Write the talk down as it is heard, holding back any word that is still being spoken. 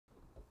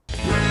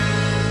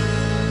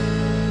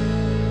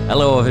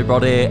Hello,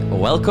 everybody.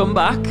 Welcome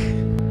back.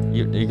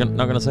 You're not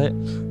going to say it?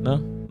 No?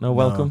 No,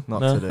 welcome? No,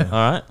 not today. All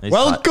right.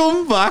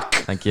 Welcome back.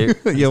 Thank you.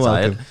 You're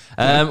welcome.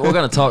 We're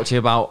going to talk to you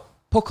about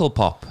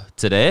Pukkelpop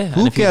today.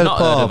 And if you've not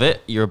heard of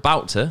it, you're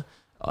about to.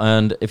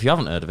 And if you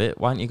haven't heard of it,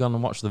 why don't you go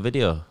and watch the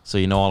video so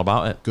you know all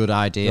about it? Good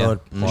idea.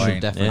 Good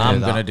point. Definitely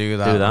I'm going to do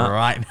that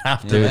right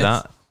after Do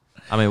that.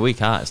 I mean, we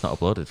can't. It's not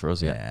uploaded for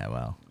us yet. Yeah,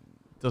 well.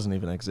 It doesn't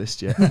even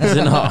exist yet. Is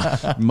it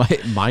not?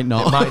 might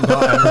not. It might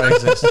not ever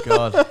exist.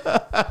 God.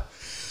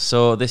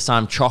 So this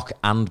time, Choc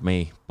and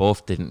me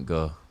both didn't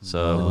go.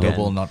 So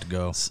Double not to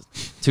go.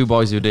 Two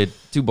boys who did,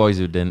 two boys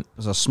who didn't. It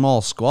was a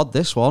small squad,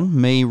 this one.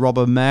 Me, Rob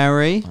and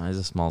Mary. It's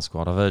a small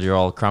squad. I've heard you're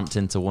all cramped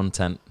into one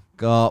tent.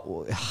 Got...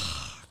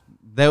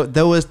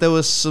 There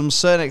was some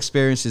certain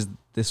experiences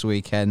this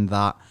weekend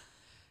that...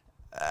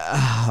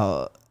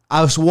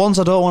 ones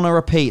I don't want to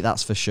repeat,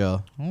 that's for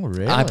sure. Oh,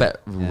 really? I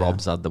bet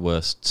Rob's had the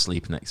worst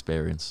sleeping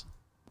experience.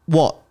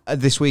 What?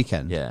 This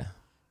weekend? Yeah.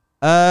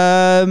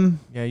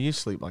 Yeah, you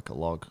sleep like a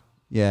log.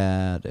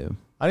 Yeah, I do.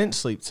 I didn't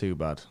sleep too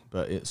bad,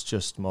 but it's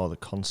just more the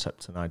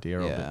concept and idea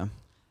of it.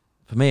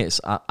 For me,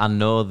 it's I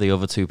know the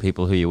other two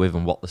people who you're with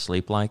and what they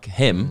sleep like.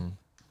 Him,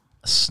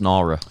 a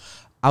snorer.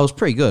 I was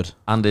pretty good.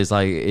 And I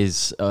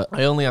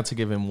only had to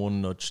give him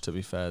one nudge, to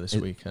be fair, this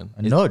weekend.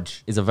 A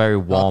nudge? He's a very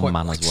warm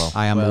man as well.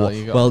 I am.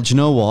 Well, do you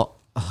know what?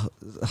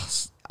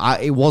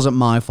 It wasn't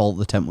my fault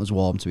the tent was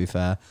warm, to be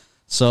fair.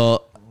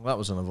 So... That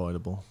was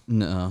unavoidable.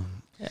 No.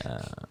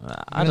 Yeah,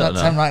 I don't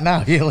know. Right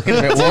now, you're looking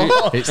a bit warm.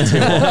 It's too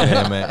warm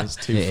here, mate. It's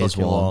too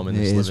fucking warm in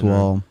this living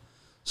room.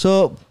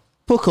 So,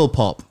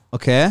 Pukkelpop,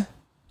 okay?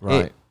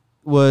 Right. It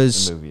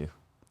was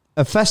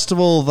a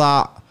festival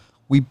that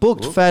we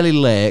booked fairly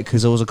late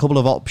because there was a couple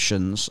of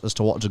options as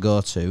to what to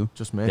go to.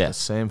 Just made the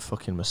same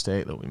fucking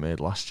mistake that we made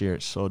last year.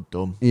 It's so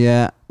dumb.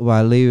 Yeah,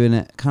 while leaving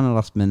it kind of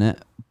last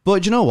minute.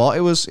 But you know what?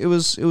 It was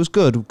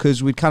good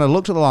because we kind of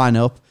looked at the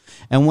lineup,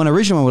 and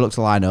originally when we looked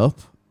at the lineup,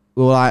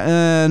 we were like,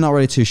 not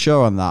really too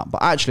sure on that.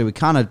 But actually, we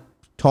kind of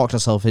talked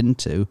ourselves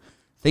into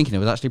thinking it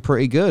was actually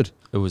pretty good.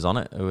 Who was on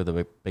it? Who were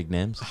the big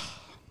names?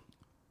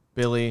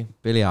 Billie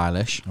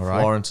Eilish.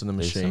 Florence and the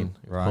Machine.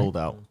 Right. Pulled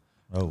out.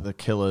 Oh. The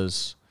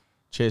Killers.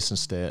 Chasing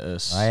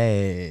Status.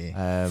 Hey.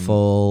 Nothing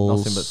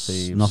But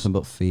Thieves. Nothing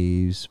But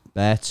Thieves.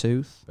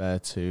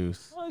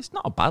 Beartooth. Well, it's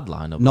not a bad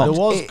lineup. There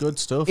was good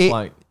stuff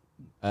like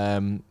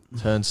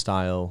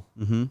Turnstile,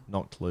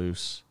 Knocked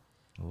Loose.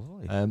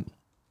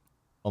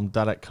 On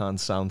Derek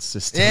Khan's sound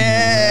system.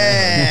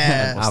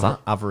 Yeah. What's that?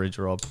 Average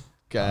Rob.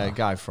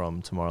 Guy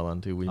from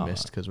Tomorrowland who we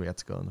missed because we had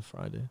to go on the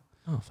Friday.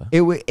 Oh, fair.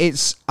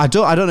 It's I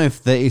don't know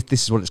if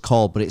this is what it's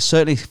called, but it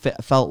certainly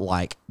felt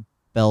like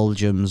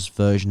Belgium's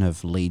version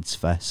of Leeds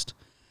Fest.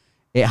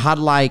 It had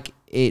like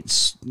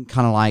it's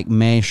kind of like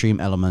mainstream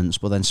elements,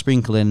 but then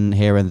sprinkled in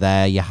here and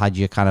there, you had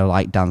your kind of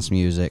like dance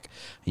music,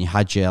 and you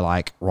had your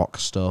like rock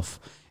stuff,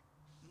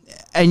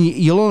 and it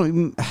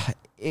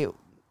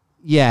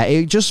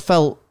just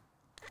felt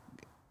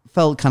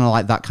kind of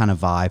like that kind of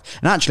vibe.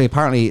 And actually,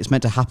 apparently, it's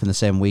meant to happen the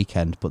same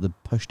weekend, but they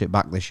pushed it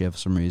back this year for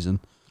some reason.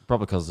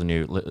 Probably because the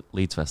new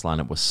Leeds Fest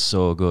lineup was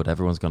so good,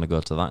 everyone's going to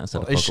go to that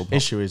instead of Pukkelpop.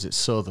 Issue is it's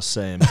so the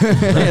same.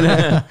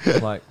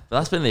 Like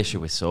that's been the issue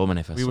with so many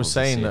festivals. We were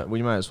saying that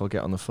we might as well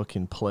get on the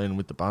fucking plane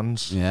with the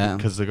bands,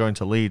 because they're going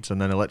to Leeds and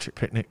then Electric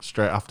Picnic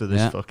straight after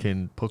this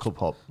fucking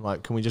Pukkelpop.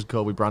 Like, can we just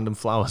go with Brandon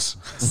Flowers?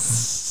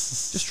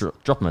 Just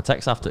drop them a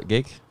text after the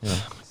gig. Yeah.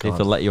 See if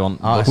they'll let you on.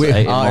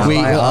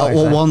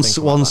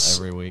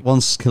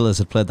 Once Killers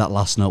had played that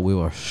last note, we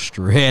were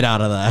straight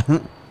out of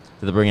there.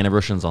 Did they bring any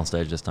Russians on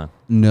stage this time?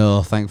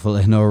 No,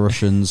 thankfully, no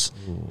Russians.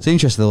 It's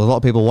interesting, there was a lot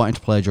of people wanting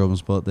to play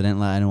drums, but they didn't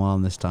let anyone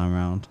on this time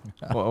around.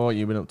 What have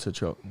you been up to,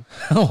 Choc?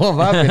 What have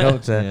I been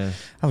up to?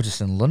 I was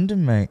just in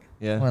London, mate.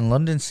 Yeah. I went in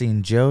London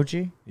seeing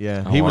Joji.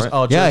 Yeah. Joji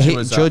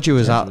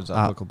was at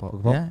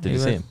Pukkelpop. Yeah, Did you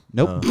see him?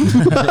 Nope.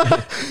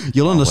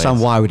 You'll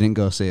understand why we didn't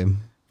go see him.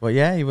 But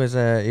yeah, he was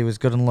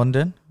good in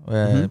London.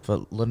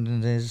 But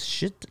London is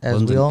shit,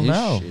 as we all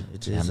know.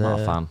 I'm not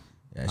a fan.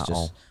 Yeah, it's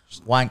just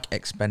wank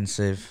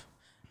expensive.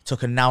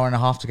 Took an hour and a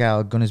half to get out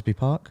of Gunnersby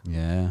Park.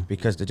 Yeah.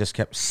 Because they just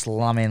kept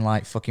slamming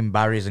like fucking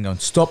barriers and going,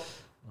 stop.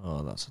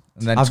 Oh, that's...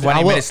 And then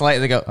 20 minutes later,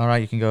 they go, all right,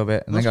 you can go a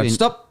bit. And then go,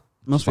 stop.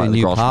 Must be a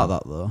new part,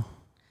 that, though.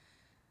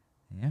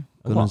 Yeah.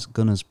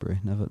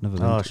 Gunnersbury. Never been to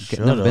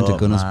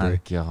Gunnersbury.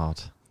 God.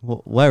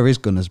 Where is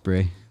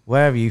Gunnersbury?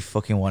 Wherever you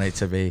fucking want it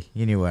to be.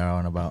 You knew where I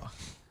was on about.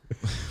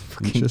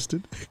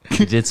 Interested?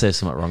 You did say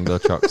something wrong, though,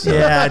 Choc. So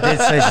yeah, I did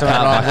say something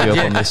back you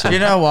up on this one. You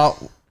know what?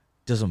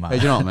 Doesn't matter. Hey,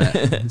 do you know what,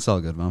 mate? It's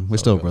all good, man. We're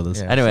still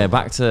brothers. Yeah, anyway,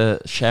 back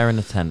to sharing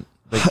a tent.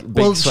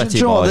 Big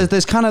sweaty boy.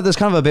 There's kind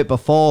of a bit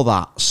before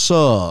that.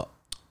 So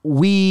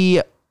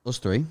us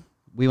three,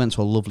 we went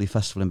to a lovely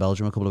festival in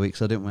Belgium a couple of weeks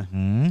ago,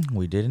 didn't we?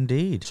 We did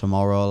indeed.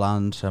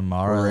 Tomorrowland.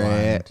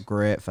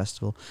 Great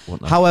festival.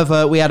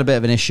 However, we had a bit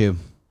of an issue.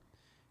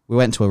 We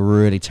went to a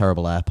really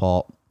terrible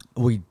airport.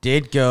 We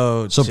did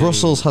go So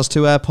Brussels has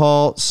 2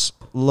 airports.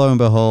 Lo and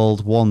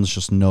behold, one's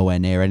just nowhere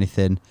near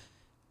anything.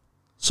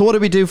 So what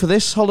did we do for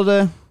this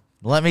holiday?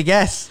 Let me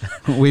guess.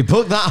 We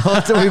booked that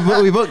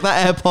hotel. We booked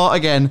that airport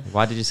again.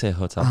 Why did you say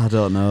hotel? I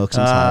don't know, because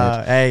I'm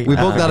tired. Hey, We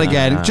booked that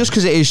again, just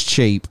because it is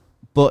cheap.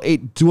 But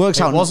it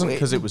works out. It wasn't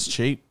because it was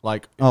cheap.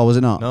 Like, oh, was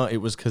it not? No, it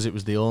was because it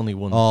was the only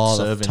one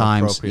serving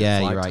times. appropriate Yeah,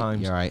 flight you're right.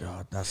 times. You're right.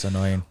 God, that's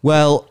annoying.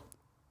 Well,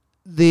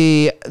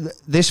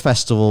 this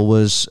festival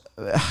was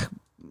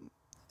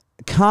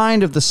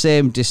kind of the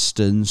same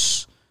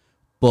distance,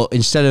 but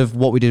instead of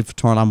what we did for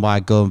Tomorrowland by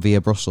going via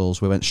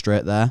Brussels, we went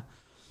straight there.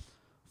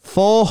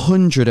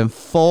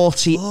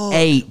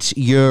 448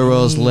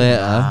 euros later,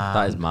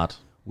 that is mad.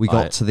 we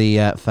got to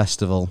the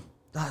festival.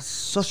 That's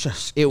such a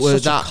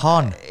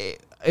con.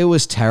 It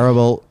was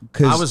terrible.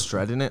 I was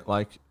dreading it.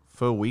 Like,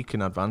 for a week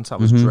in advance, I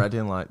was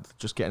dreading like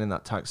just getting in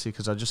that taxi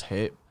because I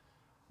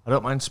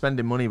don't mind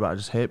spending money, but I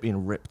just hate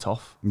being ripped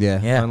off.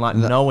 Yeah. And like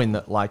knowing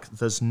that like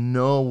there's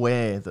no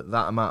way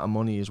that amount of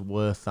money is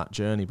worth that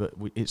journey, but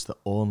it's the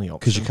only option.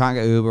 Because you can't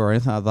get Uber or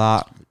anything like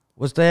that.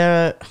 Was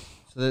there...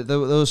 So there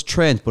was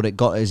trains, but it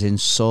got us in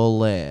so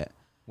late.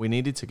 We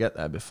needed to get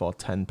there before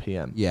 10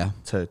 p.m. Yeah.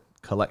 To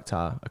collect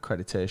our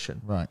accreditation.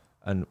 Right.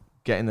 And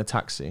get in the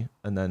taxi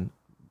and then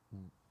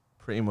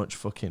pretty much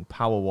fucking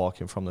power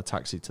walking from the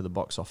taxi to the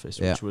box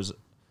office, which was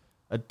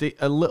a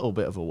little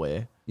bit of a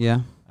way.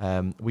 Yeah.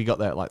 We got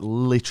there at like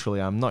literally,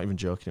 I'm not even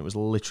joking, it was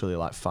literally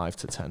like 5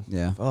 to 10.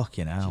 Yeah.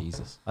 Fucking hell.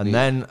 Jesus. And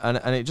then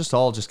and it just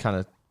all just kind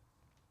of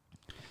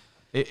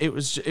it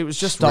was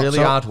just Stocked really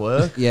up. hard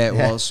work. Yeah, it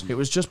was. It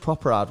was just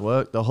proper hard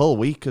work. The whole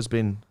week has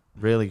been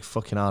really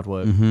fucking hard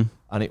work. And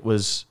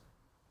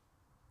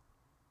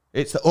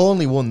it's the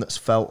only one that's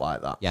felt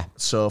like that. Yeah.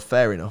 So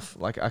fair enough.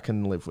 Like I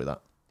can live with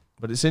that.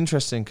 But it's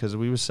interesting because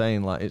we were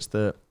saying like it's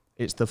the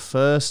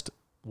first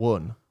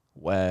one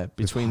where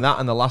between that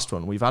and the last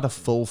one, we've had a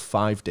full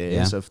 5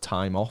 days of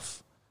time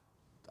off,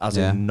 as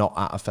in not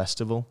at a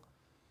festival.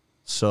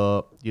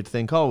 So you'd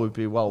think, oh, we'd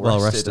be well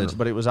rested.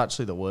 But it was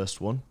actually the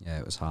worst one. Yeah,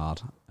 it was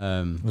hard.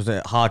 Was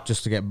it hard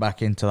just to get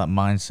back into that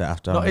mindset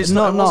after? No, having-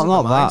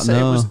 not that.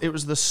 No, it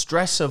was the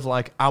stress of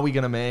like, are we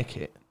going to make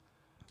it?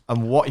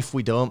 And what if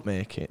we don't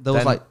make it? there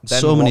was like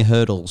so many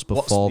hurdles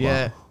before that.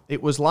 Yeah,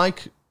 it was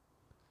like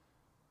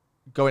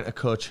going to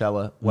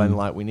Coachella when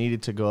like we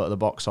needed to go to the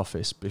box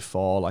office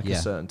before like a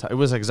certain time. It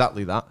was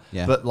exactly that.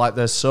 Yeah. But like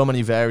there's so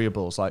many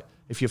variables. Like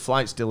if your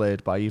flight's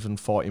delayed by even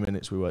 40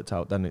 minutes, we worked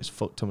out, then it's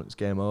fucked and it's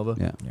game over.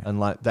 Yeah. And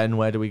like then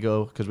where do we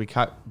go? Because we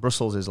can't.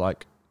 Brussels is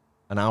like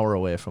an hour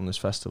away from this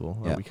festival.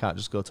 Like, we can't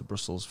just go to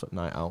Brussels for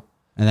night out.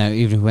 And then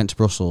even if we went to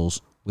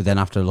Brussels, we then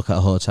have to look at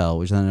a hotel,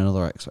 which then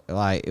another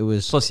like it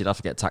was. Plus, you'd have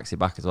to get a taxi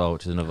back as well,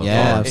 which is another.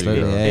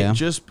 Absolutely. It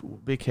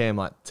just became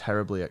like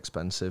terribly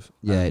expensive.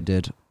 Yeah, it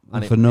did.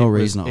 And for no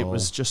reason at all. It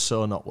was just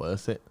so not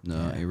worth it.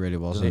 No, it really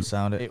wasn't. Doesn't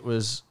sound it. It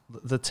was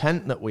the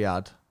tent that we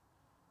had.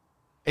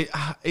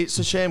 It's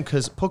a shame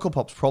because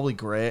Pukkelpop's probably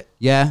great,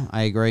 Yeah,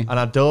 I agree. and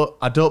I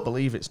don't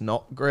believe it's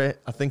not great.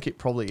 I think it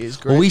probably is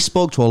great. Well, we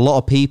spoke to a lot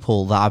of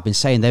people that have been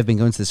saying they've been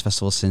going to this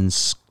festival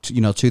since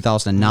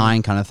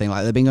 2009 kind of thing.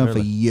 Like they've been going for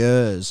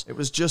years. It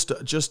was just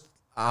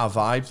our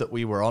vibe that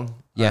we were on.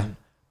 Yeah. And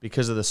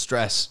because of the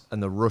stress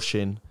and the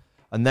rushing,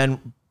 and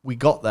then we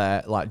got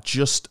there like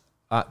just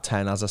at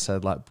 10, as I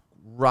said, like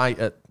right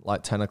at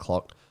like 10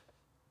 o'clock.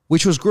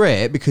 Which was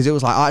great because it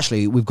was like,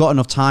 actually, we've got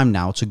enough time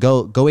now to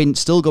go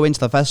into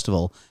the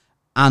festival,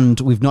 and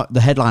the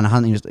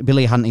headliner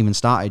Billy hadn't even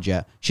started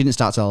yet. She didn't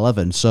start till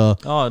 11, so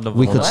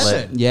we could,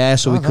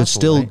 we could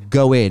still late.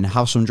 go in,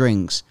 have some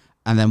drinks,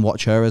 and then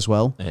watch her as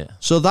well. Yeah.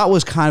 So that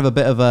was kind of a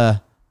bit of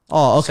a,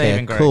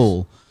 Saving grace.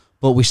 cool.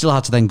 But we still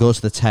had to then go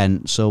to the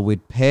tent, so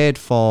we'd paid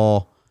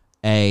for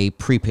a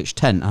pre-pitched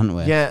tent, hadn't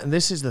we? Yeah, and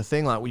this is the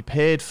thing, like we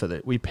paid for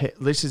it.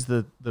 This is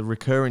the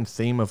recurring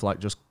theme of like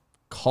just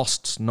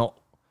costs, not.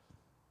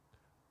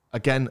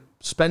 Again,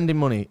 spending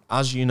money,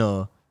 as you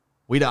know,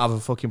 we don't have a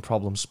fucking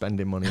problem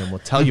spending money, and we'll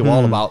tell you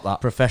all about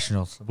that.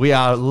 Professionals. We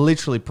are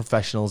literally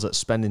professionals at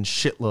spending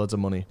shitloads of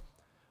money.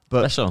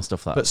 Especially on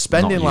stuff But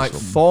spending like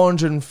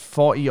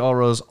 440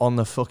 euros on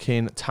the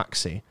fucking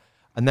taxi,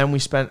 and then we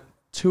spent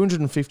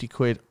 250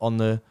 quid on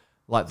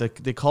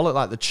they call it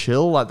like the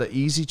chill, like the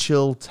easy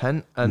chill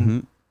tent,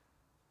 and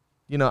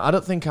you know, I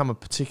don't think I'm a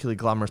particularly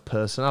glamorous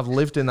person. I've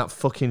lived in that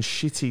fucking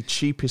shitty,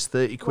 cheapest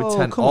 30 quid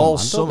tent all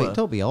summer.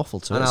 Don't be awful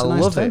to it. And I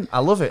love it. I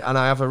love it. And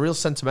I have a real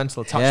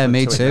sentimental attachment Yeah,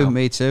 me to it too. now.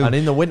 Me too. And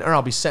in the winter,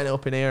 I'll be setting it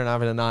up in here and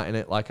having a night in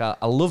it. Like, I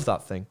love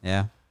that thing.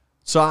 Yeah.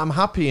 So I'm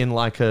happy in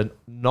like a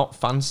not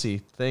fancy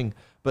thing.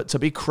 But to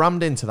be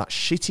crammed into that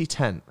shitty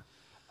tent,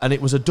 and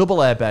it was a double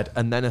airbed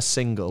and then a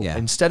single,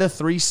 instead of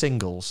 3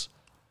 singles.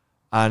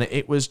 And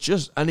it was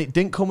and it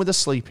didn't come with a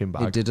sleeping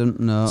bag. It didn't,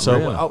 no. So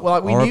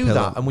Really? we knew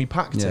that, and we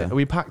packed it.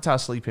 We packed our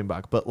sleeping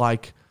bag. But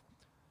like,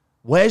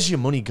 where's your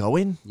money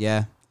going?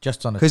 Yeah.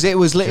 Just on because it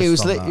was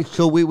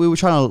so we were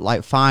trying to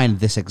like find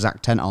this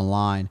exact tent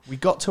online. We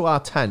got to our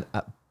tent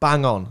at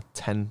bang on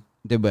 10.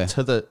 Did we?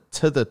 To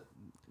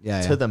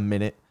the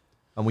minute,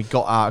 and we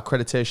got our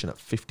accreditation at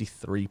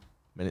 53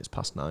 minutes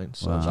past 9.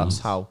 So that's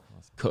how.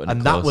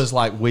 And that was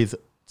like with,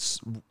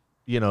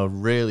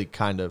 really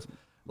kind of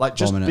like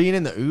just being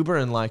in the Uber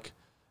and like,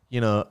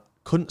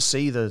 couldn't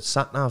see the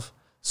sat nav.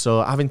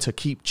 So having to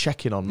keep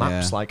checking on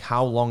maps, like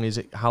how long is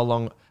it? How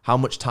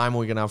much time are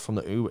we gonna have from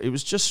the Uber? It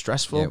was just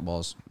stressful. Yeah, it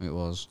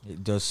was.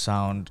 It does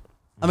sound.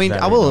 I mean,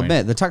 I will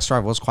admit the taxi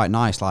driver was quite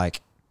nice.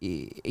 Like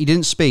he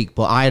didn't speak,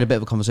 but I had a bit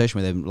of a conversation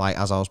with him, like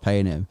as I was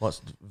paying him.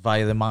 What's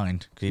via the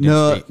mind?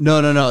 No.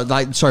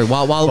 Like sorry,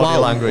 while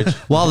language.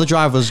 While the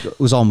driver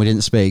was on, we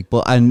didn't speak.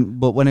 But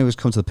when it was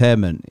come to the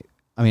payment,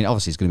 I mean,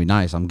 obviously it's going to be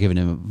nice. I'm giving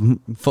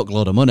him a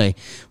fuckload of money,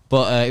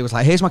 but it was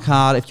like, here's my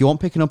card. If you want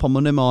picking up on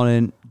Monday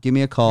morning, give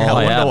me a call. Yeah,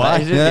 I wonder why.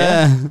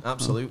 Yeah.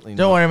 Absolutely.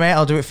 Don't worry, mate.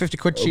 I'll do it 50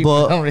 quid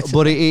cheaper.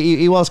 But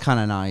he was kind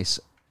of nice.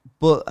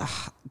 But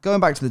going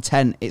back to the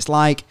tent, it's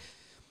like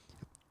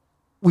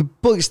we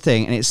booked this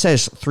thing and it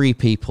says 3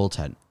 people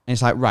tent. And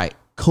it's like, right,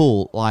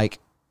 cool. Like,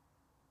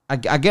 I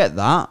get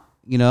that,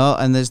 you know,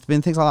 and there's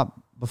been things like that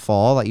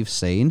before that you've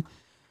seen.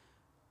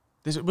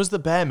 This was the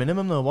bare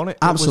minimum, though, wasn't it?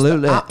 Absolutely. It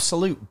was the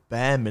absolute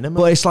bare minimum.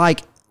 But it's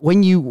like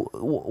when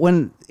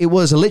it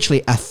was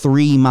literally a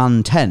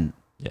 3-man tent.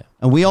 Yeah.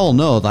 And we all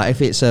know that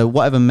if it's a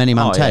whatever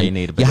many-man tent,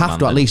 you have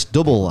to at least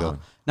double that.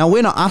 Now,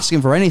 we're not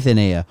asking for anything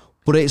here,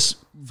 but it's...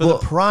 For the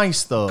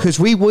price, though. Because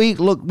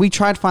we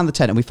tried to find the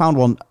tent and we found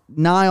one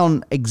nigh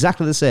on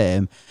exactly the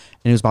same,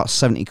 and it was about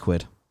 70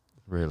 quid.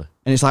 Really?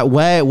 And it's like,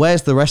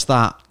 where's the rest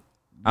of that?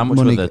 How much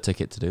was the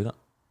ticket to do that?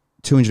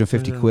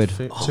 250 quid.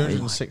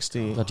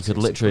 260. God, you could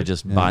literally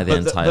just buy the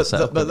entire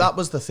set. But that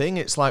was the thing.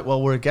 It's like,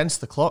 well, we're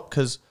against the clock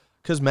because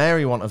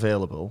Mary wasn't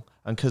available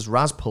and because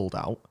Raz pulled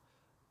out.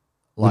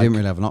 We didn't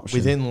really have an option.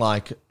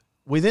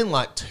 Within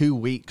like 2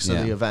 weeks of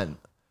the event.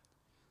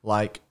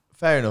 Like,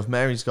 fair enough,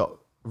 Mary's got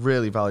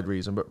really valid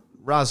reason, but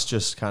Raz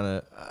just kind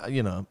of,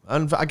 you know,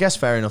 and I guess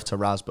fair enough to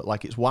Raz, but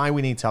like, it's why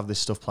we need to have this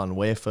stuff planned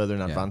way further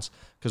in advance.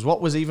 Because what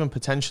was even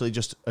potentially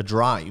just a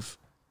drive,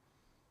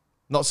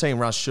 not saying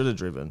Raz should have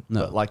driven,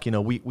 but like, you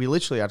know, we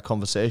literally had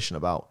conversation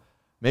about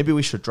maybe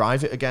we should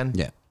drive it again.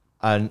 Yeah.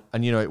 And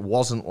you know, it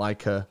wasn't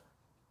like a,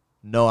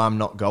 no, I'm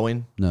not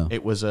going. No.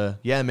 It was a,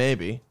 yeah,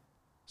 maybe.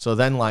 So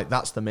then like,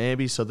 that's the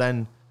maybe. So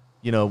then,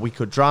 you know, we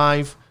could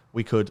drive,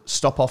 we could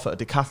stop off at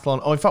a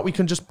decathlon. Oh, in fact, we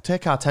can just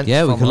take our tent.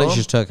 Yeah, we could literally home.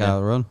 just take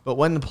our run. But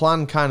when the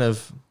plan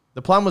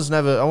was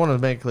never, I want to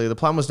make it clear, the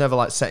plan was never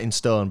like set in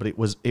stone, but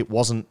it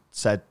wasn't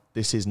said,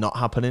 this is not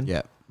happening.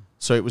 Yeah.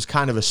 So it was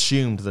kind of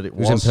assumed that it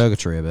was. It was in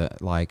purgatory a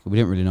bit. Like, we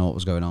didn't really know what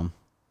was going on.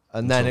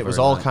 And then it was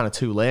all kind of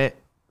too late.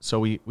 So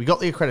we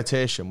got the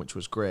accreditation, which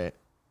was great.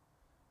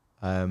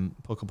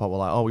 Pukkelpop were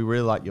like, oh, we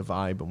really like your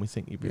vibe and we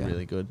think you'd be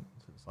really good.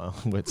 It's like,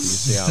 wait till you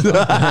see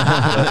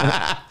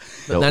how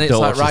but then it's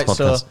like, right,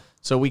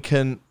 so we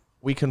can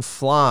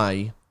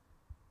fly,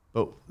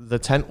 but the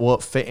tent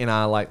won't fit in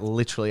our, like,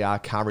 literally our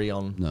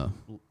carry-on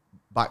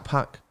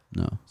backpack.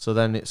 No. So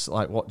then it's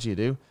like, what do you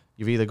do?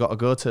 You've either got to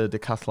go to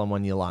Decathlon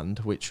when you land,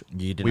 which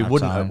we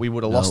would have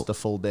lost the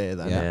full day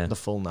then, the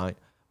full night,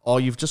 or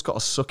you've just got to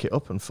suck it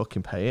up and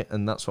fucking pay it,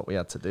 and that's what we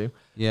had to do.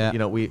 Yeah. You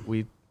know,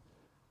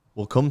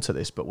 we'll come to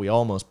this, but we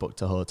almost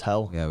booked a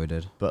hotel. Yeah, we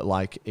did. But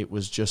like, it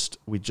was just,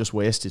 we just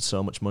wasted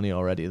so much money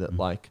already that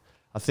like,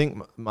 I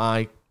think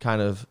my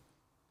kind of,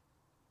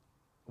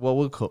 well,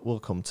 we'll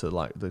come to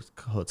like the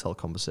hotel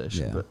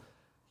conversation, but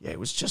yeah, it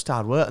was just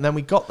hard work. And then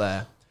we got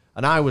there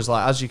and I was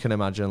like, as you can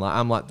imagine, like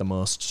I'm like the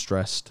most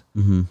stressed.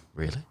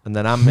 Really? And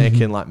then I'm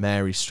making like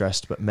Mary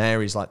stressed, but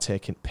Mary's like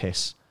taking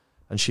piss.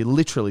 And she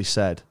literally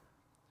said,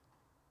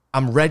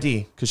 I'm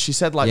ready. Because she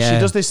said like, she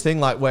does this thing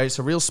like where it's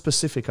a real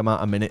specific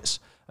amount of minutes.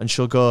 And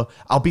she'll go,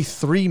 I'll be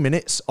 3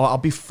 minutes or I'll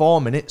be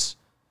 4 minutes,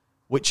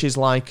 which is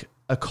like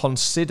a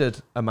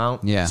considered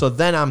amount. Yeah. So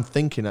then I'm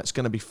thinking that's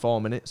going to be 4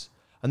 minutes.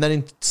 And then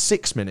in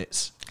 6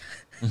 minutes,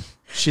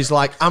 she's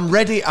like, I'm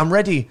ready.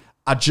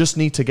 I just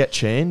need to get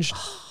changed.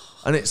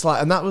 And it's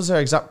like, and that was her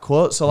exact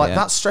quote. So like,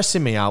 that's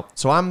stressing me out.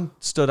 So I'm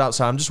stood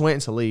outside. I'm just waiting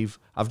to leave.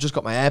 I've just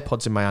got my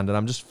AirPods in my hand and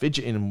I'm just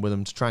fidgeting with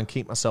them to try and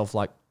keep myself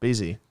like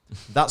busy.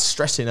 That's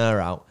stressing her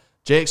out.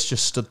 Jake's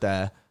just stood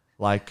there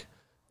like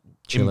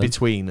chilling in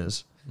between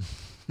us.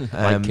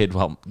 Like kid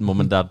while mum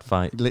and dad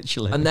fight.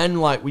 Literally. And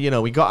then like,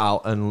 we got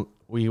out and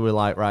we were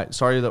like, right,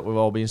 sorry that we've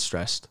all been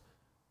stressed.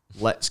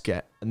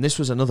 And this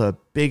was another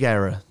big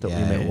error that we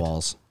made. It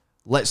was.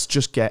 Let's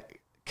just get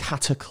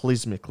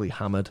cataclysmically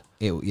hammered.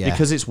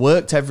 Because it's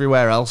worked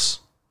everywhere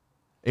else.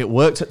 It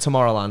worked at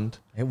Tomorrowland.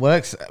 It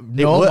works.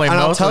 And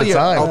I'll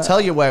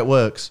tell you where it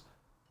works.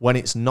 When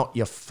it's not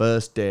your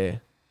first day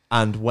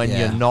and when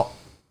you're not.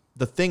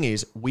 The thing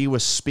is, we were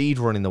speed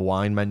running the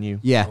wine menu.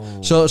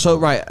 Yeah. So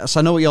right. So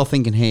I know what you're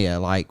thinking here.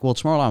 Like, well,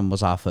 Tomorrowland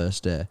was our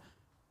first day.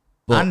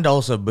 And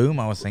also Boom,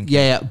 I was thinking.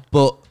 Yeah,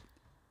 but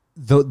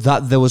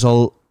that there was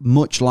a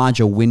much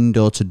larger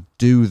window to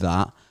do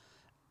that.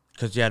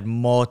 Because you had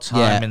more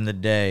time in the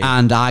day.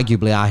 And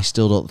arguably, I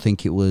still don't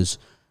think it was...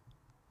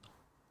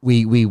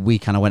 We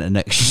kind of went an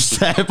extra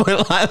step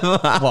like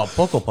that. What,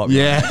 Pukkelpop?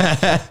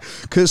 Yeah.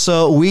 Because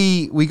so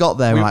we got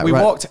there. We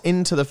walked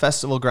into the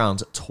festival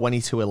grounds at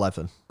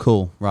 20:11.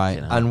 Cool, right.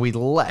 And we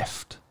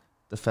left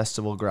the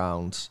festival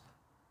grounds.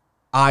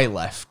 I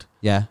left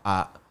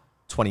at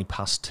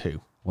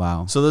 2:20.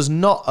 Wow. So there's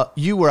not.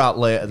 You were out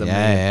later than me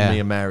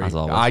and Mary. As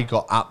always. I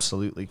got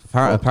absolutely.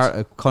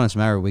 According to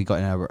Mary, we got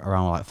in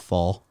around like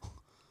 4.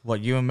 What,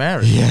 you and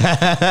Mary?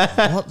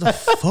 Yeah. What the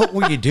fuck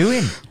were you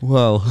doing?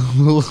 Well,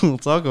 we'll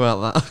talk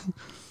about that.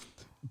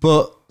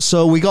 But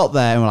so we got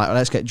there and we're like,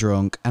 let's get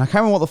drunk. And I can't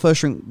remember what the first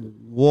drink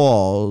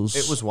was.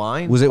 It was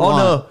wine. Was it wine?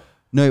 No.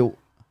 No.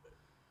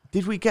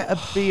 Did we get a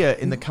beer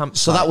in the campsite?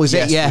 So that was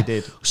yes, it, yeah. we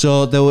did.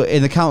 So there were,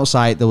 in the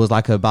campsite, there was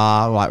like a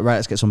bar, like, right,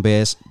 let's get some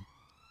beers.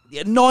 The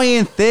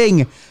annoying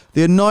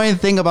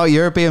thing about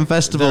European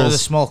festivals. The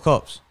small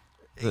cups.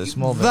 The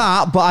small bit.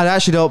 That, but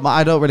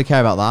I don't really care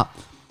about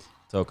that.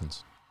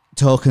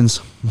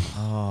 Tokens.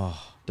 Oh.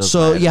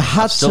 So you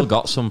had I've still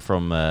got some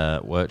from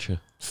Worcester.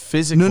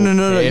 Physical.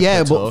 No.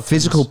 Yeah, but tokens.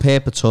 physical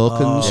paper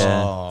tokens.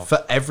 Yeah.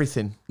 For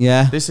everything.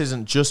 Yeah. This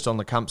isn't just on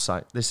the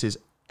campsite. This is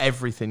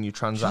everything you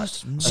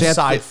transact. So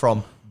aside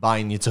from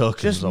buying your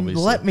tokens, Just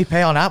obviously. let me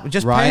pay on Apple.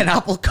 Just Right. pay an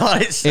Apple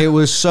card. It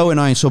was so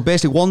annoying. So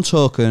basically, one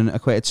token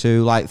equated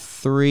to like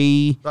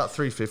 3. About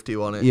 350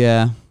 on it.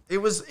 Yeah. It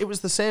was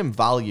the same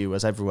value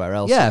as everywhere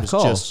else. Yeah, it was of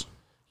course. just,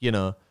 you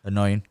know,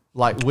 Annoying.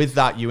 like with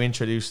that, you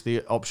introduced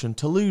the option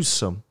to lose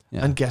some.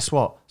 Yeah. And guess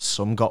what?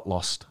 Some got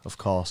lost, of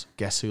course.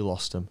 Guess who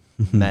lost them?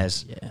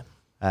 Mez.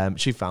 Yeah.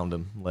 She found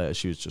them later.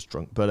 She was just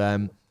drunk. But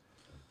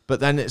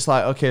then it's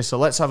like, okay, so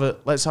let's have a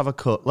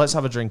cut. Let's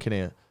have a drink in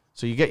here.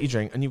 So you get your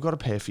drink and you've got to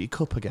pay for your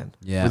cup again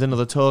with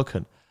another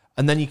token.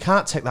 And then you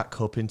can't take that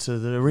cup into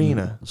the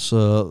arena.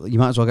 So you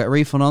might as well get a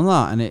refund on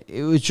that. And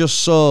it was just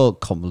so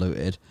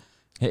convoluted.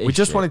 We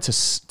just wanted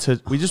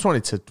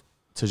to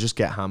just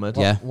get hammered.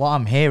 Yeah. What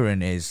I'm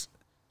hearing is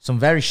some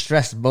very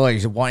stressed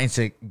boys wanting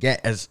to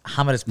get as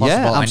hammered as possible,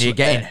 and absolutely. you're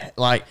getting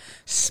like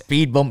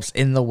speed bumps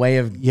in the way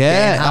of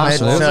Yeah, getting hammered.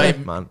 absolutely. So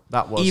It, man,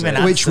 that was even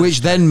it.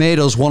 Which then made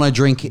us want to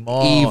drink even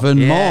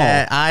more.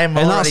 I'm And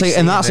already that's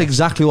seeing that's this.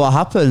 exactly what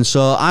happened.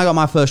 So I got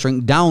my first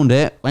drink, downed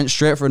it, went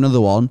straight for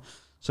another one.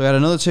 So we had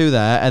another 2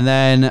 there, and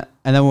then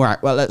we were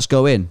like, well, let's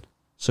go in.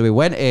 So we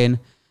went in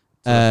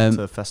to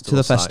the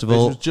festival. site. It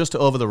was just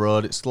over the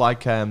road. It's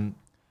like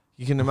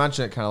you can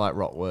imagine it kind of like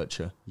Rock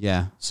Worcester.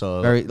 Yeah.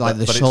 So Very like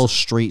the but whole it's-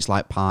 streets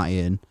like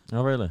partying.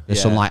 Oh, really?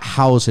 There's some Yeah. like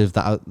houses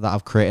that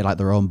have created like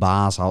their own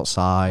bars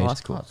outside. Oh,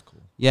 that's cool.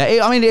 Yeah,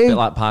 I mean, A bit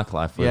like park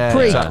life. Yeah,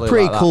 pretty exactly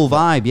pretty like cool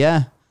that. vibe,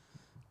 yeah.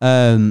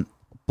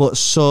 But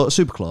so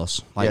super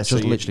close, like Yeah, so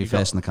just you- literally you got-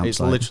 facing the campsite. It's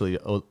literally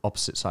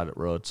opposite side of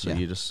the road. So Yeah.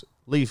 you just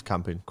leave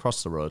camping,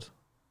 cross the road,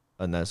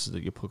 and there's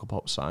your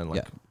Pukkelpop sign. Like,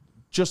 Yeah.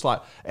 just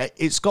like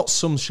it's got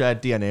some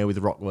shared DNA with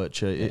Rock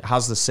Worcester. It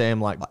has the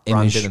same like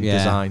image, branding and yeah.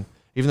 design,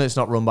 even though it's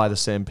not run by the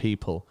same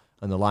people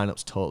and the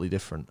lineup's totally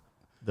different.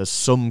 There's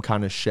some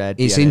kind of shared.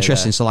 It's DNA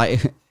interesting. there. So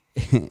like,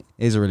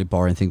 here's a really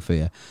boring thing for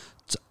you.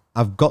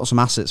 I've got some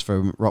assets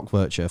from Rock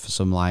Virtue for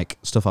some like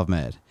stuff I've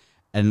made,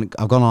 and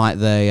I've gone on like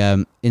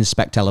the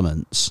inspect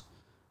elements,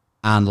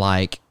 and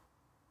like,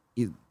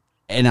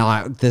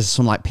 there's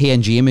some like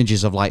PNG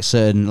images of like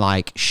certain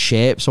like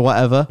shapes or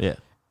whatever. Yeah.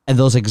 And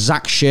those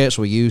exact shapes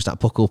were used at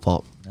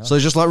Pukkelpop. Oh. So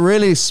it's just like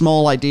really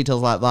small like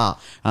details like that,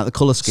 and like the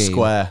color scheme.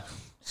 Square.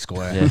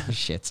 Yeah.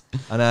 Shit.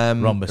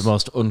 And Rhombus. The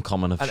most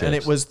uncommon of shapes. and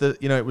it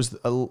was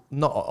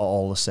not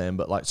all the same,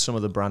 but like some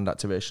of the brand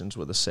activations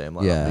were the same.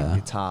 Like Yeah. that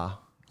big guitar.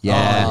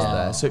 Yeah. was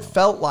there. So it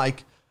felt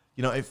like,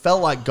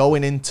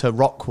 going into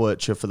Rock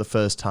Worcester for the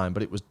first time,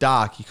 but it was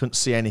dark. You couldn't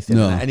see anything.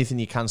 No. And anything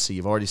you can see,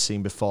 you've already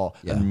seen before.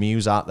 Yeah. And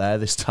Muse out there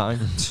this time.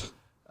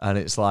 And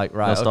it's like,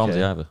 right, No Stormzy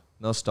okay. either.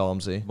 No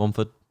Stormzy.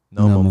 Mumford.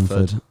 No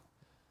Mumford.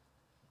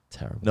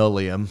 Terrible. No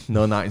Liam.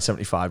 No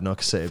 1975. No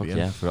Kasabian. Fuck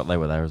yeah, forgot they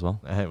were there as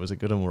well. It was a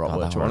good one, Rock Oh, that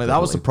Worcester. were a wasn't it? good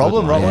That was the one.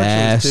 problem. Good Rock one. Worcester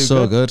Yeah, was too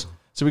so good. good.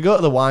 So we go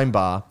to the wine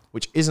bar,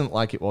 which isn't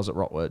like it was at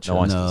Rock Worcester. No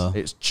oysters. No.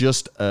 It's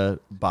just a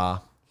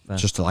bar.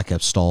 Just like a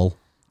stall.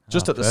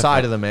 Just at the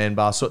side of the main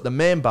bar. So at the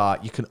main bar,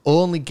 you can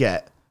only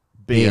get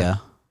beer.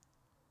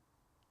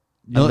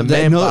 No, the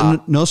main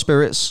bar- no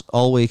spirits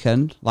all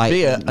weekend. Like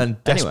Beer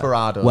and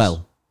Desperados.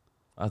 Well,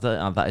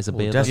 That is a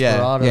beer. Yeah.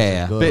 Desperados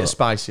Yeah. are good. Bit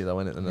spicier though,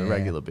 isn't it, than the Yeah.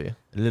 regular beer.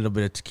 A little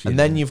bit of tequila. And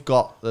then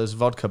there's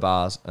vodka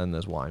bars and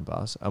there's wine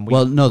bars. And we,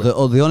 well, no.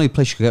 The only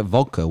place you could get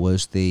vodka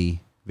was the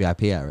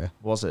VIP area.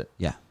 was it?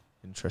 Yeah.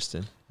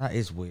 Interesting. That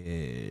is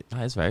weird.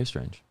 That is very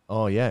strange.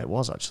 Oh yeah, it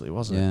was actually,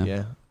 wasn't it?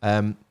 Yeah.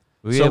 Yeah.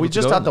 Were you So able we to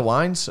just go had in the there?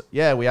 wines.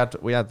 Yeah, we had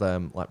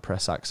like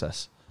press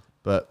access,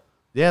 but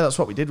yeah, that's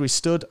what we did. We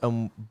stood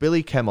and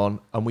Billy came on,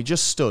 and we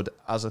just stood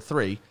as a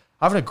 3,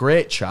 having a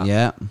great chat.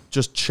 Yeah.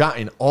 Just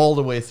chatting all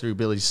the way through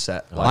Billy's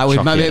set. Like we'd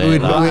Choc maybe it,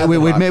 we'd, like- we'd,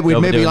 we'd, maybe, we'd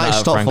They'll be maybe doing like that at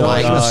stop Frank for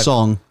like a Ocean's.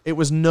 song. It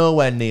was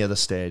nowhere near the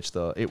stage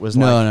though. It was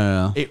No,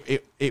 like, no.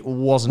 It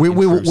wasn't.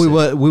 We intrusive.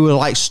 were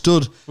like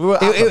stood. We were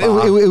at it, the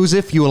bar. it was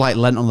if you were like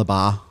lent on the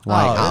bar,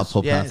 like Oh, at a it's-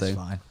 pub yeah, kind of it's thing.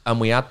 fine. And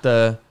we had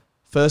the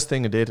first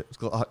thing I did was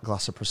a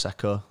glass of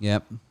prosecco,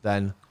 Yep.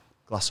 then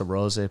glass of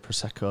rosé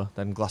prosecco,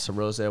 then glass of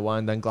rosé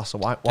wine, then glass of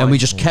white wine. And we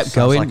just kept sounds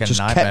going, like a just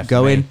nightmare kept for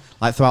going, me.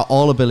 like throughout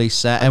all of Billy's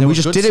set, and They we were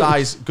just good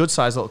did good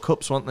size little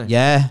cups, weren't they? it.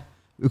 Yeah,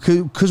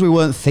 because we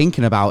weren't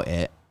thinking about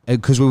it,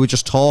 because we were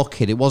just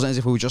talking. It wasn't as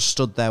if we were just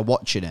stood there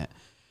watching it.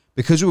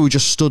 Because we were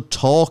just stood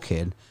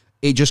talking,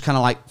 it just kind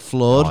of like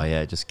flowed. Oh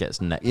yeah, it just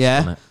gets next.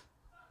 Yeah.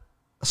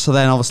 So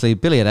then obviously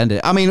Billy had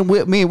ended. I mean,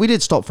 we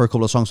did stop for a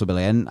couple of songs for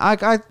Billy, and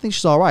I think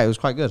she's all right. It was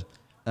quite good.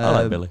 I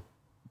like Billy.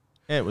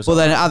 Yeah, it was. But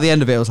then at the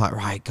end of it, it was like,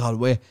 right, God,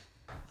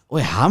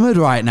 we're hammered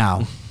right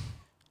now.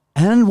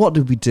 And then what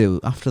did we do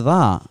after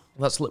that?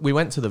 We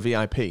went to the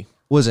VIP.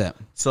 Was it?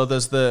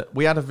 So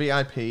we had a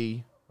VIP.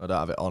 I don't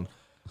have it on.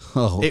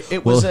 Oh,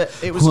 It was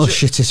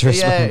shittest wristband.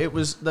 Yeah, it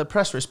was the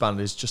press wristband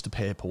is just a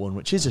paper one,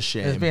 which is a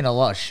shame. There's been a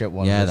lot of shit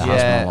ones. Yeah, there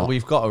has been a lot.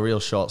 We've got a real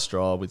short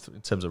straw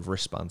in terms of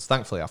wristbands.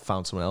 Thankfully, I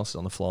found someone else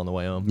on the floor on the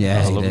way home. Yeah,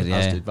 as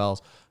he did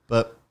Val's.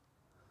 But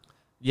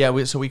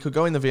yeah, so we could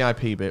go in the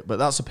VIP bit, but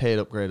that's a paid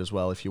upgrade as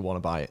well if you want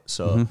to buy it.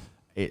 So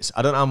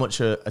I don't know how much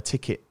a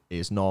ticket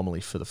is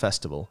normally for the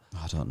festival.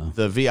 I don't know.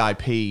 The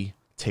VIP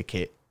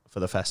ticket for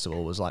the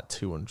festival was like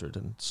 200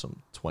 and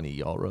some 20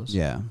 euros.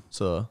 Yeah.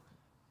 So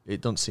it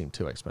doesn't seem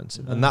too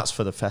expensive. And that's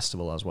for the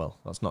festival as well.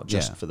 That's not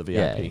just for the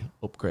VIP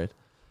upgrade.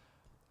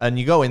 And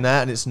you go in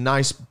there and it's a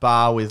nice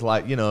bar with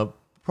like,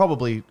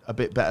 probably a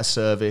bit better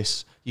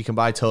service. You can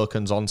buy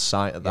tokens on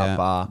site at that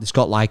bar. It's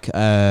got like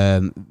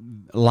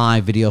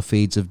live video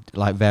feeds of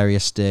like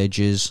various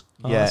stages.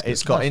 Yeah,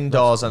 it's got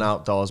indoors and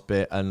outdoors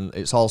bit, and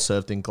it's all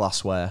served in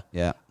glassware.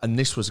 Yeah. And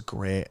this was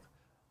great.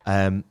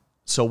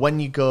 So when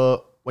you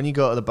go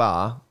to the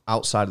bar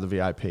outside of the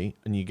VIP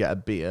and you get a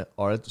beer,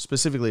 or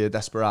specifically a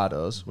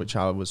Desperados, which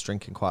I was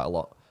drinking quite a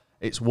lot,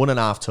 it's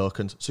 1.5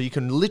 tokens. So you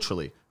can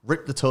literally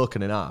rip the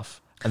token in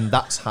half, and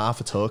that's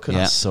half a token.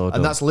 Yeah. So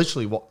and that's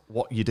literally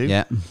what you do.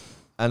 Yeah.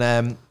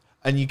 And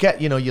you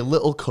get your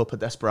little cup of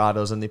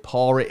Desperados, and they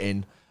pour it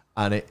in,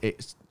 and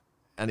it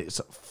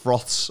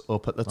froths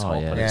up at the top,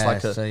 yeah. and it's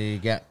like so you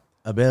get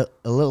a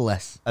little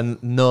less,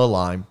 and no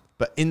lime.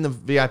 But in the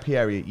VIP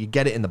area, you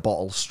get it in the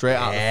bottle straight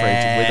out of the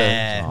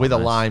fridge with a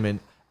lime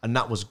in, and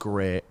that was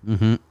great.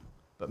 Mm-hmm.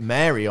 But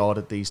Mary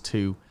ordered these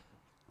two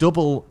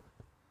double.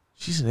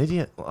 She's an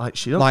idiot. Like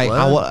she doesn't Like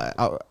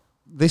learn.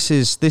 this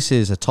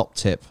is a top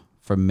tip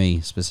from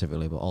me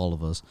specifically, but all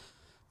of us.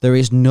 There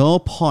is no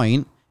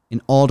point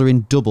in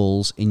ordering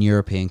doubles in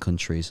European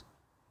countries.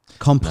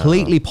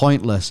 Completely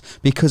pointless,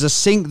 because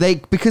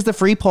because they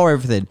free pour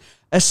everything.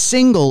 A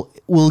single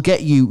will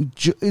get you.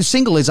 A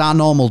single is our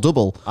normal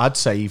double. I'd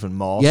say even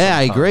more. Yeah,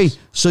 sometimes. I agree.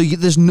 So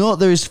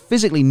there is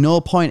physically no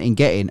point in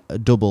getting a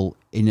double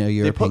in a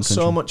European country. They put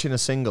so much in a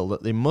single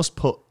that they must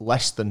put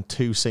less than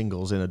 2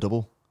 singles in a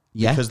double.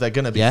 Yeah, because they're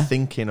going to be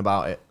thinking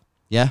about it.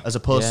 Yeah, as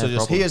opposed to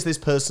just probably. Here's this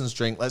person's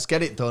drink. Let's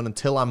get it done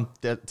until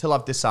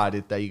I've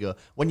decided. There you go.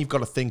 When you've got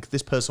to think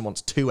this person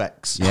wants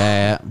 2x.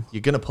 Yeah.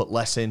 You're going to put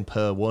less in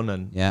per one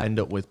and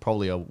end up with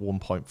probably a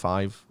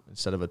 1.5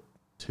 instead of a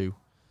 2.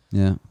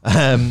 Yeah.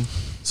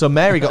 So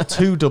Mary got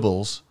 2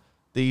 doubles.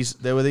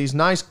 There were these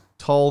nice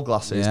tall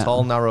glasses,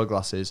 tall narrow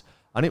glasses,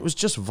 and it was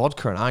just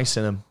vodka and ice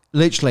in them.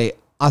 Literally,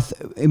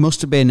 it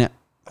must have been.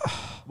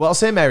 Well, I'll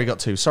say Mary got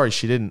 2. Sorry,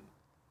 she didn't.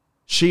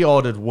 She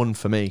ordered 1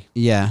 for me.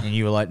 Yeah. and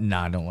you were like,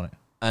 "Nah, I don't want it."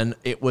 And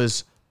it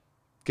was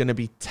going to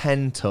be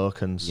 10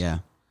 tokens. Yeah.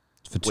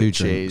 For 2 which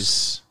drinks.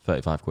 is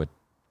 35 quid.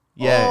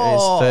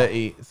 Yeah,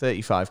 it's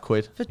 35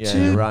 quid. For yeah,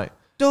 2 you're right.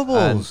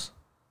 doubles.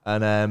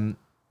 And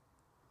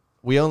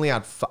we only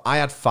had, I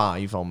had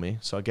 5 on me,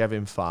 so I gave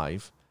him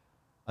 5.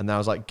 And then I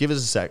was like, give us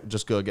a sec,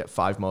 just go get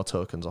 5 more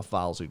tokens off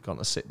Val's who'd gone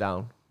to sit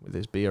down with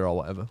his beer or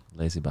whatever.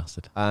 Lazy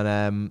bastard.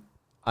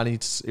 And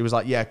he was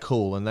like, yeah,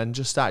 cool. And then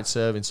just started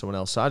serving someone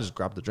else. So I just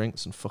grabbed the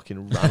drinks and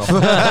fucking ran off.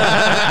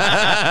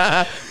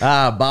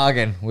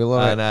 Bargain. We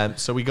love it. And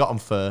so we got them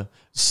for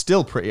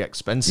still pretty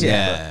expensive.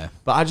 Yeah.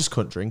 But I just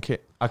couldn't drink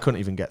it. I couldn't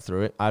even get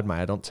through it. I had my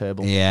head on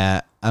table.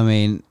 Yeah. I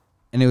mean,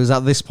 and it was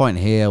at this point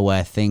here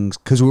where things,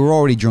 because we were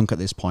already drunk at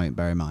this point,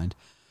 bear in mind.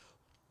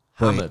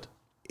 Hammered.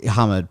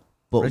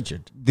 But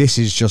Richard. This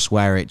is just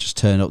where it just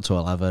turned up to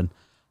 11.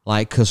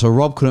 Like, so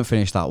Rob couldn't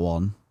finish that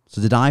one.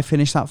 So did I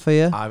finish that for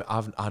you?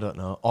 I don't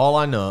know. All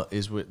I know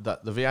is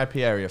that the VIP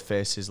area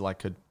faces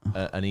like an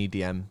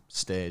EDM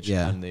stage,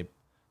 and they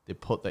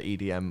put the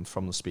EDM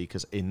from the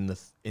speakers in the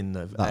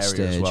area stage.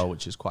 as well,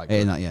 which is quite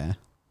good.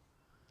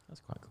 That's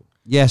quite cool.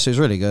 Yeah, so it was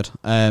really good.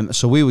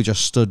 So we were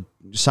just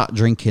sat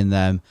drinking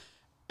them,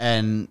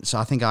 and so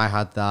I think I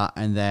had that,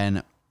 and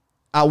then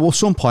at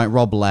some point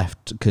Rob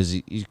left because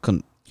he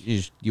couldn't.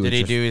 Did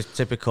he do his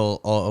typical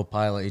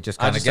autopilot? He just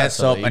kind of just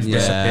gets up and yeah.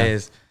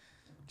 disappears.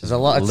 There's a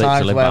lot of Literally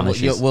times where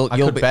vanishes. I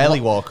could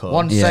barely walk home.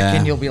 One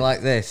second you'll be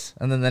like this,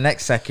 and then the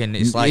next second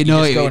it's like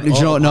no, you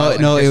just go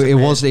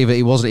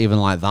it wasn't even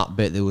like that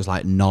bit. There was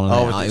like none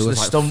of it. It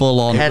was like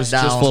full on,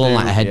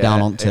 head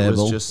down on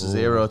table. It was just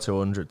 0 to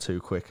 100 too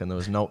quick, and there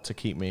was naught to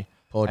keep me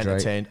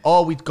entertained. Drake.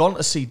 Oh, we'd gone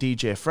to see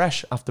DJ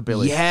Fresh after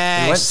Billy.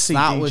 Yes, we went to see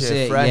that DJ was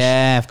it. Fresh.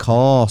 Yeah, of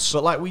course.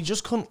 But like, we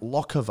just couldn't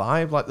lock a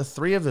vibe. Like the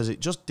 3 of us, it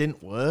just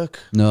didn't work.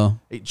 No,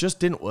 It just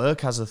didn't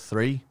work as a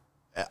 3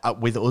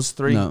 with us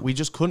 3. No. We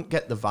just couldn't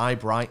get the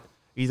vibe right.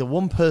 Either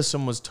one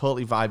person was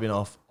totally vibing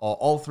off, or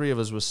all 3 of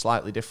us were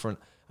slightly different.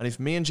 And if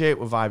me and Jake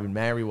were vibing,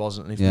 Mary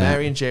wasn't. And if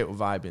Mary and Jake were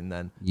vibing,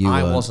 then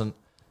I wasn't.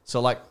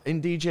 So like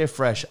in DJ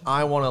Fresh,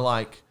 I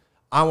want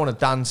to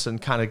dance and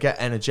kind of get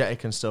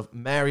energetic and stuff.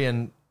 Mary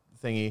and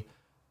thingy.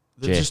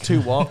 They're Jake. just too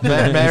warm. He's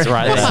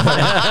right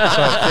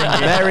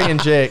there. Mary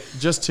and Jake,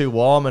 just too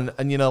warm.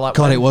 And you know, like...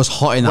 God, it was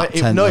hot in that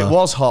tent. No, though. it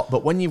was hot.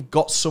 But when you've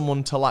got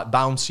someone to like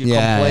bounce your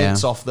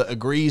complaints off that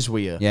agrees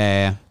with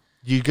you,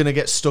 you're going to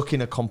get stuck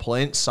in a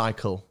complaint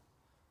cycle.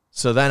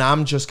 So then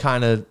I'm just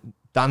kind of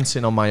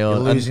dancing on my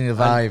own. You're losing the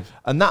vibe.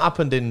 And that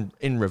happened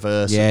in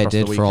reverse. Yeah, it across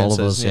did the for all of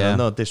weekend. us, You know, yeah.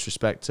 no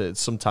disrespect to it.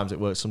 Sometimes it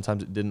worked,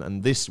 sometimes it didn't.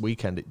 And this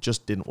weekend, it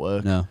just didn't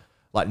work. No.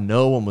 Like,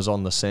 no one was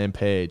on the same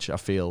page, I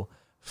feel,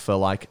 for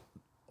like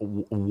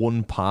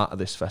one part of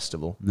this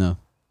festival. No.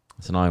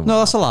 It's an eye. No,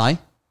 that's a lie.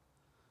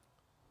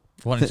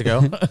 Wanted to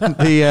go.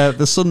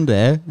 The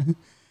Sunday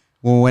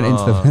when we went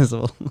into the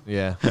festival.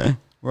 Yeah.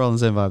 We're on the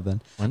same vibe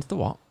then. When's the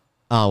what?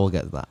 Oh, we'll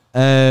get to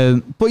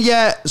that. But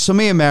yeah, so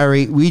me and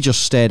Mary, we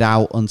just stayed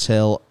out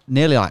until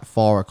nearly like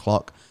 4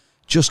 o'clock,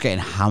 just getting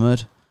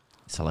hammered.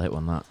 It's a late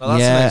one, that. Well,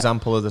 that's Yeah. an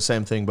example of the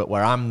same thing, but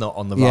where I'm not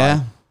on the vibe.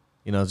 Yeah.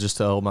 You know, just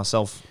to hold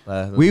myself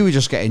there. We were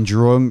just getting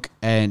drunk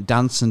and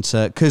dancing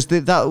to, because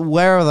that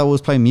wherever I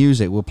was playing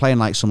music, we were playing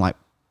like some like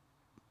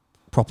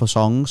proper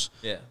songs.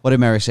 Yeah. What did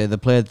Mary say? They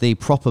played the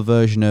proper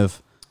version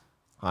of.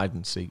 Hide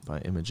and Seek by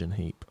Imogen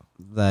Heap.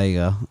 There you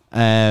go. What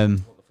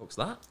the fuck's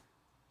that?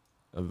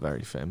 A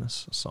very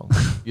famous song.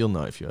 You'll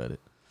know if you heard it.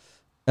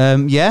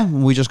 Yeah,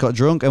 we just got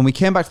drunk and we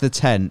came back to the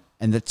tent,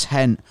 and the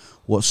tent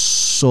was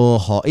so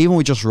hot. Even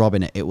with just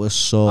robbing it, it was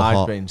so I'd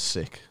hot. been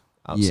sick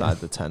outside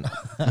the tent.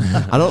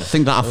 I don't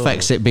think that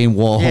affects it being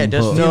warm. Yeah, it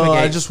does. but- No,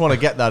 I just want to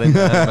get that in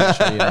there. Make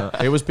sure, you know.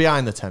 It was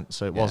behind the tent,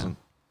 so it wasn't.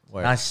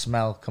 Where Nice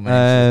smell coming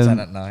into the tent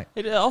at night.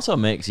 It also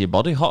makes your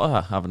body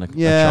hotter having a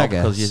Yeah, I chop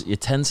because guess. you're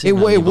tensing. It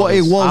and wa- your it wa-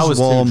 body's- it was I was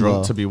warm, too drunk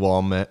though. to be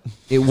warm, mate.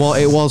 It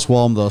was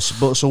warm though.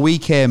 But so we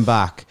came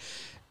back,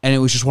 and it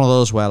was just one of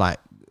those where like,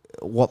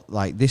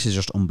 this is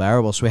just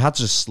unbearable. So we had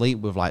to just sleep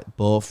with like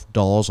both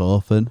doors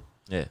open,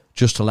 Yeah.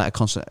 just to let a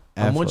constant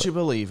air. And would you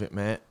believe it,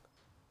 mate?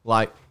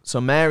 Like,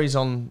 so Mary's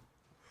on.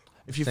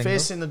 If you're Single?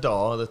 facing the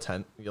door of the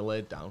tent, you're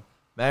laid down.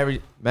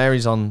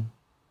 Mary's on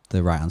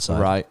the right hand the side?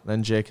 right,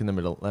 then Jake in the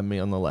middle, then me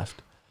on the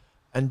left.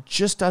 And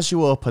just as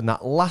you open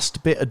that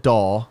last bit of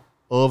door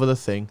over the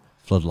thing,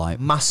 Floodlight.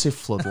 massive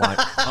floodlight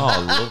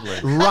Oh,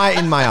 lovely. right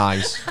in my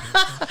eyes.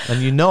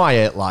 And you know I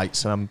hate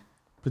lights, and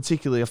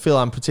I feel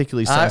I'm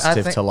particularly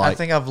sensitive to light. I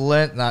think I've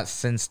learnt that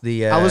since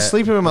the. I was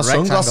sleeping with my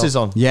sunglasses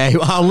on. Yeah,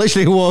 I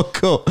literally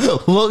woke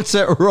up, looked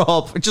at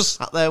Rob, just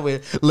sat there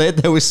laid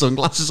there with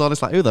sunglasses on.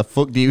 It's like, who the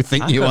fuck do you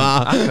think you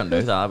I are? couldn't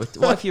do that. But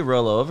what if you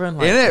roll over and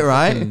like, Isn't it,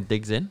 right? fucking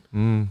digs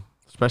in?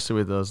 Especially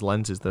with those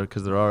lenses, though,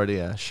 because they're already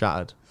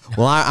shattered.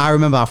 Well, I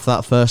remember after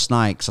that first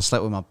night, because I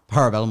slept with my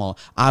Parabellum on,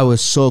 I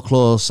was so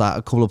close at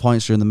a couple of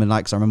points during the midnight,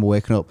 because I remember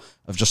waking up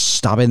of just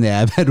stabbing the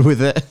airbed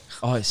with it.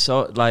 Oh, it's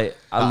so like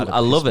That'd I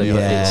love it, piss me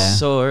but off. Yeah. it's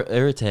so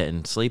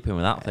irritating sleeping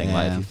with that thing.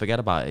 Like Yeah. if you forget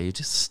about it, you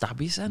just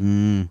stab yourself.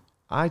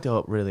 I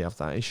don't really have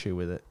that issue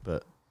with it,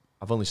 but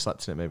I've only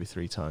slept in it maybe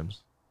 3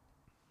 times.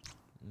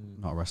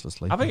 Not restless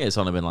sleep. I think it's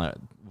only been like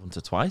once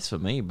or twice for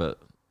me, but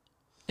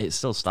it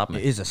still stabbed It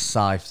me. is a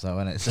scythe, though,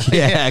 isn't it?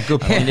 Yeah,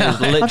 good I point. mean, it was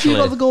Have you got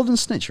literally the golden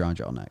snitch around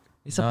your neck?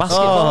 it's a Oh,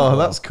 basketball. Oh,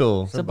 that's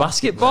cool. It's a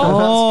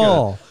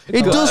basketball.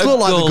 It Got does a look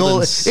like the golden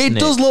golden. It snitch.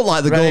 does look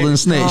like the golden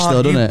snitch, God,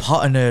 though, doesn't you it?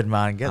 Potter nerd,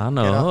 man. I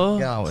know.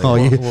 Get out with Oh,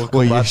 it. you,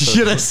 well, you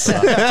should have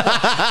said.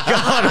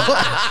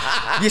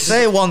 You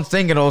say one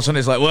thing and all of a sudden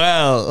it's like,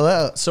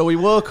 well. So we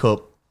woke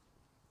up.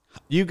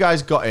 You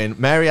guys got in.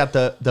 Mary had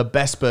the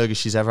best burger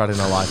she's ever had in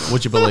her life.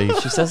 Would you believe?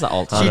 She says that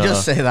all the She time.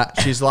 does say that.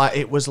 She's like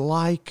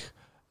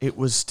it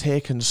was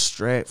taken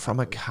straight from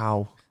a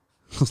cow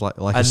It's like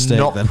a and steak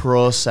not then.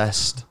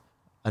 processed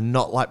and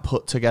not like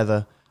put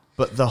together.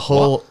 But the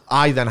whole,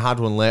 I then had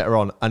one later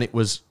on, and it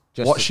was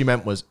Just what she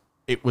meant was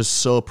it was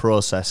so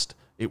processed.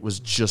 It was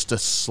just a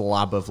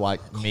slab of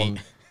like Meat.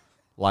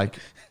 like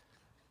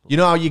you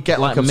know how you get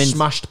like, Like a mince-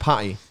 smashed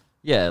patty.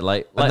 Yeah,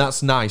 like And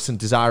that's nice and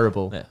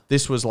desirable. Yeah.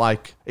 This was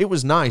like, it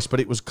was nice, but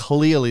it was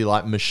clearly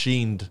like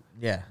machined,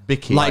 Yeah.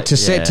 bicky. Like to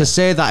say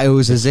that it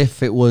was as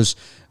if it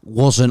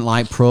wasn't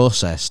like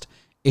processed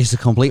is the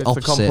complete it's the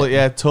opposite. complete,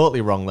 yeah,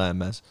 totally wrong there,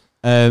 Mez.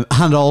 And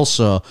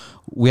also,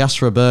 we asked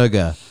for a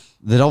burger.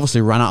 They'd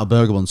obviously ran out of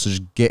burger buns, so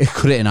just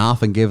cut it in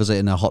half and gave us it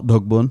in a hot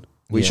dog bun,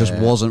 which just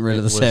Yeah. wasn't really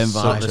It the was same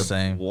such vibe. The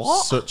same.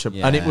 what? Such a,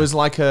 Yeah. and it was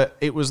like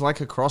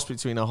a cross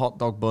between a hot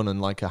dog bun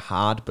and like a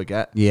hard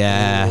baguette.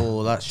 Yeah.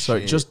 Oh, that's So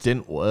it shit. just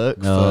didn't work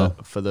No.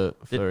 for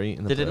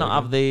eating the Did it not burger.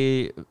 have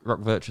the Rock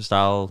Virtue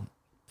style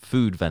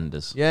food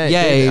vendors? Yeah,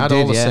 Yeah, it it had all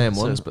did, the yeah. same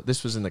So- ones, but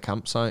this was in the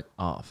campsite.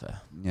 Oh,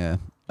 fair. Yeah.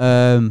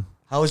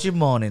 How was your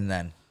morning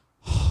then?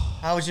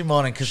 How was your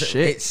morning? Because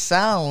Shit. it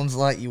sounds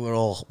like you were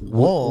all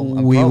warm.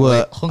 and we probably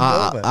were.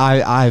 hungover.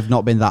 I've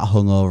not been that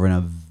hungover in a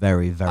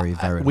very, very,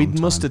 very We long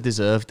time. must have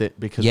deserved it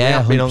because Yeah, we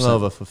have been 100%.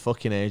 hungover for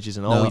fucking ages,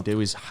 and all No. we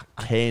do is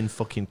cane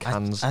fucking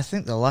cans. I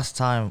think the last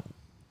time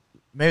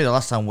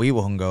we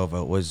were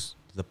hungover was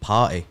the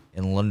party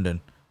in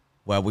London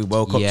where we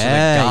woke up to the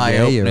Yeah, guy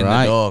yeah, you're opening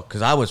right. the door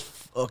because I was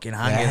fucking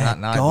hanging Yeah, that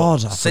night.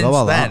 God, But I forgot since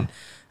about then, that.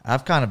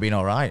 I've kind of been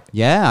all right.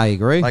 Yeah, I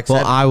agree. Like I But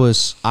said-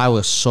 I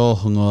was so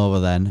hungover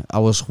then. I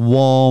was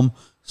warm,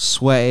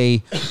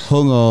 sweaty,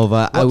 hungover.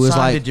 What I was time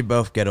like, did you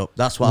both get up?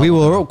 That's what we I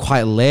wanna were know. up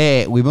quite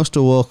late. We must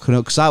have woken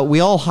up because we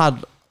all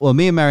had. Well,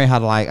 me and Mary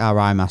had like our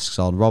eye masks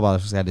on. Rob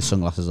obviously had his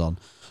sunglasses on,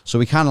 so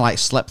we kind of like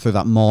slept through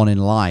that morning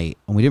light,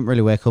 and we didn't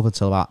really wake up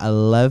until about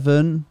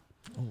 11.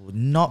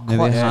 Not Maybe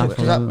quite. half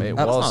because that- eleven. It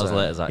that- It's was, not as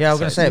late as that. yeah, I was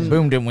gonna say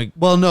boom, didn't we?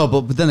 Well, no,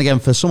 but then again,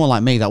 for someone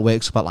like me that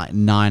wakes up at like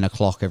 9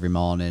 o'clock every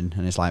morning,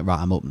 and it's like, right,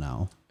 I'm up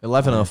now.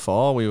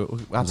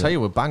 11:04. I'll tell you,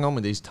 we're bang on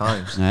with these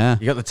times. Yeah,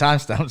 You got the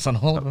timestamps on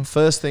all of them.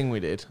 First thing we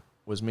did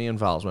was me and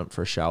Vals went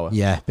for a shower.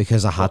 yeah,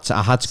 because I had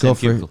to go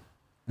for.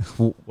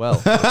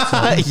 Well,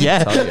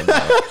 Yeah. tell you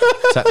about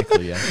it.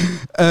 Technically,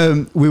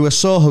 yeah. We were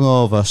so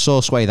hungover,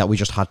 so sweaty that we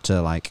just had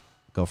to like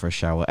go for a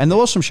shower. And there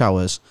was some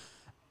showers.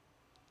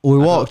 We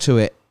walked to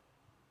it.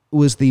 It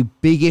was the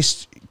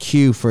biggest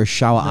queue for a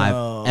shower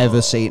I've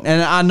ever seen.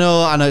 And I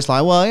know it's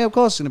like, well, yeah, of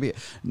course it's gonna be.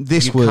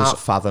 You can't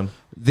fathom.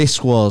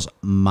 This was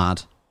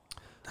mad.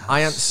 I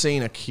hadn't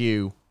seen a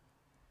queue.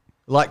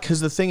 Like, because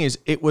the thing is,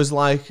 it was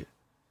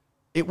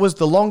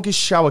the longest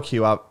shower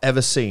queue I've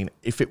ever seen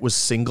if it was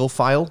single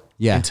file.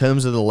 Yeah. In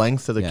terms of the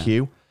length of the Yeah.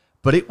 queue.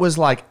 But it was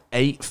like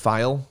 8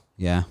 file.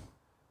 Yeah.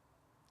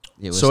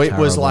 It was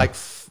terrible. like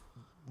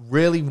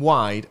really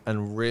wide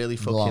and really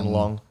fucking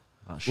long.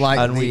 Like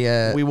And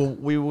the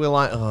we were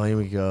like, oh, here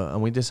we go.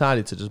 And we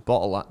decided to just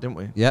bottle that, didn't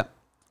we? Yep.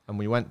 And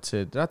we went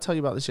to, did I tell you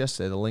about this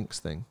yesterday, the links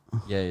thing?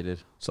 Yeah, you did.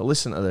 So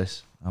listen to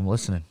this. I'm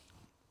listening.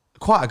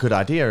 Quite a good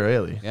idea,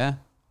 really. Yeah.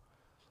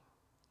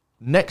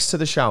 Next to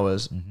the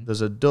showers,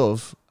 there's a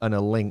Dove and a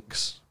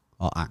Lynx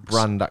Or Axe.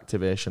 brand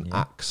activation.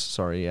 Axe,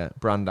 sorry, yeah.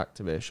 Brand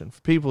activation.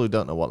 For people who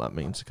don't know what that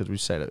means, because we've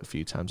said it a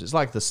few times, it's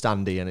like the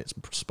standee and it's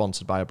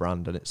sponsored by a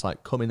brand and it's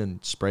like, come in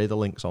and spray the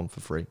Lynx on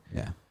for free.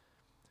 Yeah.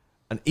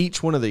 And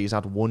each one of these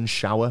had one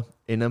shower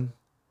in them,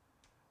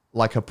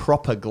 like a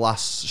proper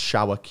glass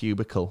shower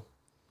cubicle.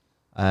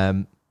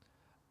 And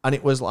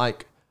it was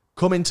like,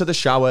 come into the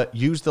shower,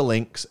 use the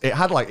Lynx. It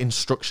had like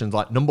instructions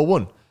like, number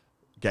 1,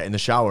 get in the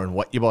shower and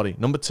wet your body.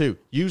 Number 2,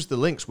 use the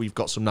Lynx. We've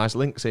got some nice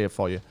Lynx here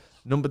for you.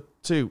 Number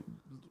 2,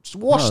 just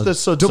wash the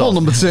suds Double off.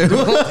 number 2.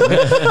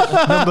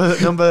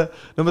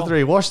 Number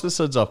 3, wash the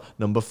suds off.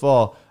 Number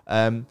 4,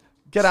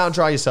 get out and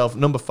dry yourself.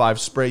 Number 5,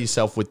 spray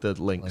yourself with the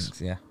Lynx.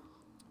 Links, yeah.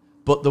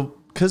 But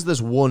because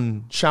there's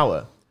one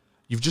shower,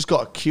 you've just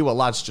got a queue of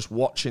lads just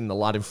watching the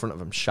lad in front of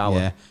them shower.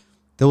 Yeah.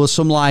 There was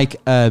some like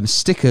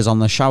stickers on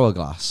the shower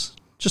glass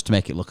just to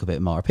make it look a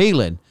bit more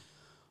appealing.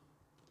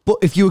 But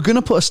if you were going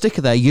to put a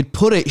sticker there, you'd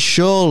put it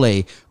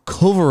surely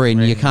covering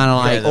your kind of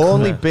like... The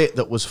only bit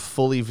that was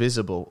fully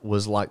visible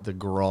was like the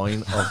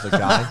groin of the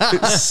guy.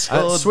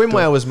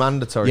 Swimwear was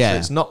mandatory, Yeah. so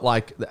it's not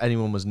like that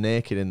anyone was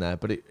naked in there,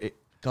 but it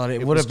God,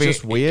 it It would was have been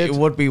just weird. It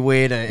would be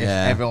weird if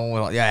Yeah. everyone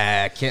were like,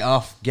 "Yeah, kit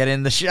off, get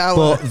in the shower."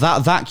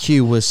 But that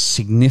queue was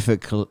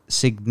significantly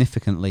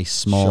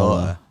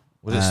smaller. Shorter.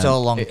 Was it still a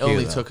long it queue?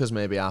 only though? took us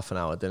maybe half an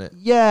hour, didn't it?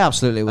 Yeah,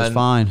 absolutely. It was And-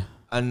 fine.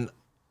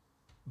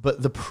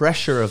 But the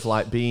pressure of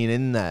like being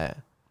in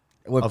there,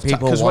 with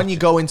people because when you watching.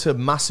 go into a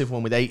massive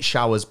one with 8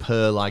 showers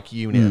per like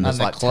unit, and there's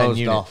they're like 10 closed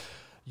units, off.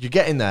 you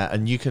get in there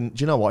and you can.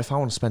 Do you know what? If I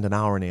want to spend an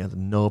hour in here,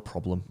 then no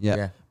problem. Yeah.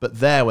 Yeah. But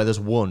there, where there's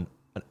one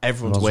and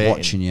everyone's I was waiting,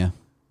 watching you.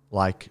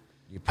 like,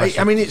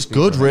 pressure I mean, it's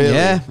good, really.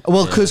 Yeah,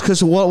 well, because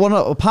part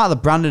of the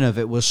branding of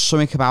it was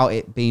something about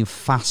it being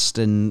fast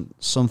and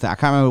something. I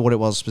can't remember what it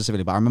was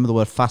specifically, but I remember the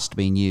word fast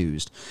being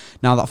used.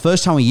 Now, that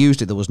first time we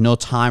used it, there was no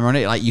timer on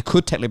it. Like, you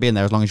could technically be in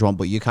there as long as you want,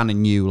 but you kind of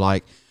knew,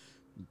 like,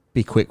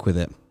 be quick with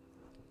it.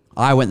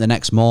 I went the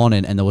next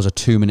morning and there was a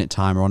 2-minute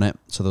timer on it.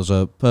 So there was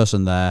a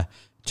person there,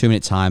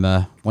 2-minute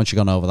timer. Once you've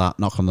gone over that,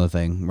 knock on the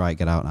thing. Right,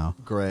 get out now.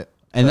 Great.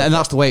 And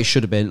that's the way it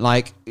should have been.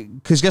 Like,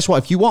 because guess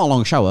what? If you want a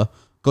long shower,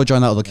 go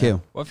join that other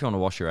queue. What if you want to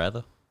wash your hair,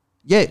 though?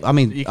 Yeah, I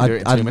mean, You can do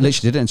it in I 2 minutes.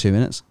 literally did it in 2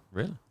 minutes.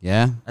 Really?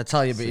 Yeah. I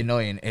tell you, a bit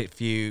annoying if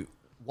you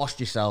washed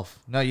yourself.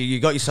 No, you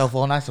got yourself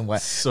all nice and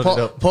wet. Sud put,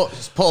 it up.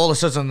 put all the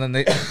suds on, and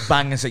then they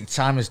bang and say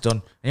time is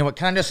done. And you went,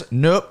 can I just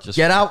nope, Just-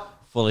 get out?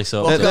 Fully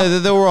soaked.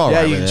 They were all Yeah,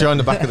 right you with can it. join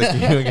the back of the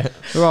queue again.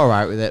 They were all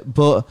right with it.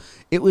 But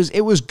it was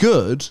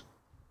good.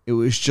 It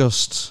was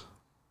just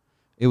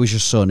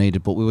so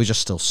needed. But we were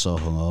just still so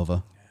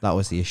hungover. That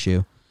was the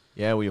issue.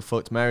 Yeah, we were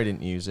fucked. Mary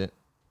didn't use it.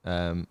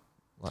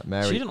 Like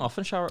Mary, She didn't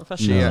often shower at she,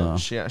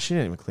 festivals. No. she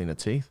didn't even clean her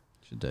teeth.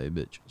 Should do,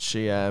 bitch.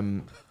 She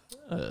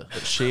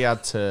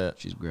had to.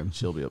 She's grim.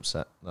 She'll be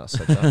upset that I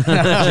said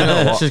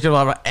that. She's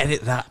gonna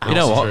edit that. You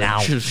know out what? now.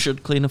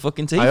 Should clean a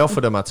fucking teeth. I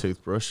offered her my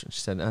toothbrush, and she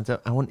said,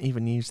 "I won't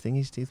even use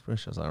Thingy's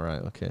toothbrush." I was like,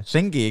 "Right, okay."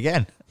 Singy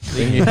again.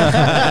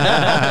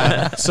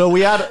 So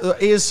we had.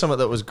 Here's something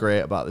that was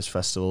great about this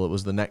festival. It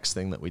was the next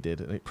thing that we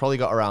did, and it probably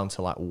got around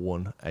to like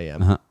 1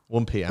 a.m.,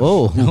 1 p.m.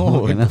 Oh,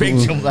 big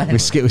jump there. We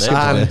skipped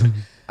it.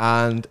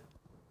 and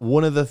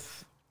one of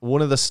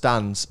the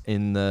stands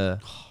in the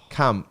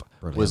camp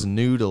was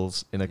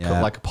noodles in a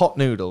Yeah. like a pot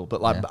noodle,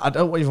 but like I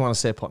don't even want to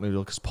say pot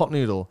noodle because pot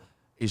noodle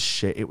is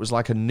shit. It was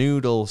like a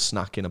noodle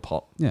snack in a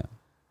pot, Yeah.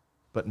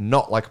 but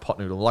not like a pot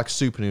noodle, like a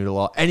super noodle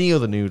or any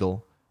other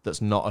noodle.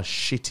 that's not a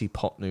shitty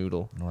pot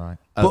noodle. Right.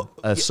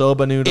 A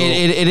soba noodle.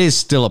 It is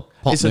still a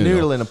pot it's noodle. a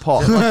noodle in a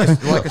pot.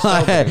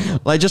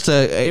 Like just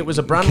a. It was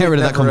a brand get we'd rid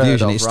of that never heard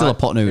confusion. of, It's still a right?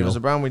 pot noodle. It was a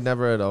brand we'd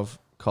never heard of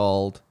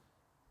called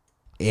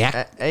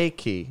Yeah.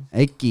 Aki.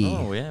 Eggy.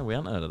 Oh yeah, we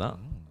hadn't heard of that.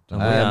 And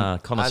we are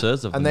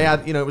connoisseurs of them. And they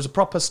had, it was a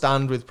proper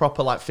stand with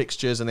proper like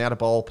fixtures, and they had a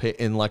ball pit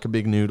in like a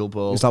big noodle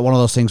bowl. It's like one of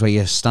those things where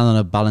you stand on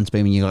a balance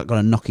beam and you're got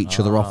to knock each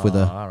other off with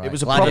a. Right. It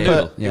was a Gliding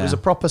proper. noodle. It was a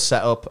proper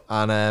setup,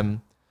 and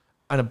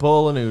a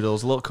bowl of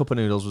noodles, a little cup of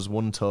noodles was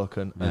one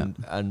token,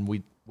 and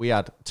we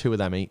had 2 of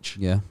them each.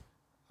 Yeah.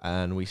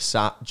 And we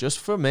sat just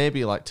for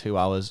maybe like 2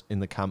 hours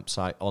in the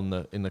campsite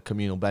in the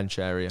communal bench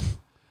area.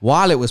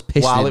 While it was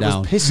pissing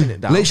Was pissing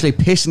it down. Literally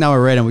pissing down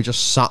rain, and we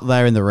just sat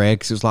there in the rain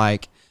because it was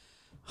like,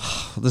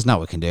 there's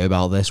nothing we can do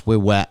about this. We're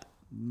wet.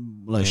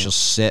 Let's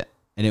just sit.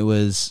 And it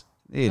was.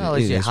 Well,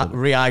 it's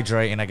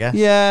rehydrating, I guess.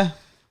 Yeah.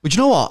 But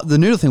you know what? The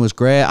noodle thing was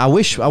great. I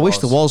wish there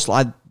was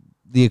like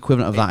the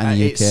equivalent of that in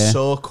the UK. It's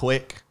so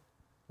quick.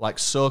 Like,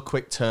 so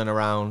quick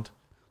turnaround.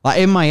 Like,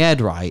 in my head,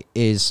 right,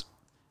 is,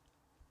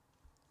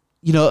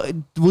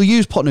 we'll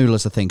use pot noodle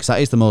as the thing because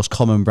that is the most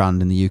common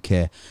brand in the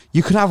UK.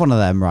 You could have one of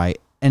them, right?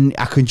 And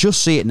I can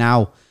just see it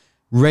now.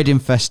 Reading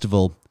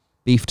Festival,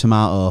 beef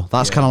tomato.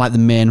 That's kind of like the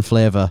main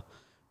flavour.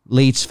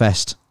 Leeds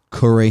Fest,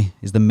 curry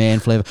is the main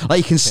flavour. Like,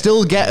 you can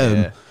still get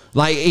them.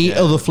 Like, eat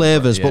other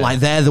flavours, but like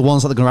they're the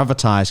ones that they're going to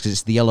advertise because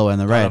it's the yellow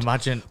and the red.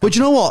 Imagine. But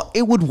you know what?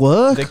 It would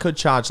work. They could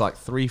charge like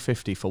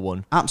 $3.50 for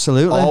one.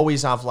 Absolutely.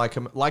 Always have like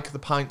the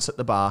pints at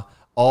the bar.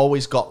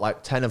 Always got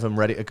like 10 of them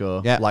ready to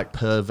go. Yeah. Like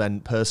per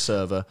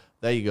server.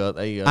 There you go.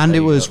 And it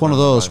was one of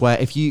those where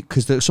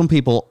because there's some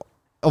people,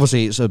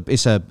 obviously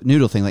it's a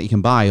noodle thing that you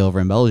can buy over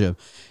in Belgium.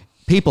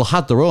 People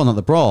had their own that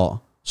they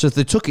brought. So if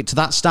they took it to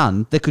that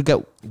stand, they could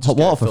get hot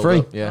water for free.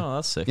 Up, yeah. Oh,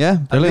 that's sick. Yeah,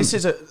 And brilliant.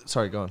 this is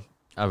sorry, go on.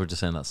 I was just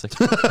saying that's sick.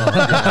 You've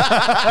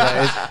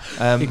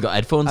got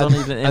headphones on.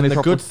 And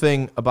the good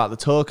thing about the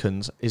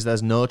tokens is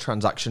there's no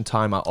transaction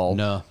time at all.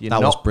 No, You're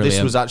that not, was brilliant.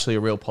 This was actually a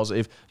real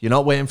positive. You're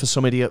not waiting for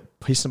some idiot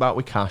pissing about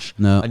with cash.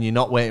 No. And you're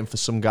not waiting for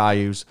some guy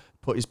who's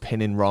put his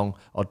pin in wrong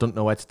or doesn't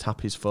know where to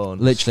tap his phone.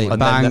 Literally, and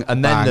bang,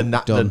 then bang,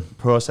 the done.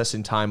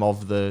 processing time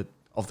of the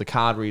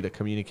card reader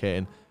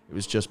communicating, it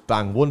was just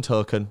bang, one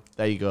token,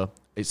 there you go.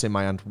 It's in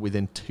my hand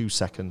within 2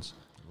 seconds.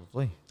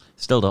 Lovely.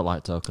 Still don't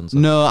like tokens.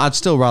 No, I'd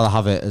still rather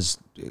have it as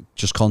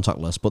just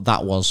contactless, but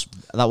that was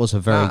a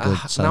very good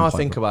Now I point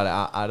think for it.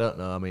 about it, I don't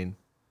know. I mean,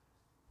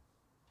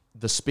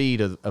 the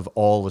speed of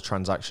all the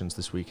transactions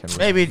this weekend was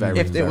Maybe very,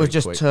 if it very was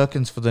just quick.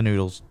 tokens for the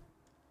noodles.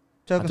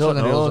 I Tokens for don't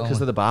the know, noodles. because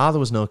only. at the bar there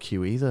was no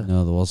queue either.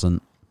 No, there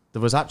wasn't.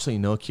 There was actually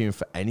no queuing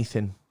for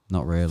anything.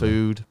 Not really.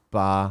 Food,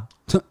 bar,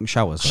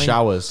 Showers.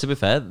 showers. To be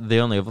fair, the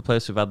only other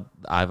place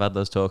I've had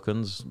those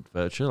tokens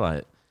virtually,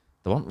 like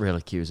there weren't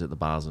really queues at the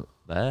bars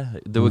there.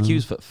 There were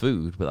queues for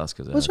food, but that's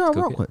because Was there a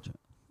Rockwood?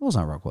 Was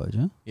that Rockwood,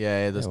 yeah?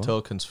 Yeah, there's Yeah,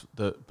 tokens,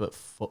 but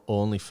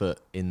only for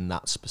in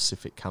that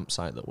specific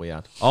campsite that we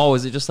had. Oh,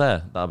 is it just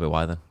there? That'll be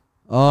why then.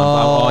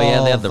 Oh,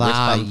 yeah, they had the that,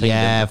 wristband thing,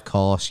 Yeah, didn't of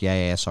course.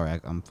 Yeah. Sorry,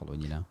 I'm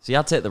following you now. So you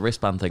had to take the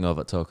wristband thing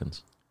over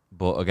tokens,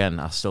 but again,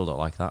 I still don't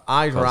like that.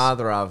 I'd 'cause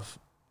rather have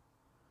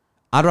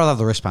have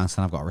the wristbands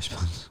than I've got a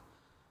wristband.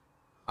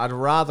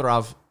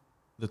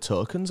 the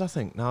tokens. I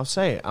think now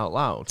say it out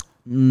loud.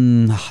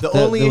 The The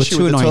only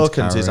issue with the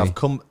tokens is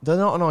they're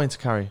not annoying to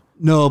carry.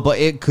 No, but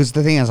because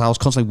the thing is, I was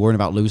constantly worrying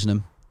about losing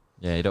them.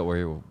 Yeah, you don't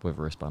worry with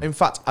a wristband In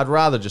fact, I'd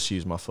rather just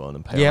use my phone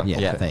and pay. Yep. on Yeah,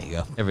 Yeah. there you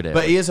go. every day.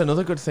 But here's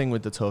another good thing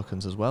with the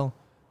tokens as well.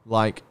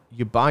 Like,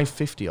 you buy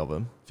 50 of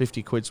them,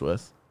 50 quid's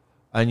worth,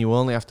 and you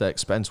only have to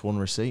expense one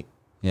receipt,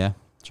 Yeah,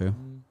 true.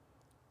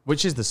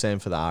 which is the same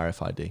for the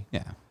RFID.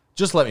 Yeah.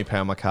 Just let me pay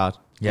on my card.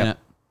 Yep.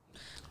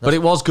 But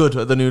it was good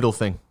at the noodle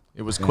thing.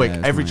 It was quick. it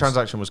was Every nice.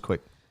 transaction was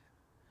quick.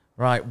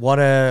 Right. What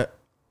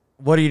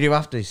do you do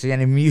after? See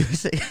any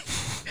music?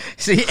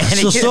 See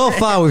any? So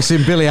far we've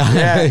seen Billie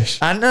Yeah. Eilish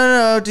And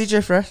no,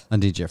 DJ Fresh.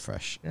 and DJ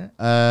Fresh.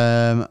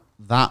 Yeah.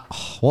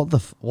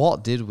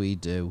 What did we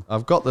do?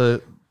 I've got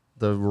the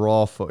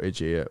raw footage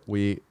here.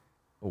 We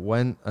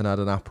went and had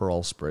an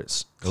Aperol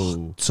spritz.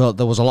 Ooh. So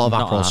there was a lot of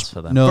Not Aperol. asked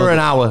for that. No, For an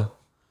hour.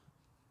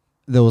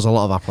 there was a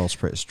lot of Aperol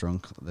spritz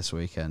drunk this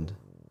weekend.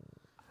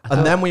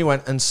 And then we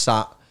went and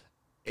sat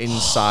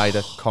inside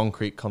a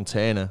concrete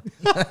container.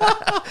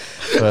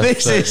 For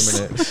This 30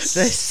 is minutes.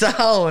 this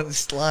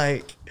sounds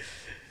like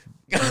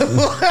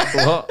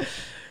What?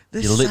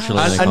 this You're literally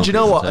sounds- like- And do you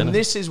know what? Container. And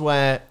this is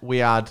where we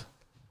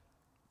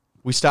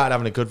started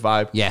having a good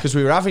vibe. Yeah. Because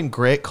we were having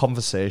great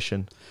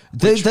conversation.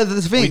 The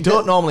thing, We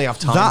don't normally have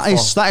time that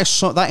for.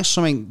 that is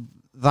something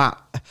that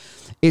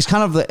it's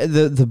kind of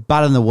the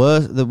bad and the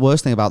worst. The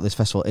worst thing about this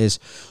festival is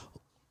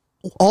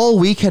all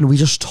weekend we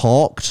just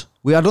talked.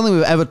 I don't think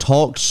we've ever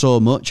talked so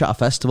much at a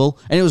festival,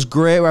 and it was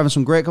great. We're having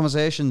some great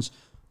conversations.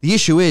 The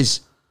issue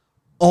is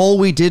all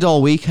we did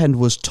all weekend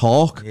was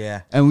talk.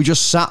 Yeah. And we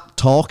just sat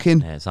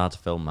talking. Yeah, it's hard to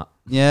film that.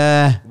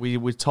 Yeah. We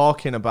were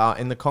talking about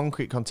in the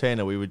concrete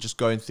container. We were just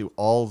going through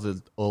all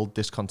the old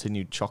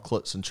discontinued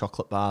chocolates and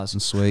chocolate bars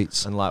And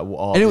sweets. and like,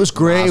 And it was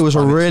great. It was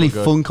a really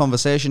fun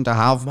conversation to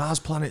have. Mars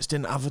Planets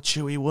didn't have a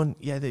chewy one.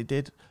 Yeah, they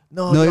did.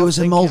 No, it you're was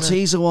a thinking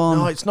Malteser one.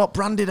 No, it's not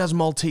branded as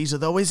Malteser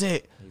though, is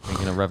it? Are you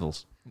thinking of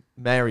Revels?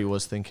 Mary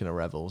was thinking of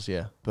Rebels,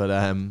 yeah, but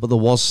there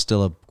was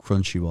still a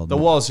crunchy one. there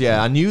was,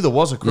 yeah. I knew there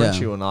was a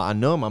crunchy one. I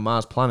know my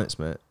Mars Planets,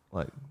 mate.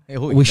 Like,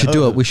 we should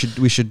do it. We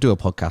should do a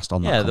podcast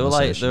on that. Yeah, there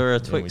were a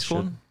we Twix should.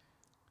 one.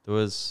 There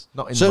was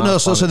not in So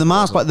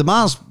the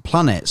Mars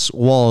Planets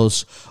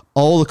was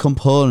all the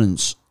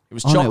components. It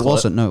was Oh, no, chocolate. it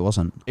wasn't. No, it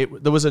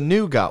wasn't. There was a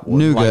nougat one.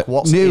 Nougat. Like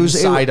what's It was-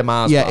 inside a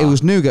Mars Yeah, bar. it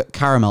was nougat,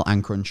 caramel,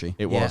 and crunchy.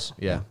 It was,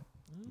 yeah.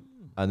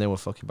 And they were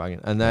fucking banging.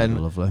 And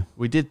then Lovely.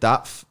 we did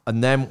that,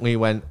 and then we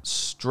went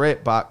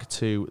straight back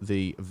to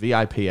the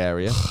VIP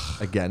area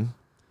again,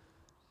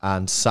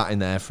 and sat in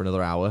there for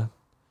another hour.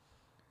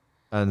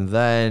 And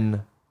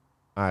then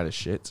I had a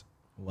shit.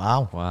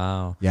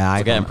 wow. Yeah,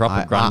 We're getting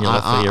proper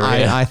granular for your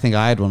ear. I think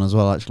I had one as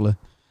well, actually.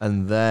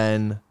 And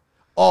then,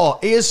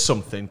 here's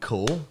something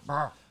cool.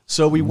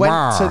 So we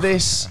went to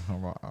this,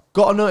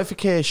 got a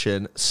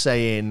notification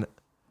saying,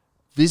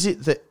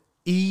 visit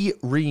the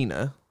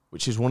arena,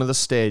 which is one of the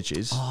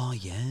stages. Oh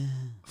yeah.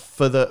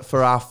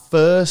 For our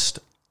first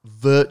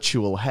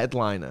virtual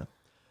headliner.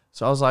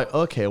 So I was like,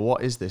 okay,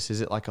 what is this?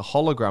 Is it like a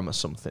hologram or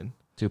something?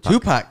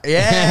 Tupac.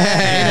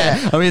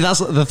 Yeah. I mean, that's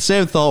the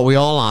same thought we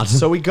all had.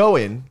 So we go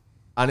in,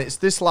 and it's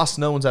this lass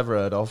no one's ever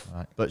heard of,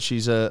 but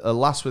she's a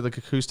lass with an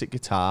acoustic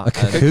guitar.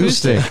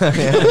 Acoustic.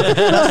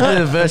 That's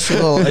a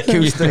virtual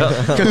acoustic.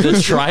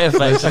 The try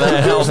effects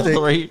there. All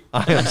three.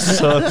 I am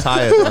so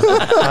tired.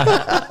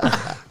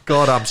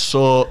 God, I'm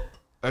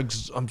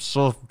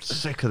so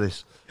sick of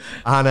this.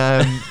 And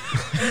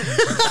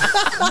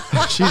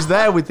she's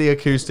there with the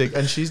acoustic,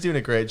 and she's doing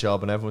a great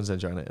job, and everyone's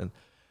enjoying it. And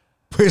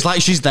It's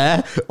like she's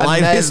there.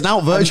 Like, then- it's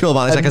not virtual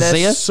about this. I and can see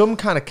her. there's some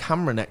kind of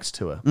camera next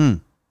to her.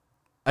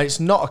 And it's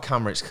not a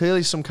camera. It's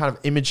clearly some kind of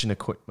imaging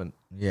equipment.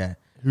 Yeah.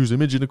 Who's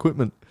imaging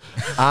equipment?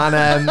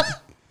 And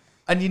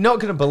and you're not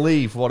going to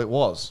believe what it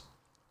was.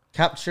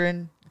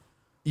 Capturing.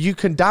 You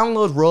can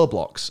download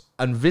Roblox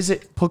and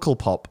visit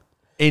Pukkelpop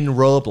in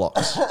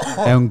Roblox,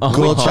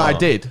 which I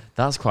did.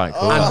 That's quite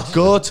cool. And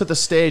go to the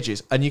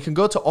stages, and you can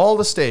go to all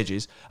the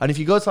stages. And if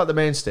you go to like the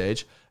main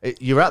stage,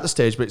 you're at the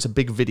stage, but it's a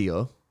big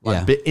video,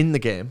 like bit in the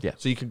game. Yeah.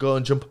 So you can go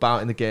and jump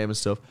about in the game and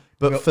stuff.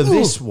 But for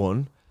this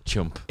one,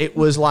 Chump. it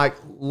was like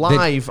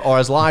live, or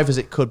as live as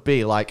it could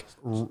be, like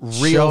real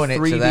Showing it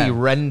to 3D them.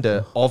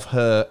 render of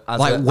her as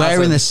Like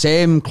wearing the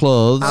same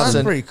clothes. as That's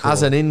an, pretty cool.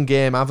 as an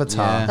in-game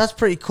avatar. Yeah. That's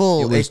pretty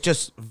cool. It's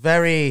just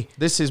very.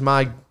 This is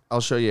my. I'll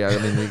show you. I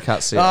mean, you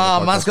can't see it. Oh,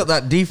 on the man's podcast. got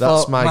that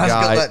default. That's my Man's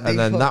got guy, that and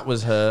then default. that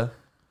was her,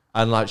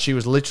 and like she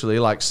was literally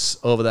like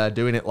over there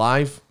doing it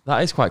live. That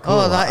is quite cool.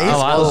 Oh, that is I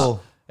like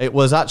cool. It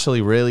was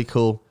actually really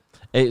cool.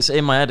 It's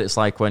in my head. It's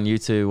like when you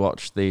two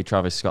watched the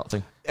Travis Scott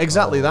thing.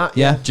 Exactly that.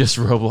 Yeah. Just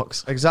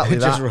Roblox. Exactly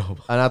Just that. Roblox.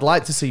 And I'd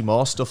like to see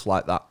more stuff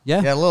like that.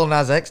 Yeah. Yeah, Lil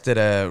Nas X did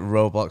a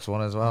Roblox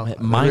one as well.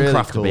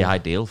 Minecraft would be cool.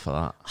 ideal for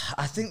that.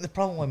 I think the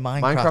problem with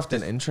Minecraft, Minecraft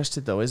is, isn't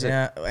interested though, is it?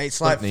 yeah,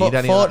 it's like need any of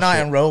that Fortnite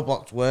shit. and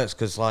Roblox works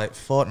because like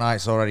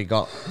Fortnite's already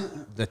got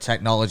the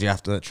technology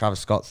after the Travis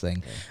Scott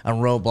thing, and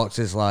Roblox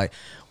is like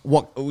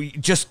what we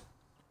just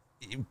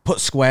put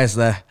squares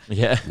there,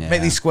 Yeah.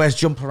 make these squares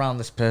jump around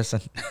this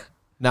person.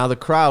 Now the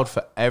crowd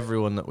for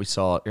everyone that we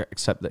saw,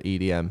 except the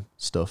EDM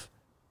stuff,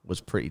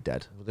 was pretty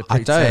dead. They're I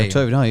pretty don't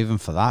tame. know. Even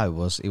for that,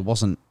 it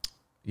wasn't.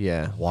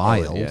 Yeah,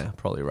 Wild. Probably, yeah,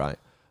 probably right.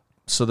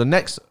 So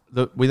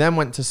we then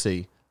went to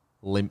see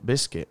Limp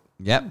Bizkit.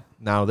 Yep.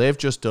 Now they've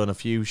just done a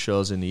few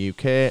shows in the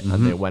UK,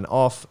 and they went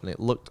off, and it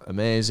looked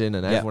amazing,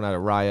 and everyone had a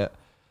riot.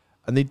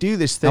 And they do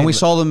this thing. And we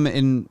saw them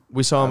in.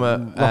 We saw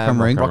them at Rock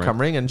am Ring. Rock am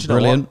Ring, and do you know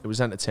Brilliant. what? It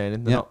was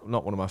entertaining. They're Yeah.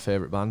 not one of my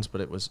favorite bands,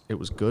 but it was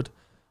good.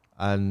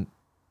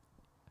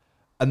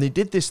 And they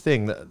did this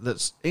thing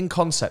that's in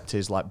concept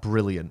is like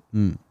brilliant,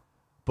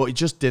 but it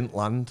just didn't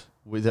land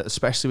with it,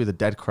 especially with a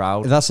dead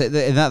crowd. That's it.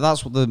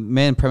 That's what the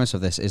main premise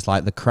of this is.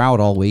 Like the crowd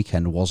all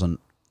weekend wasn't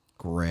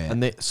great.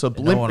 And so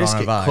No Limp one on a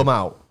Bizkit vibe. come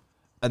out,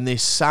 and they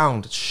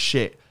sound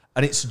shit,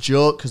 and it's a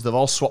joke because they've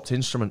all swapped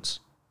instruments.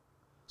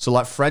 So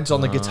like Fred's on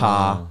the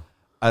guitar,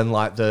 and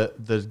like the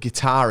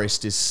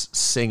guitarist is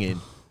singing.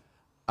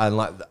 And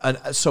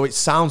so it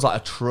sounds like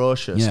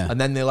atrocious. Yeah.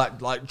 And then they're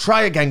like,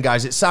 try again,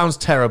 guys. It sounds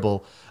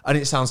terrible. And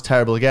it sounds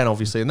terrible again,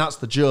 obviously. And that's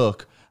the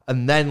joke.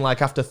 And then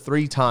like after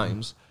 3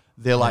 times,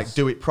 they like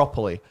do it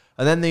properly.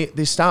 And then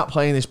they start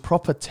playing this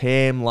proper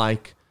tame,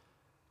 like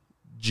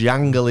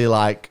jangly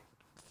like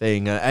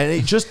thing. And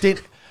it just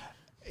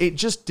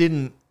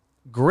didn't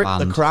grip the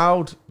Land.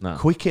 crowd No.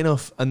 quick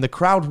enough. And the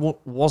crowd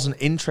wasn't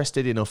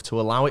interested enough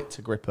to allow it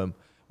to grip them.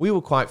 We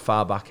were quite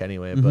far back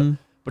anyway,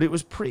 but it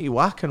was pretty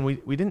whack, and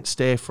we didn't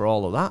stay for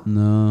all of that.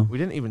 No. We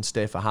didn't even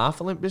stay for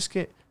half a Limp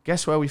Bizkit.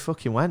 Guess where we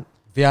fucking went?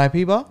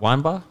 VIP bar.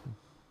 Wine bar?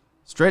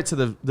 Straight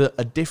to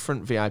a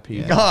different VIP.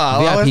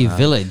 VIP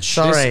Village.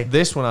 Sorry.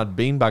 This one had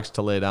beanbags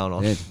to lay down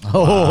on. Did.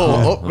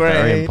 Oh, Very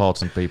upgrade.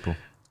 important people.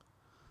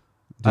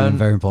 doing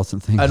very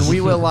important things. And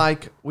we were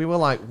like,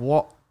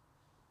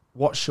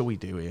 what shall we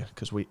do here?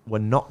 Because we're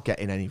not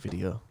getting any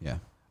video. Yeah.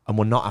 And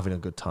we're not having a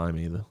good time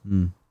either.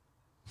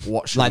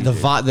 What should like we the do?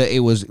 fact that it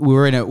was, we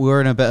were in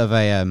a bit of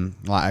a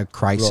like a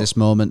crisis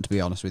moment, to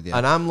be honest with you.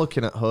 And I'm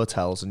looking at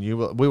hotels, and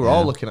we were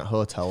all looking at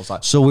hotels.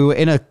 Like, so we were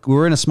in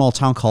a small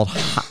town called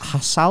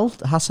Hasselt,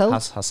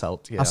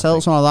 Hasselt, yeah,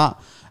 Hasselt, something like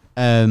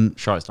that.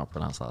 Sure, it's not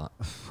pronounced like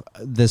that.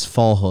 There's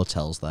 4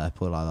 hotels there,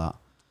 put it like that.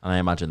 And I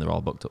imagine they're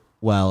all booked up.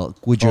 Well,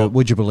 would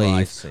you believe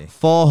I see.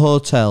 4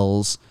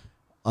 hotels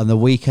on the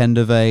weekend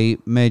of a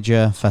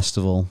major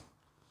festival?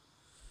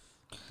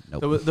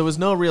 Nope. there was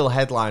no real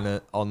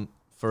headliner on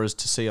for us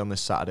to see on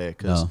this Saturday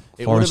because No,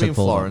 it would have Florence been had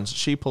pulled out. Florence.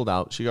 She pulled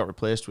out. She got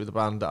replaced with a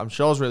band that I'm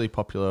sure is really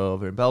popular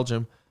over in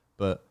Belgium,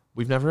 but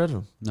we've never heard of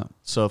them. No.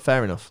 So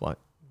fair enough, like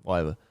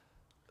whatever.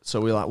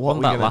 So we're like, what are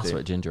we that gonna last do?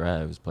 week, Ginger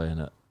Hair was playing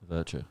at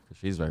Virtue because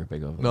she's very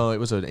big over there. No, it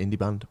was an indie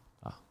band.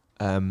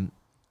 And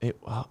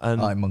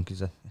Like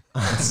monkeys.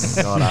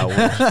 God, I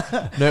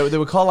wish. No, they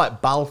were called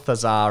like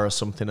Balthazar or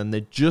something, and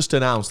they just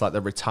announced like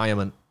their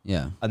retirement,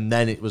 Yeah. and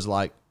then it was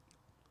like,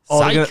 oh,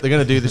 they're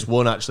gonna do this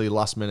one actually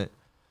last minute.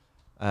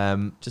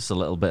 Just a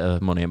little bit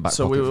of money in back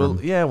So pocket we for were, them.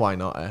 yeah, why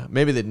not?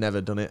 Maybe they'd never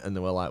done it, and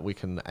they were like, we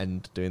can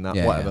end doing that,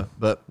 Yeah, whatever. yeah.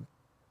 But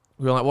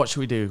we were like, what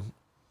should we do?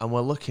 And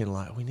we're looking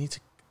like we need to,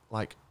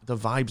 like, the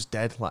vibe's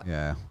dead. Like,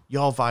 Yeah.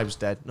 your vibe's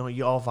dead. No,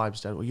 your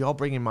vibe's dead. Well, you're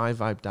bringing my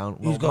vibe down.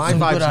 Well, You've got my some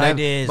vibe's good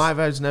ideas. My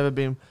vibe's never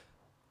been.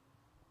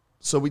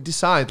 So we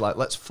decide, like,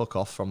 let's fuck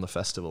off from the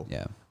festival.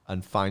 Yeah.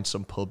 And find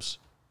some pubs.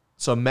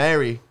 So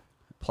Mary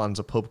plans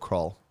a pub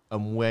crawl,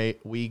 and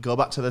we go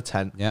back to the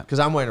tent. Yeah. Because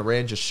I'm wearing a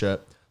Rangers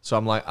shirt, so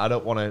I'm like, I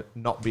don't want to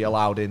not be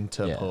allowed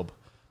into Yeah. a pub.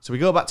 So we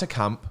go back to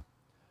camp,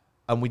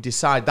 and we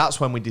decide. That's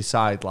when we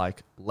decide,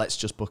 like, let's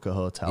just book a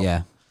hotel.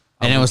 Yeah.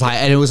 And it was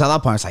at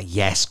that point, it's like,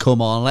 yes,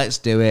 come on, let's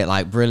do it.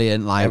 Like,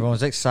 brilliant. Like,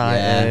 Everyone's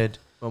excited.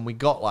 When we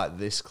got like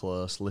this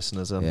close,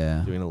 listeners are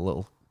Yeah. doing a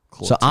little.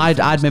 so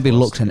I'd maybe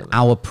looked an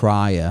hour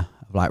prior,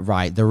 like,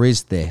 right, there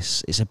is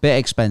this. It's a bit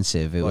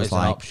expensive. It What was is an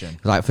like, option?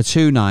 like for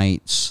 2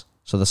 nights,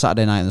 so the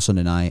Saturday night and the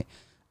Sunday night,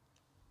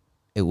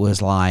 it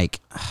was like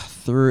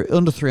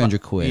under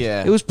 300 quid.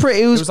 Yeah. It was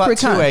pretty. It was like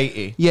pretty kinda-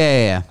 280.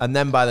 Yeah. And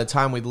then by the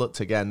time we'd looked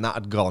again, that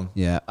had gone.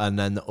 Yeah. And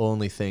then the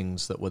only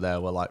things that were there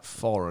were like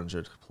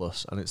 400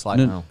 plus. And it's like,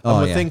 No. and Oh,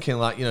 we're yeah. thinking,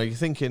 like, you know, you're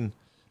thinking,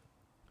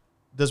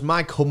 there's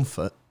my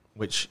comfort,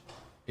 which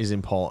is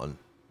important.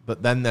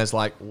 But then there's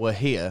like, we're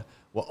here.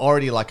 We're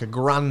already like a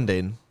grand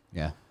in.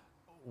 Yeah.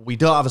 We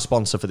don't have a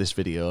sponsor for this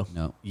video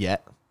No.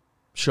 yet.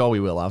 Sure, we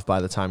will have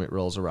by the time it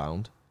rolls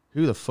around.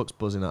 Who the fuck's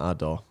buzzing at our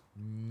door?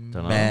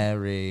 Don't know.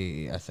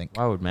 Mary, I think.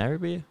 Why would Mary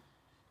be?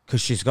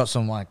 Because she's got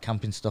some like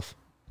camping stuff.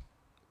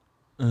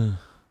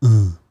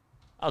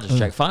 I'll just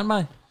check Find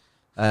My.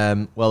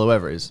 Well,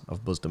 whoever it is,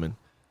 I've buzzed them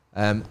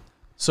in.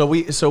 So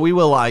we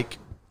were like,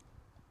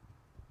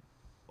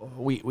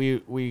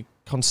 we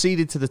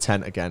conceded to the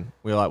tent again.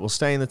 We were like, we'll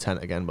stay in the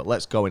tent again, but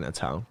let's go into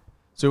town.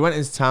 So we went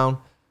into town,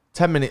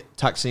 10-minute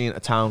taxi into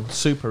town,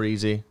 super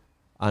easy,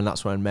 and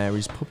that's when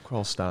Mary's pub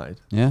crawl started.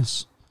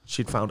 Yes.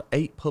 She'd found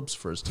 8 pubs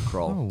for us to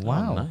crawl. Oh,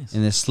 wow. Oh, nice.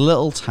 In this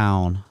little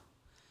town.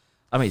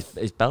 I mean,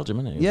 it's Belgium,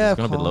 isn't it? Yeah, There's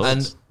going to be of course.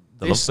 loads. And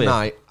They this love beer.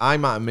 night, I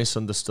might have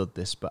misunderstood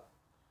this, but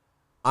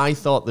I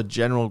thought the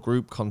general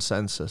group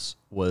consensus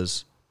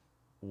was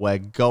we're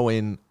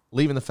going,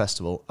 leaving the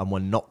festival, and we're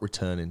not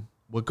returning.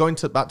 We're going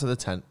back to the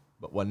tent,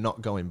 but we're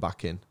not going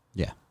back in.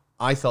 Yeah.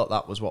 I thought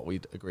that was what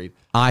we'd agreed.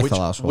 I thought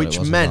that's what it which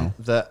was as meant well.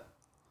 that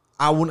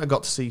I wouldn't have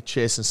got to see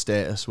Chase and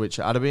Status, which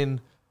I'd have been.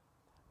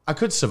 I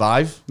could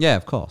survive, Yeah,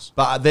 of course.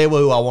 but they were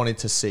who I wanted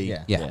to see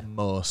Yeah. Yeah.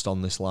 most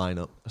on this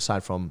lineup,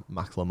 aside from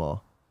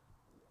Macklemore.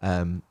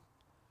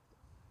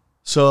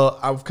 So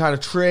I've kind of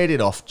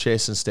traded off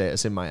Chase and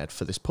Status in my head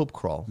for this pub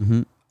crawl,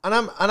 and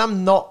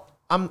I'm not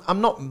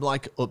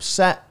like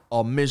upset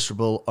or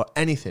miserable or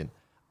anything.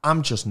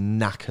 I'm just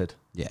knackered.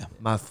 Yeah.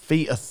 My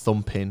feet are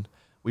thumping.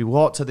 We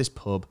walked to this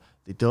pub.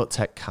 They don't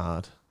take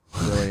card.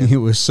 Brilliant. It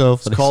was so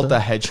funny. It's called the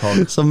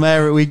Hedgehog. So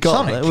Mary, we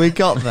got Sonic. there. We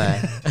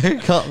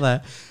got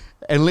there.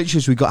 And literally,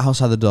 as we got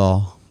outside the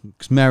door,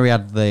 because Mary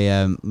had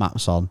the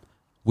maps on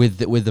with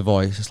the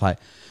voice. It's like,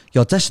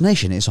 your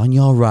destination is on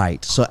your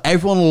right. So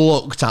everyone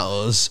looked at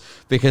us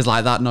because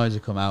like that noise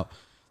had come out.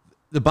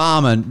 The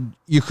barman,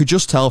 you could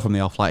just tell from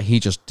the off, like he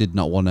just did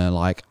not want to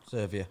like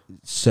Serve you.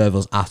 serve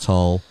us at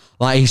all.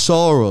 Like he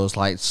saw us,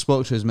 like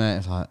spoke to his mate.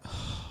 It's like,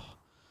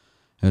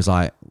 it was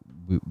like,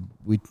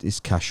 we it's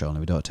cash only.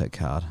 We don't take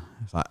card.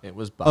 It's like, It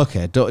was bad.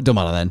 okay, don't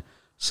matter then.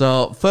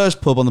 So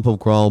first pub on the pub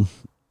crawl,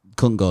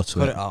 couldn't go to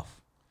Cut it. it off.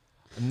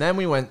 And then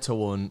we went to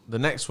one. The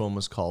next one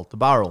was called the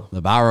Barrel.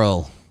 The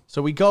Barrel.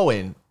 So we go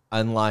in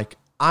and like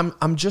I'm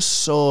just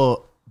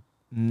so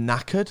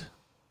knackered.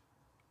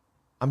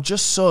 I'm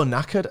just so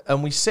knackered,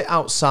 and we sit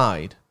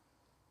outside,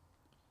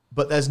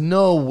 but there's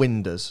no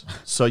windows,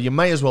 so you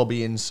may as well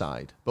be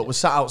inside. But we're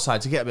sat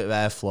outside to get a bit of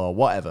airflow,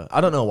 whatever. I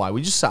don't know why.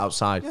 We just sat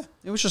outside. Yeah,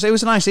 it was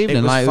a nice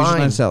evening. was It was just fine.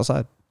 nice to sit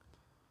outside.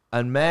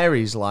 And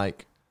Mary's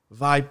like,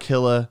 vibe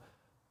killer,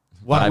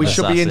 Well, we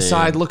should be Sassy.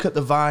 inside. Look at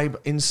the vibe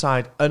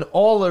inside. And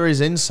all there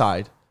is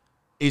inside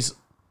is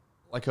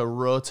like a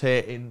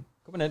rotating...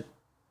 Coming in.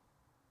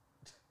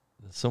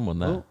 There's someone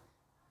there.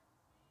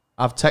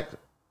 I've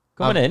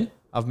Coming in.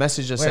 I've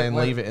messaged her saying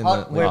leave it in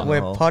the...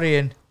 We're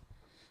pottying.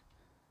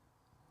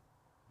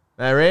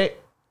 Mary,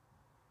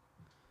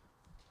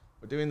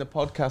 we're doing the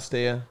podcast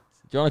here.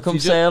 Do you want to come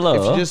say hello?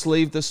 If you just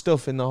leave the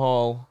stuff in the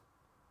hall.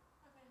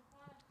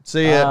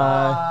 See ya.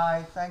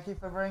 Bye. Thank you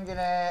for bringing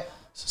it.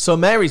 So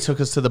Mary took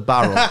us to the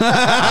barrel. It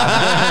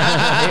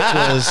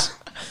was...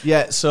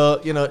 Yeah,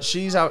 so, you know,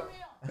 she's out...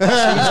 We're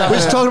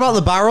just talking about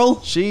the barrel.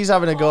 She's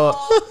having a go...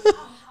 I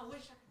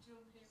wish I could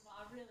jump in, but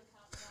I really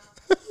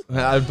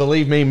can't now.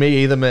 Believe me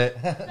either, mate.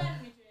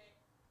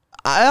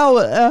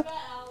 I,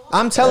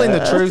 I'm telling the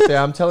truth here.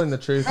 I'm telling the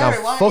truth now.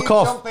 Fuck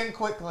off. Jump in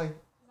quickly.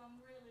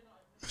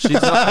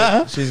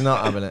 She's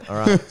not having it. All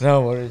right.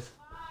 No worries.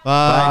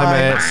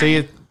 Bye, mate. See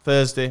you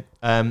Thursday.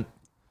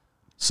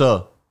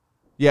 So,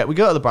 yeah, we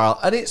go to the barrel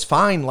and it's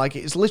fine. Like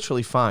it's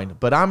literally fine.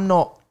 But I'm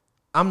not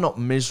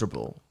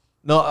miserable.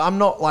 No, I'm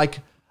not like.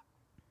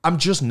 I'm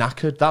just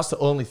knackered. That's the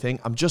only thing.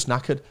 I'm just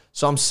knackered.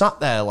 So I'm sat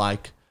there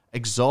like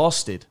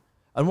exhausted.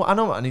 And I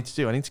know what I need to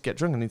do. I need to get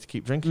drunk. I need to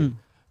keep drinking.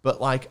 But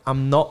like,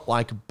 I'm not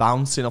like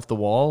bouncing off the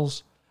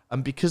walls.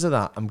 And because of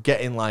that, I'm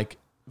getting like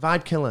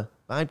vibe killer.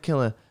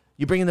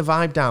 You're bringing the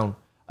vibe down.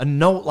 And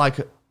no, like,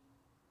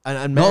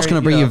 and Mary, what's going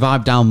to bring your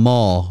vibe down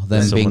more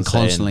than being Someone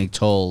saying- constantly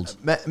told?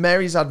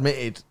 Mary's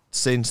admitted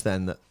since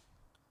then that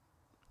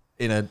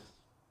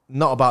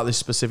not about this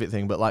specific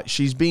thing, but like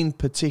she's been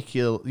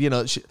particular, you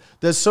know,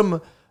 there's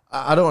some,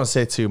 I don't want to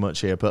say too much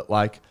here, but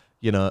like,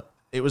 you know,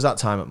 it was that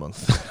time of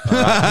month.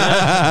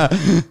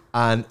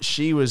 And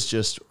she was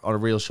just on a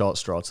real short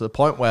straw to the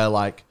point where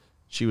like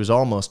she was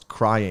almost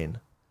crying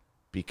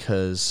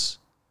because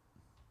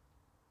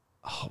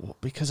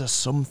of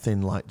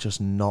something like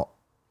just not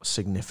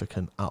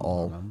significant at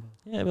all.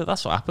 Yeah, but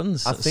that's what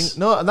happens. I think,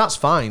 no, and that's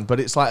fine. But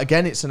it's like,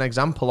 again, it's an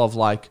example of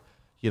like,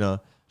 you know,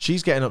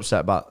 she's getting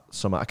upset about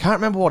something. I can't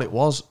remember what it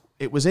was.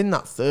 It was in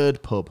that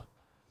third pub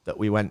that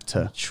we went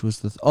to. Which was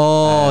the...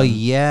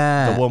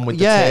 yeah. The one with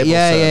the table service.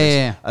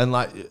 Yeah. And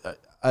like,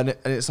 and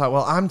it's like,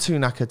 well, I'm too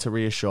knackered to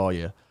reassure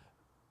you.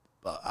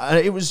 And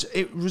it was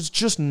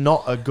just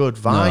not a good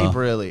vibe,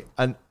 really.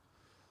 And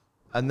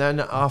then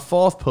our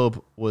fourth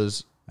pub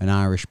was An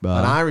Irish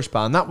bar.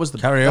 and that was the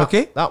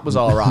Karaoke? That was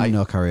all right.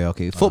 No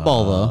karaoke.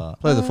 Football, though.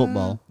 Play the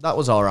football. That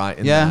was all right.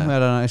 Yeah, there. we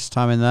had a nice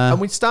time in there. And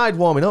we started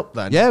warming up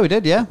then. Yeah, we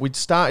did, yeah. We'd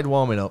started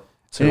warming up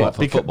to What,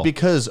 for football?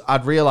 because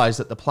I'd realised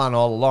that the plan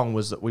all along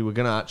was that we were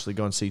going to actually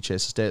go and see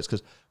Chase Estates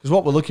because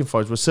what we're looking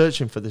for is we're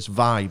searching for this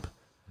vibe.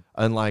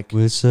 And like,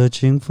 We're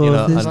searching for you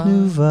know, this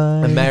new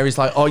vibe. and Mary's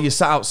like, oh, you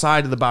sat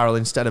outside of the barrel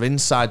instead of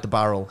inside the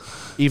barrel,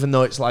 even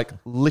though it's like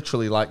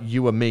literally like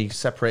you and me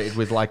separated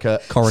with like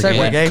a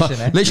Segregation,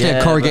 eh? Literally Yeah,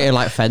 a corrugated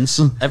like fence.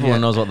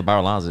 everyone knows what the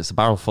barrel has. It's a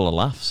barrel full of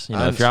laughs. You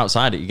know, And- if you're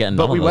outside it, you're getting.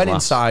 But none we of those went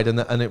laughs. inside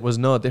and it was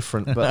no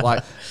different. But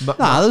like,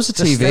 Nah, there was a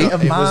TV. state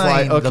of it was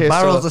like, mind. The okay,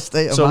 barrel's a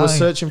state of so we're mind.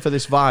 searching for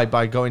this vibe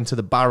by going to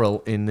the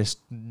barrel in this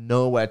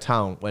nowhere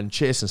town when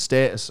Chase and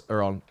Status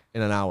are on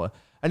in an hour.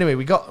 Anyway,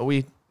 we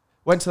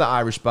went to the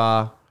Irish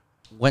bar.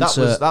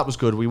 That was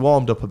good. We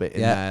warmed up a bit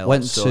in there.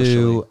 went like, socially.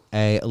 to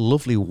a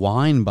lovely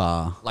wine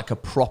bar. like a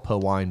proper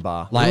wine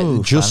bar. Like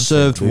Ooh, just fancy,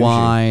 served bougie.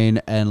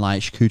 wine and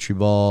like charcuterie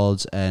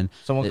boards and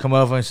Someone come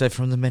over and say,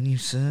 from the menu,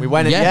 sir. We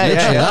went in,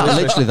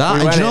 literally that.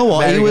 We And went do you know in, what?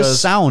 Mary He was goes,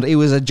 sound. He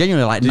was a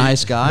genuinely like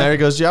nice guy. Mary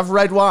goes, do you have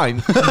red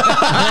wine?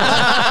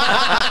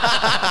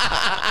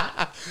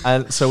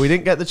 And so we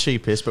didn't get the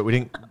cheapest, but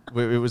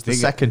it was the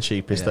second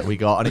cheapest that we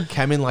got, and it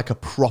came in like a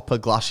proper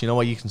glass, you know,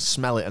 where you can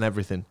smell it and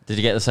everything. Did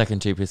you get the second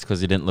cheapest because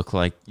you didn't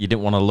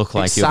want to look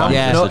like you were sounded-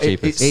 buying no, the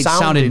cheapest? It sounded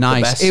sounded the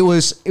nice. best. It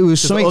was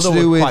something the to other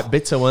do were with quite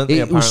bitter, weren't they?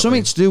 It was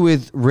something apparently? to do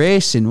with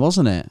racing,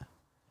 wasn't it?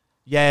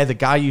 Yeah, the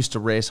guy used to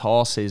race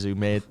horses who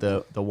made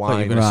the You're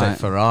wine. going to say Right.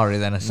 Ferrari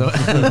then or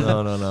something.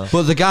 No.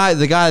 But the guy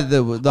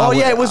that Oh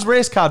yeah, it was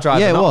race car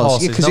driving. yeah, it not was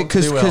horses, nothing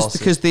to do with horses.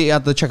 because they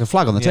had the checker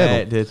flag on the yeah,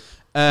 table. it did.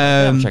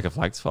 Check a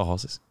flags for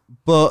horses.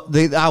 But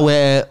they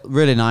were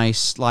really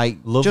nice. Like,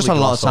 Lovely just had a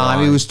lot of glass of time.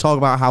 wine. He was talking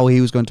about how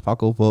he was going to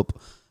Pukkelpop.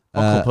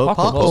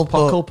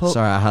 Pukkelpop.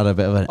 Sorry, I had a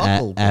bit of an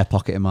Pukkelpop. air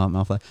pocket in my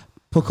mouth there.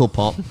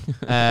 Pukkelpop.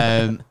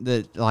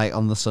 Like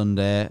on the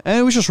Sunday. And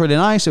it was just really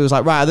nice. It was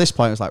like, right, at this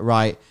point, it was like,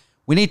 right,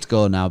 we need to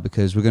go now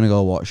because we're going to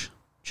go watch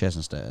Chase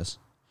and Status.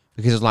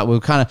 Because it's like,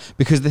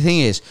 because the thing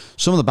is,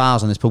 some of the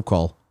bars on this pub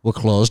crawl were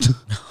closed.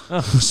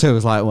 So it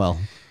was like, well,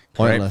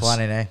 Great pointless.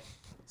 planning, eh?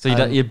 So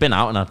you'd been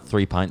out and had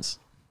 3 pints.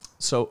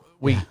 So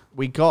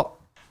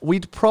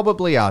we'd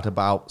probably had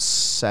about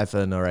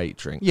 7 or 8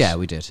 drinks. Yeah,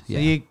 we did. Yeah.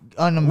 So you,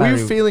 on a We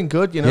merry, were feeling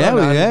good, you know.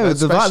 Yeah, and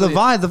the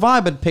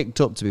vibe had picked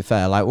up. To be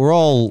fair, like we were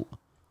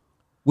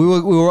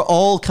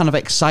all kind of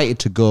excited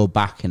to go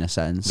back in a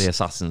sense. The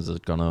assassins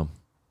had gone home.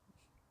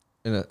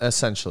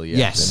 essentially, yeah.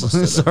 Yes, they must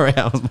have done. sorry,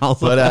 I was mouth.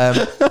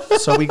 But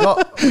so we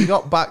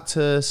got back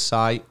to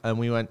site and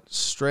we went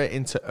straight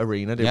into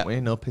arena, didn't Yep.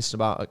 we? No pissing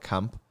about at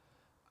camp.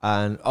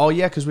 And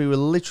because we were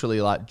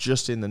literally like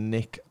just in the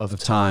nick of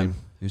time.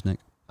 Who's Nick?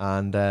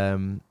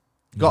 and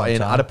got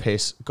in, had a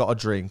piss, got a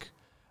drink,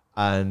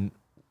 and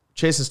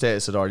Chasing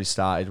Status had already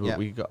started. Yeah.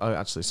 We got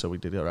actually, so we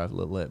did arrive a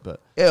little late, but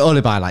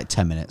Only by like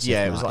 10 minutes.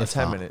 yeah, it was like if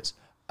 10 that. minutes.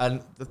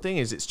 And the thing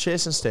is, it's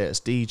Chasing Status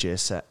DJ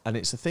set, and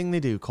it's a thing they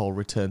do called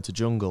Return to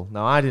Jungle.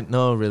 Now, I didn't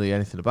know really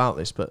anything about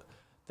this, but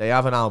they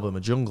have an album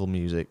of jungle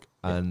music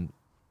and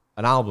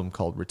an album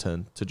called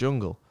Return to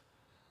Jungle.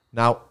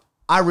 Now,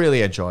 I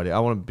really enjoyed it. I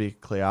want to be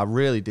clear. I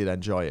really did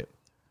enjoy it.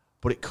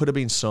 But it could have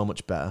been so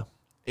much better.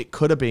 It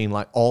could have been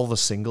like all the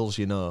singles,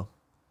 you know.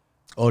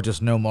 Or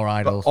just No More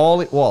Idols. But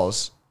all it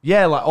was,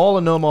 yeah, like all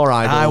the No More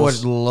Idols. I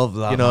would love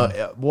that. You know,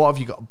 man. what have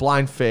you got?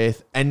 Blind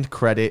Faith, End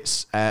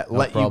Credits,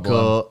 Let You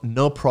Go,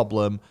 No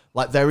Problem.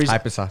 Like there is,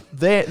 Hyperside.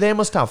 they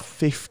must have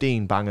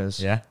 15 bangers.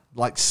 Yeah.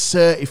 Like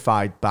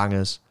certified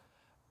bangers.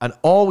 And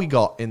all we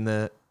got in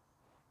the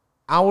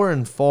hour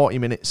and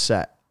 40-minute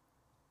set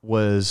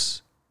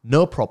was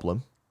No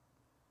Problem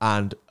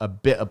and a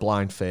bit of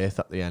Blind Faith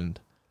at the end.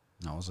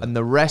 That was it. And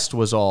the rest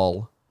was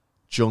all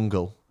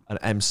jungle and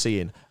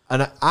MCing.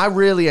 And I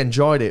really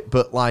enjoyed it,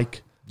 but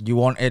like You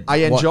wanted. I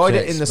enjoyed what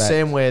to it in the expect.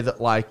 same way that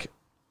like,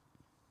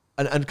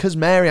 and because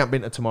Mary ain't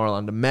been to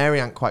Tomorrowland and Mary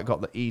ain't quite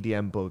got the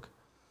EDM bug.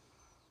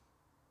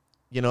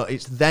 You know,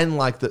 it's then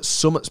like that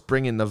Summit's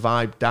bringing the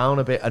vibe down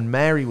a bit, and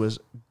Mary was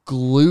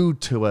glued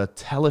to her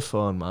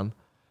telephone, man.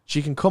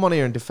 She can come on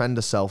here and defend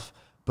herself,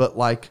 but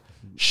like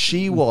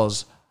she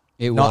was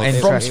It Not was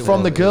interested.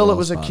 from the girl that it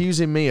was bad.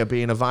 accusing me of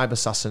being a vibe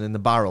assassin in the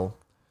barrel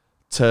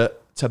to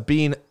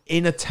being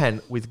in a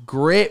tent with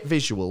great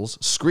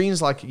visuals,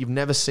 screens like you've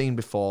never seen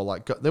before.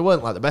 Like they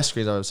weren't like the best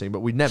screens I've ever seen, but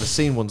we'd never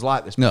seen ones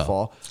like this No.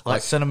 before.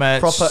 Like cinema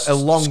proper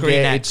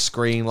elongated screenette.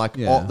 screen, like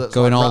Yeah. that's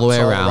Going like all the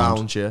way wrapped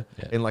around. you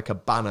in like a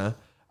banner,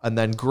 and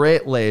then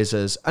great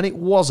lasers, and it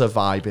was a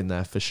vibe in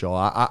there for sure.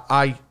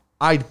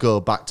 I'd go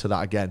back to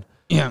that again.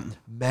 Yeah.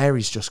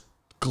 Mary's just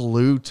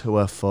glued to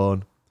her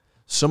phone.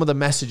 Some of the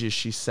messages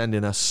she's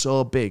sending are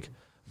so big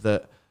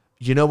that,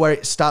 you know, where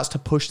it starts to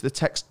push the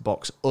text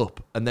box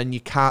up and then you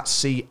can't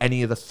see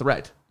any of the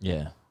thread.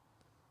 Yeah.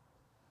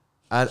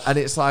 And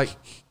it's like,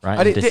 Right.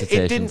 and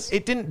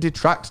it didn't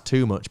detract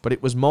too much, but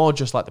it was more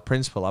just like the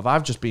principle of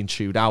I've just been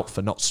chewed out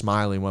for not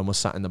smiling when we're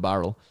sat in the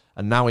barrel.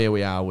 And now here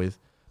we are with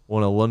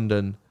one of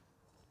London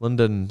 /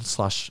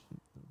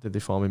 did they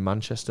form in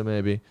Manchester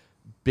maybe?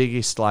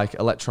 Biggest like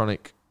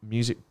electronic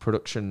music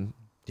production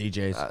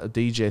DJs.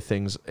 DJ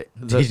things that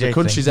DJ the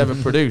country's things. ever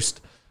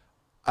produced.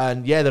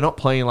 And yeah, they're not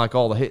playing like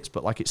all the hits,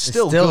 but like it's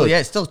still good. Yeah,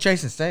 it's still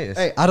Chasing Status.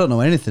 Hey, I don't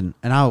know anything,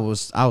 and I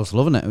was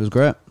loving it. It was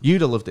great.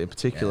 You'd have loved it in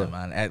particular.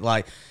 Yeah, man.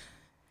 Like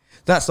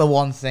that's the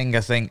one thing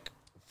I think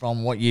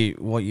from what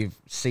you've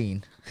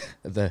seen,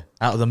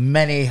 out of the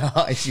many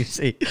artists you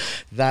see,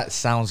 that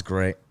sounds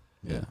great.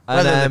 Yeah.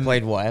 Whether And, they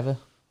played whatever.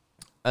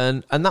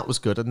 And that was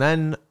good. And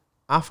then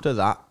after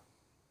that,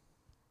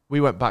 we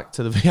went back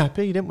to the VIP,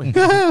 didn't we?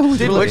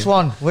 Which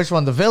one? Which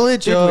one? The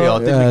Village? Did we, or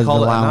did we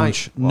call the it a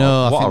lounge? night?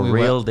 No, What I a think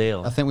we real went,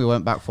 deal. I think we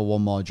went back for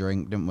one more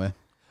drink, didn't we?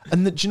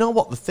 And do you know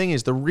what the thing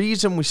is? The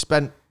reason we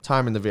spent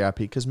time in the VIP,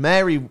 because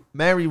Mary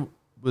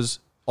was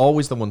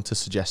always the one to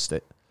suggest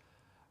it.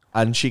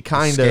 And she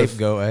kind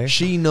Scapegoat, eh? of,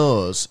 she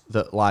knows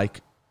that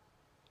like,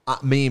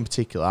 me in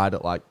particular, I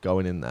don't like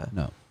going in there.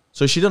 No.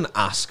 So she doesn't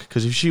ask,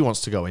 because if she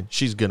wants to go in,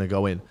 she's going to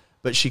go in.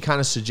 But she kind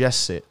of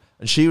suggests it.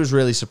 And she was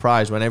really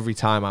surprised when every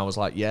time I was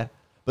like, yeah.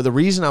 But the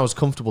reason I was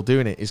comfortable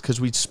doing it is because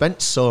we'd spent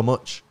so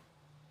much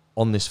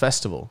on this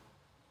festival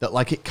that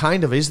like it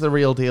kind of is the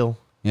real deal.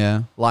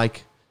 Yeah.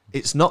 Like,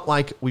 it's not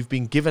like we've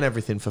been given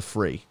everything for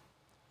free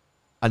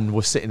and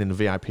we're sitting in the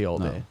VIP all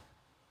day.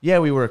 Yeah,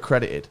 we were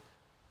accredited,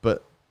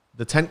 but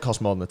the tent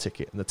cost more than the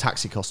ticket and the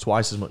taxi cost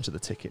twice as much of the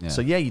ticket. Yeah.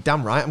 So yeah, you're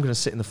damn right I'm going to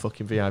sit in the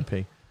fucking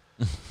VIP.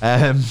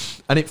 And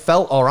it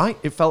felt all right.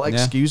 It felt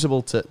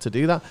excusable to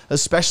do that,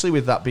 especially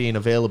with that being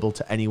available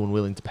to anyone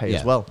willing to pay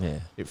as well. Yeah.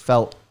 It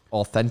felt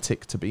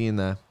authentic to be in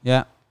there.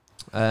 Yeah.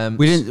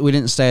 We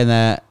didn't stay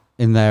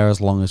in there as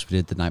long as we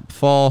did the night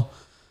before.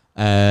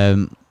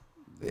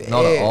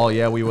 Not at all.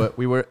 Yeah, we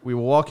were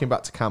walking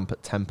back to camp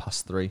at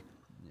 3:10.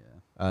 Yeah.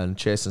 And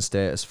Chasing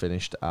Status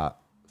finished at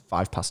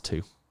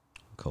 2:05.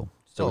 Cool.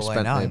 So we Still late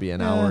spent night. maybe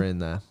an hour in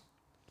there.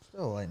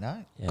 Still late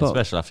night. Yeah, Cool.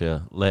 especially after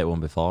your late one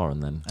before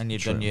and then. And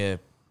you've done your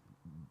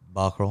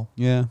bar crawl.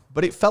 Yeah.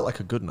 But it felt like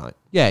a good night.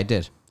 Yeah, it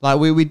did. Like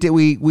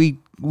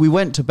we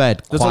went to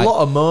bed. There's a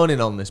lot of moaning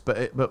on this,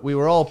 but we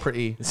were all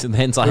pretty. It's in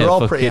the entire We're all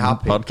fucking pretty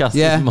happy. podcast.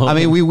 Yeah, this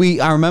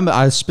moment. I mean,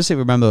 I specifically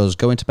remember us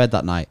going to bed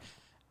that night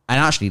and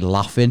actually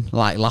laughing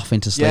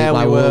to sleep. Yeah,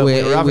 like, we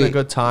were having a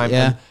good time.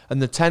 Yeah.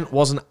 And the tent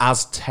wasn't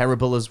as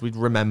terrible as we'd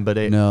remembered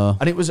it. No.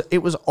 And it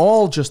was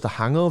all just a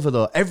hangover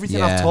though.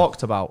 Everything I've Yeah.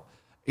 talked about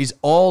is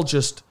all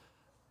just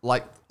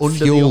like under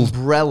Fueled. the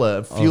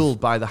umbrella, fueled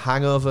by the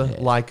hangover.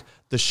 Like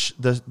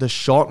the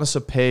shortness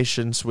of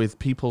patience with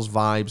people's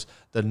vibes,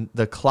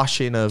 the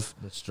clashing of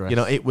The stress. you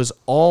know, it was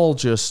all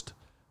just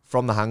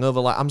from the hangover.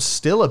 Like I'm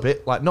still a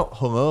bit like not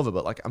hungover,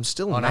 but like I'm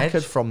still On knackered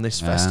edge? from this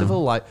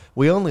festival. Like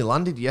we only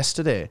landed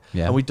yesterday,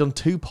 Yeah. and we've done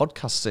 2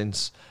 podcasts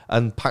since,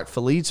 and packed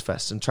for Leeds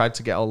Fest and tried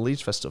to get all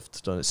Leeds Fest stuff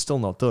done. It's still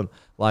not done.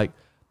 Like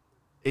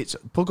it's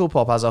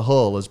Pukkelpop as a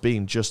whole has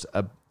been just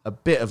a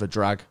bit of a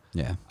drag.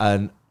 Yeah.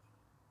 And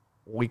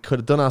we could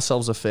have done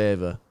ourselves a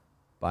favour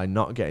by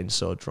not getting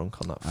so drunk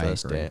on that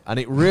first agree. day. And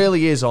it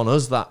really is on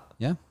us that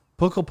Yeah.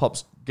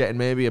 Pukkelpop's getting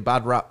maybe a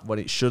bad rap when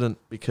it shouldn't,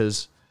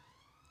 because,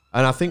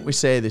 and I think we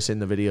say this in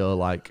the video,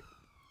 like,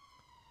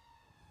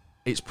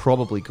 it's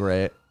probably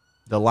great.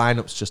 The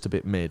lineup's just a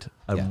bit mid,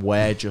 and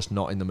we're just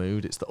not in the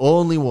mood. It's the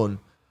only one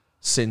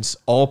since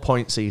All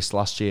Points East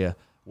last year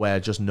where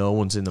just no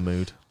one's in the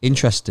mood.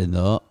 Interesting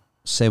though.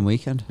 Same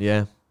weekend.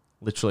 Yeah,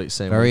 literally the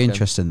same. Very weekend.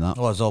 interesting that.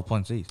 Oh, it's all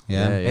points east.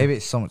 Yeah. Maybe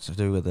it's something to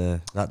do with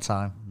that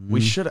time. We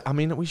should. I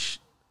mean,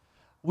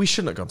 we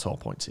shouldn't have gone to All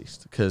Points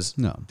East because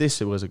this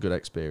was a good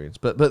experience.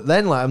 But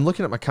then, like, I'm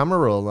looking at my camera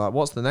roll. Like,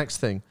 what's the next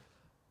thing?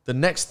 The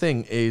next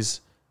thing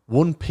is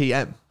 1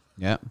 p.m.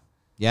 Yeah.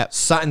 Yep.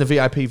 Sat in the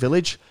VIP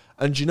village,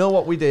 and do you know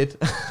what we did?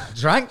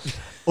 Drank.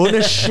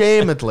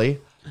 Unashamedly,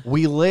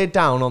 we laid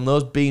down on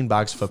those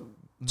beanbags for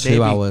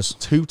 2 hours,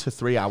 2 to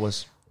 3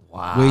 hours.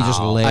 Wow. We just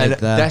laid And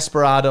there.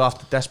 Desperado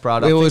after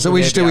Desperado. It was,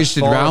 we just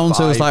did rounds.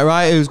 So it was like,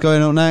 right, who's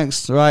going up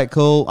next? Right,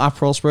 cool.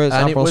 Aperol Spritz,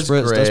 And it Aperol was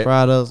Spritz, great.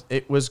 Desperados.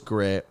 It was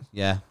great.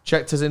 Yeah.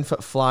 Checked us in for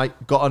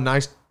flight. Got a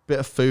nice bit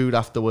of food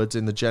afterwards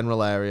in the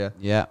general area.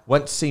 Yeah.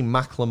 Went to see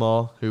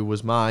Macklemore, who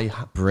was my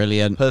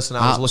Brilliant. person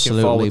I was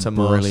looking forward to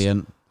most.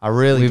 Brilliant. I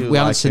really do We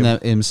haven't like seen him.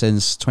 him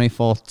since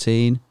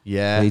 2014.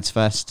 Yeah. Leeds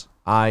Fest.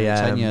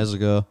 10 years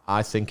ago.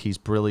 I think he's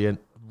brilliant.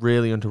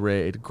 Really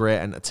underrated. Great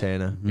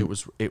entertainer.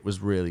 It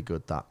was really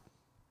good, that.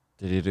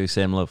 Did he do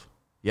Same Love?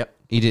 Yep.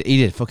 He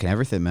did fucking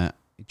everything, mate.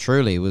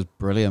 Truly, it was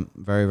brilliant.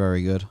 Very,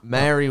 very good.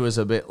 Mary was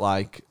a bit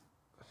like,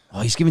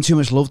 Oh, he's giving too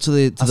much love to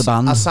the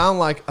band. I sound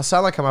like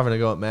I'm having a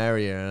go at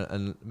Mary here,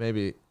 and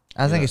maybe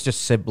I think it's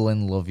just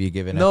sibling love you're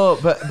giving it. no,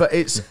 but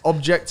it's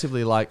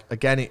objectively like,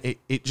 again,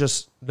 it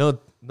just no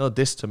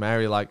diss to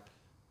Mary. Like,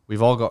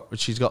 we've all got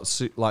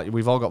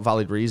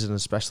valid reason,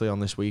 especially on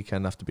this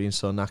weekend after being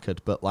so knackered.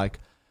 But like,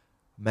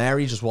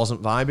 Mary just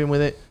wasn't vibing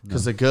with it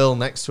because the girl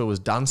next to her was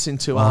dancing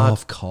too hard.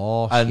 Of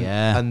course, And,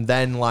 yeah. and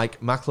then like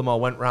Macklemore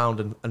went round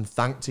and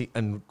thanked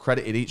and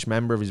credited each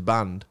member of his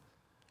band.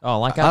 Oh,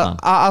 like Ant-Man.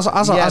 As a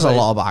but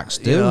lot of acts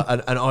do. you know,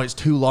 and it's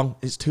too long.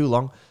 It's too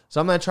long.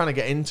 So I'm there trying to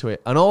get into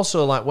it. And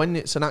also, like, when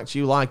it's an act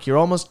you like, you're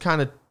almost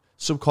kind of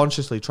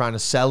subconsciously trying to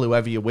sell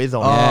whoever you're with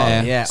on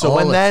it. yeah. So all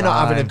when the they're not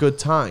having a time. good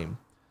time,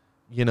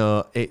 you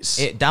know, it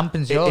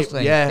dampens your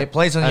thing. yeah. It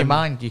plays on your And-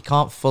 mind. You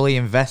can't fully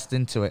invest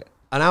into it.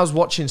 And I was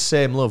watching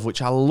Same Love,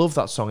 which I love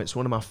that song. It's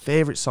one of my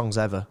favourite songs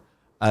ever.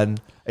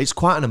 And it's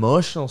quite an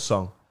emotional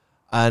song.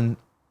 And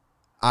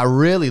I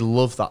really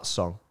love that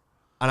song.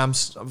 And I'm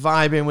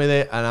vibing with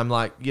it. And I'm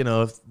like, you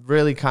know,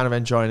 really kind of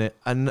enjoying it.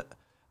 And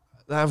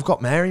I've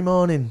got Mary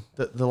moaning.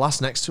 The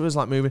last next to her is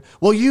like moving.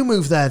 Well, you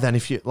move there then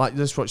if you, like,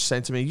 this is what she's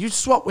saying to me. You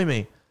swap with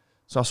me.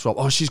 So I swap.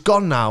 Oh, she's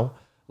gone now.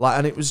 Like,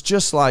 and it was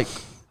just like,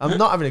 I'm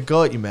not having a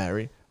go at you,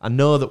 Mary. I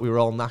know that we were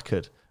all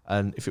knackered.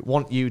 And if it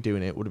wasn't you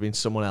doing it, it would have been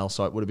someone else,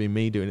 or it would have been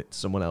me doing it to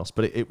someone else.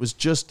 But it was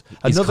just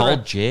He's another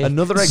called Jake.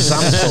 another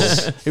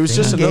example. It was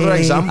just another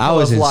example I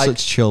was of in like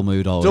such chill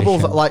mood all double,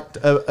 weekend. like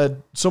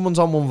someone's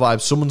on one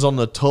vibe, someone's on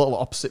the total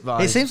opposite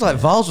vibe. It seems like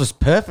Vals was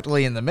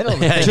perfectly in the middle.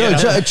 Do you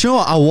know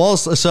what I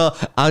was? So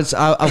I've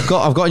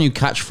got a new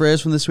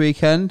catchphrase from this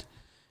weekend.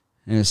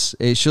 And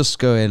it's just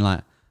going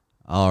like,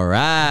 all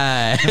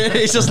right.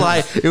 It's just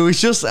like as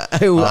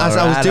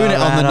I was doing it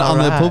on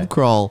the pub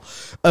crawl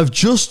of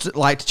just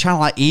like trying to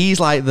like ease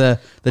like the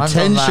tension.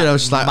 I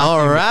was just like,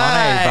 all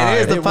right,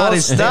 here's the party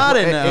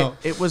starting now.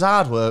 It was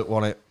hard work,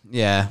 wasn't it?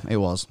 Yeah, it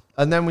was.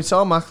 And then we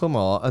saw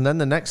Macklemore, and then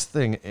the next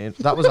thing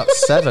that was at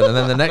 7, and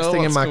then the next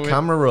thing in my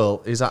camera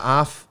roll is at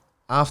half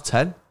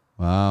 10.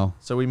 Wow.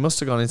 So we must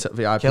have gone into the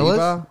VIP Killers?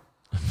 bar.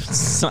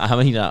 I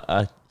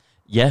mean,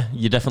 yeah,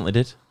 you definitely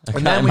did. I And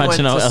can't then we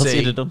imagine went how to else see-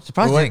 you'd have done.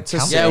 Surprised We you went didn't to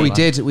cancel see- Yeah,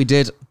 it, we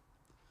did.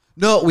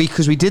 No,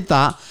 because we did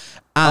that.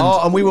 And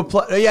And we were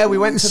we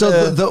went to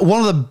so the one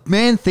of the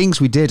main things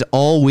we did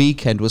all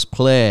weekend was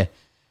play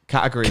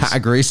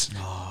categories.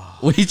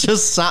 We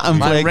just sat and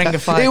Like played. Ring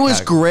of Fire It was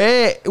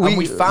categories. great. And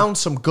we found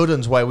some good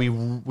ones where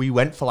we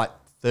went for like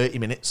 30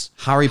 minutes.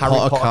 Harry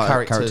Potter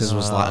characters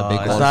was like a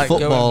big Is one. that going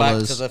back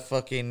to Footballers. the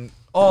fucking...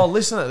 Oh,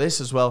 listen to this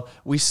as well.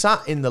 We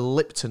sat in the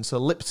Lipton. So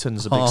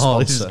Lipton's a big Oh,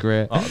 sponsor. this is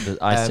great. Oh, the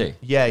iced tea.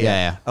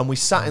 Yeah. And we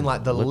sat in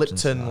like the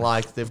Lipton's Lipton, nice.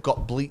 like they've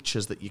got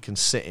bleachers that you can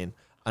sit in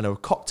and a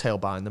cocktail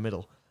bar in the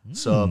middle.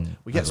 So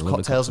we get some love a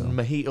cocktails and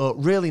mojito,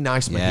 really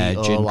nice Yeah,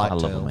 mojito. gin like I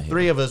love a mojito.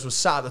 3 of us were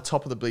sat at the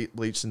top of the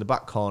bleachers in the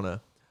back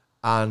corner,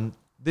 and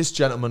this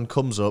gentleman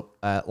comes up,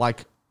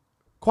 like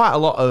quite a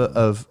lot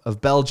of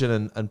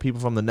Belgian and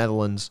people from the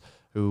Netherlands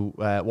who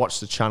watch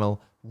the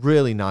channel.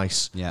 Really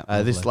nice. Yeah,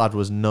 This lovely. lad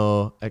was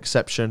no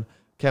exception.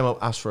 Came up,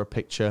 asked for a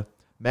picture.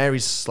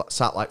 Mary's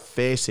sat like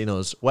facing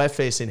us. We're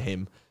facing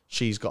him.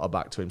 She's got her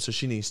back to him, so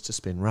she needs to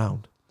spin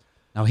round.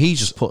 Now he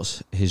just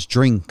puts his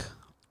drink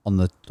on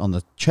the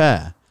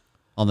chair,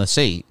 on the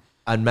seat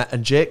And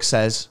Jake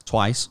says,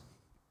 twice.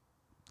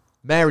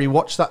 Mary,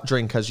 watch that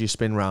drink as you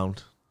spin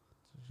round.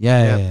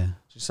 Yeah.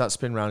 She starts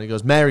spinning round. He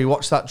goes, Mary,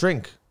 watch that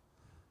drink.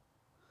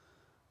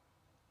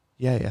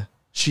 Yeah.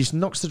 She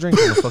knocks the drink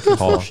on the fucking Of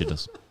floor. course she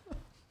does.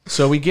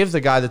 So we give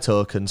the guy the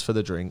tokens for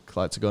the drink,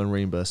 like to go and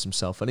reimburse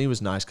himself, and he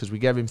was nice because we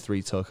gave him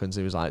 3 tokens.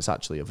 He was like, "It's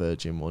actually a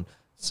Virgin one,"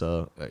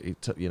 so he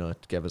took,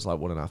 gave us like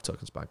 1.5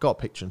 tokens back. Got a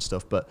picture and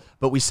stuff, but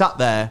we sat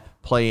there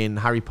playing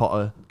Harry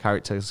Potter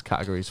characters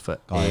categories for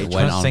God, it ages.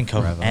 went Can't on think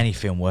forever. of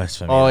anything worse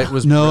for me. Oh, it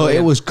was No, brilliant.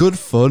 it was good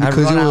fun I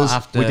because run it out was.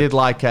 after We did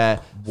like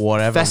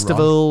whatever.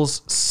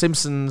 festivals,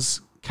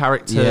 Simpsons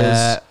characters.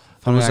 Yeah,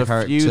 There was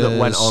Family a few that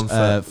went on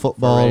for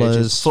footballers. for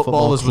ages.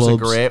 Footballers was a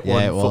clubs. great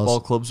one. Yeah, it was. Football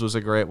clubs was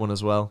a great one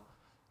as well.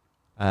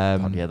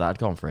 God, yeah, that had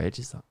gone for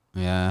ages. That.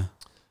 Yeah.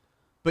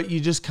 But you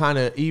just kind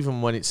of,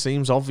 even when it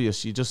seems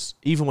obvious,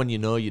 even when you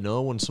know,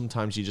 and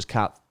sometimes you just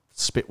can't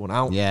spit one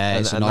out. Yeah,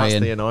 it's and that's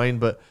annoying. the annoying.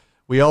 But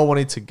we all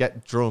wanted to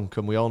get drunk,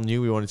 and we all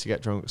knew we wanted to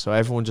get drunk. So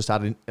everyone just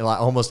had like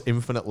almost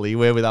infinite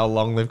leeway with how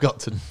long they've got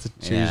to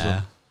choose Yeah.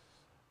 them.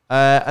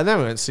 And then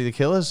we went to see the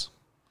Killers,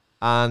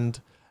 and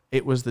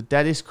it was the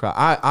deadest crowd.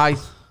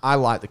 I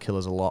like the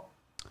Killers a lot.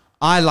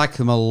 I like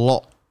them a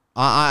lot.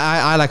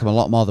 I like them a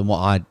lot more than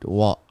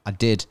what I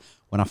did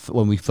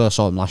when we first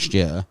saw them last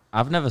year.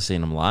 I've never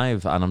seen them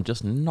live, and I'm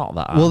just not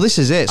that. Well, this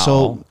is it. at So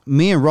all.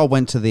 me and Rob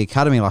went to the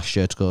Academy last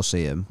year to go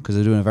see him because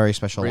they're doing a very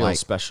special, Real like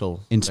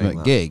special intimate thing,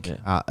 that. gig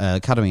Yeah. at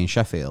Academy in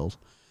Sheffield.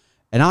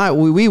 And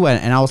we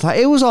went, and I was like,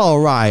 it was all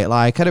right.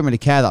 Like I didn't really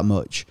care that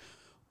much,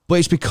 but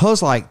it's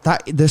because like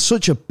that they're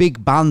such a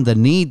big band. They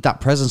need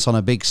that presence on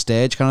a big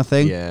stage, kind of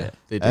thing. Yeah,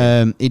 they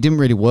did. It didn't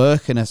really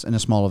work in a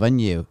smaller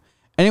venue.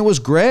 And it was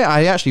great.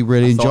 I actually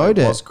really enjoyed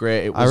it. It was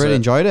great. I really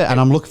enjoyed it, and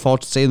I'm looking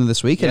forward to seeing them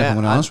this weekend. If I'm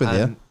going to be honest with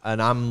you.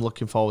 And I'm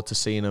looking forward to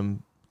seeing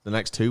them the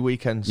next 2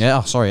 weekends. Yeah.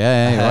 Oh, sorry.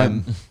 Yeah. You're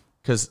right.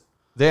 Because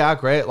they are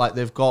great. Like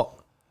they've got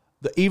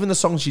even the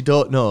songs you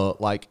don't know.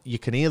 Like you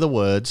can hear the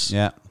words.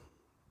 Yeah.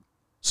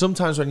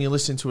 Sometimes when you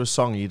listen to a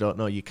song you don't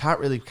know, you can't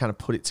really kind of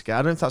put it together.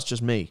 I don't know if that's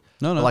just me.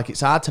 No. But like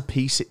it's hard to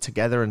piece it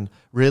together and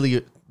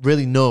really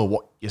know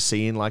what you're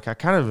seeing. Like I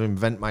kind of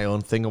invent my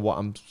own thing of what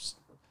I'm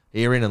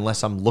hearing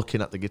unless I'm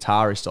looking at the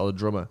guitarist or the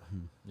drummer.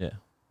 Yeah.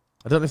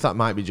 I don't know if that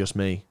might be just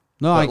me.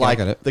 No, But I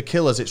get it. The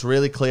Killers, it's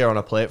really clear on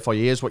a plate for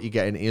you. Here's what you're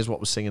getting. Here's what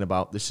we're singing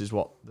about. This is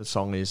what the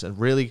song is. And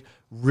really,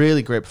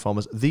 really great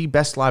performance. The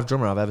best live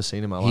drummer I've ever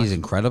seen in my life. He's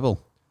incredible.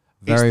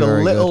 It's Very, the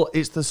very little, good.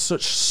 it's the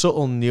such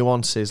subtle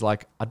nuances.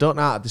 Like I don't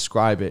know how to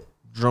describe it.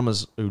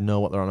 Drummers who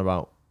know what they're on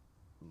about,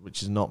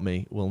 which is not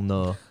me, will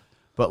know.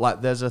 But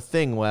like, there's a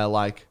thing where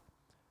like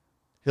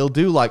he'll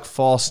do like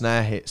 4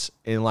 snare hits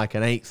in like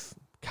an 8th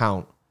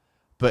count,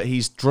 but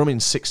he's drumming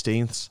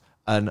 16ths,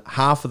 and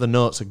half of the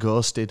notes are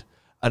ghosted,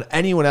 and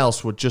anyone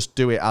else would just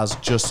do it as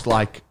just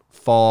like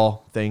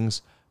 4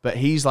 things, but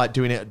he's like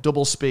doing it at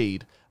double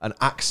speed and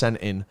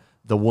accenting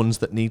the ones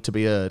that need to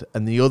be heard,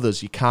 and the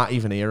others you can't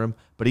even hear them.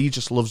 But he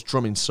just loves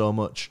drumming so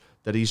much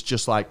that he's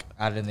just like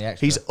Adding the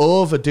extra. he's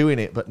overdoing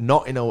it, but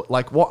not in a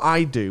like what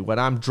I do when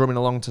I'm drumming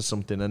along to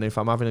something, and if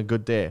I'm having a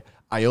good day,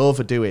 I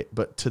overdo it,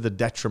 but to the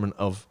detriment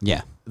of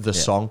the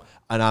song,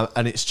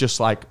 and it's just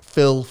like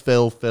fill,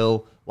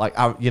 like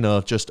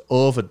just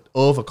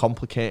over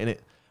complicating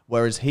it.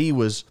 Whereas he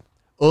was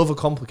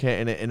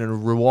overcomplicating it in a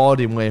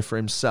rewarding way for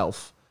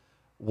himself,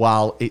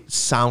 while it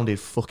sounded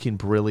fucking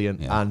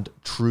brilliant and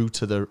true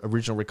to the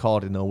original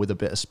recording, though with a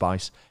bit of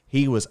spice.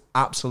 He was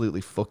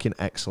absolutely fucking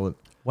excellent.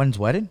 When's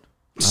wedding?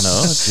 I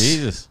know.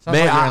 Jesus. Sounds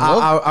Mate, like you're in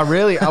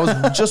love. I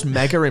was just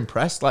mega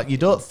impressed. Like, you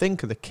don't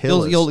think of the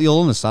Killers.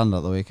 You'll understand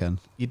at the weekend.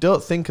 You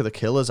don't think of the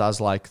Killers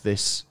as like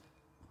this.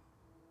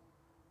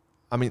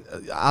 I mean,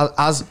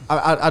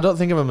 I don't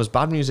think of them as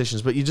bad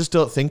musicians, but you just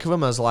don't think of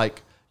them as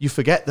like, you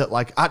forget that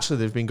like actually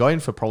they've been going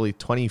for probably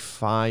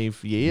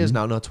 25 years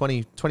now. No,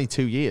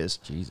 22 years.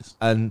 Jesus.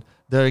 And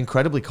they're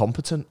incredibly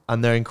competent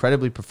and they're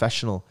incredibly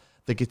professional.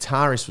 The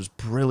guitarist was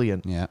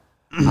brilliant. Yeah.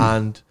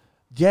 And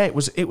yeah, it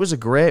was a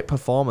great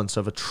performance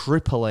of a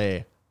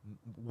AAA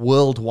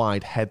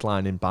worldwide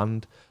headlining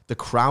band. The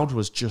crowd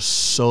was just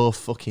so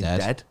fucking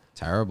dead.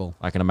 Terrible.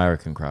 Like an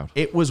American crowd.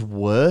 It was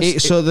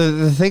worse. So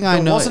the thing I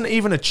know, there wasn't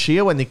even a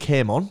cheer when they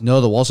came on.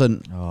 no, there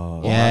wasn't.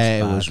 Oh, yeah,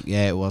 it that's was. bad.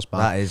 Yeah, it was bad.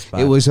 That is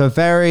bad. It was a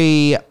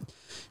very.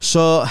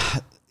 So,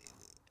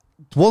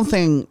 one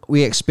thing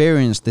we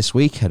experienced this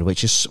weekend,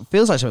 which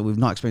feels like something we've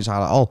not experienced at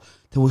all.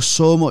 There was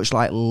so much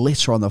like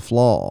litter on the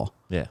floor.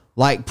 Yeah.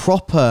 Like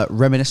proper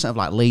reminiscent of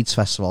like Leeds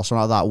Festival or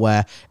something like that,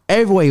 where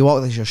everywhere you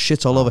walk there's just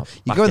shit all over.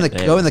 You back go in in the the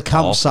day, go it in the was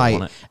awful, campsite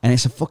wasn't it? and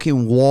it's a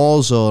fucking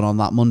war zone on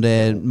that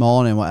Monday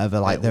morning, whatever.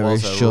 Like It there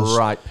was is a just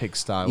right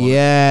pigsty. wasn't it?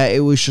 yeah, it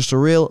was just a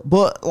real.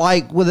 But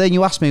like, well, then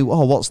you asked me,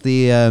 oh, what's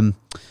the age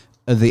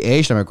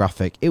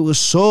demographic? It was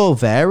so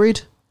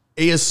varied.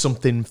 Here's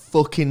something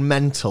fucking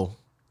mental,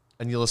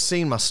 and you'll have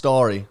seen my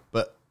story.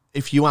 But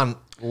if you hadn't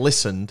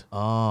listened,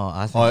 Oh,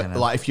 I think or I know.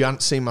 like if you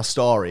hadn't seen my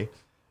story,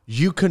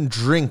 you can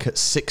drink at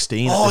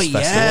 16 Oh, at this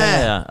festival.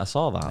 Yeah, I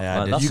saw that.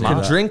 Yeah, I did That's You see can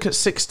mad. drink at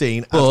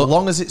 16 But- as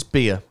long as it's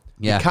beer.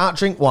 Yeah. You can't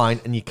drink wine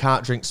and you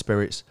can't drink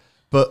spirits.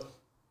 But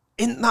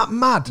isn't that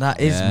mad?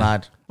 That is Yeah.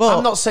 mad. But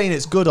I'm not saying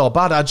it's good or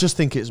bad. I just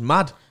think it's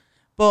mad.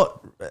 But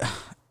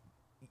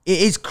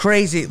is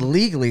crazy.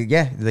 Legally,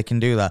 yeah, they can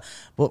do that.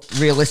 But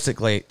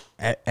realistically,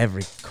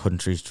 every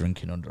country's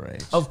drinking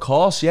underage. Of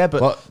course, yeah,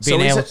 but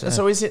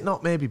so is it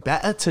not maybe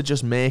better to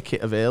just make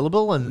it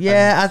available? And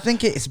I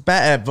think it's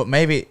better, but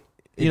maybe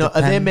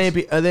are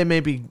they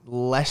maybe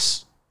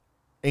less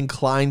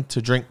inclined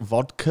to drink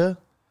vodka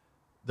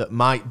that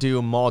might do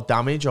them more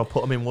damage or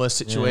put them in worse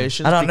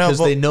situations? I don't know, because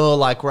they know,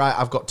 like, right,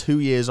 I've got 2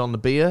 years on the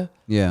beer.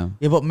 Yeah,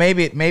 but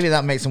maybe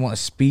that makes them want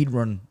to speed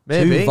run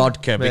to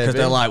vodka because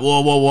they're like,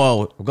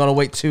 whoa, I've got to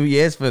wait 2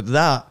 years for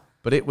that.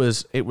 But it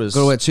was. Got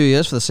to wait 2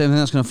 years for the same thing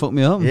that's going to fuck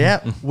me up.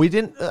 Yeah, we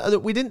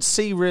didn't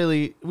see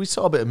really. We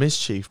saw a bit of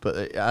mischief,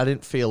 but I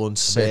didn't feel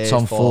unsafe.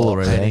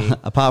 Tomfoolery.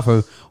 Apart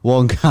from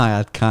one guy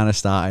I'd kind of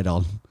started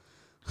on.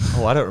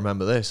 Oh, I don't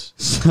remember this.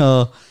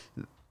 So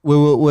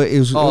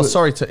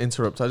sorry to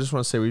interrupt. I just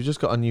want to say we've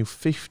just got a new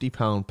 £50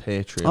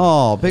 Patreon.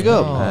 Oh, big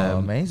up.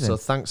 Amazing. So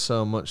thanks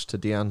so much to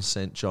Deanne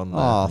St. John.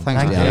 Oh,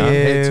 thank you. I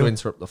hate to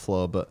interrupt the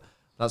flow, but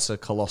that's a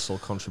colossal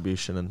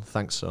contribution, and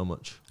thanks so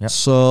much. Yep.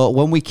 So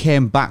when we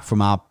came back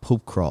from our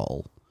pub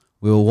crawl,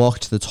 we were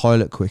walking to the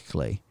toilet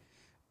quickly,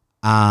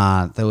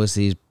 and there was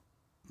these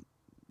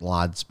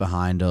lads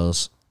behind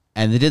us.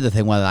 And they did the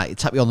thing where they like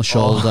tap you on the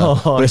shoulder,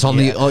 but it's on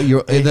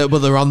but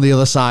they're on the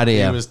other side of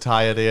you. He was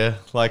tired here,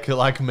 like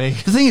me.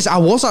 The thing is, I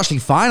was actually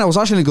fine. I was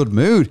actually in a good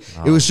mood.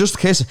 It was just a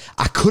case of,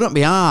 I couldn't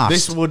be arsed.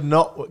 This would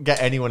not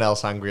get anyone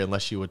else angry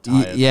unless you were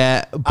tired.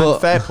 Yeah, but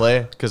and fair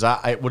play, because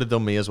it would have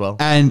done me as well.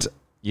 And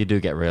You do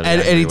get really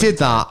and he did when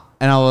that,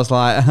 and I was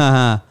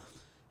like,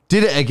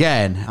 did it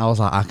again. I was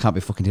like, I can't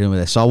be fucking dealing with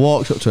this. So I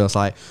walked up to him. I was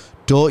like,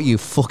 don't you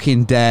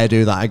fucking dare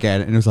do that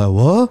again. And he was like,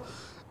 what?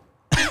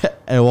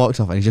 And he walked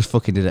off and he just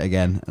fucking did it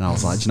again. And I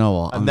was like, do you know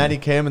what? And then he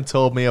came and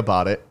told me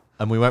about it.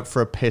 And we went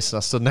for a piss. And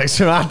I stood next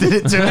to him. I did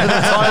it to him in the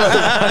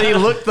toilet. And he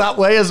looked that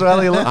way as well.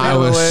 He looked I the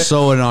other was way.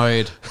 so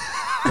annoyed.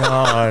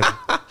 God.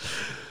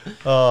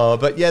 Oh,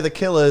 but yeah, the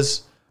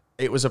Killers,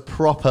 it was a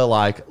proper,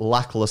 like,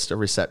 lackluster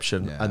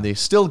reception. Yeah. And they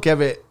still gave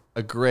it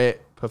a great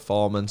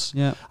performance.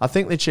 Yeah. I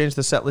think they changed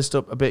the set list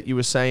up a bit. You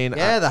were saying.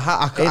 Yeah,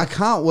 I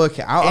can't work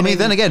it out. I mean,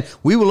 then again,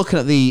 we were looking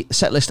at the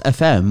setlist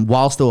FM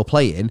whilst they were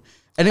playing.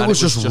 And it was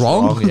just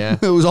wrong. Yeah.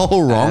 It was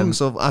all wrong.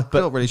 So I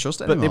don't really trust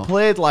it anymore. But they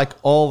played like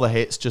all the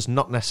hits, just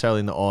not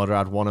necessarily in the order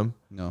I'd want them.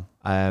 No.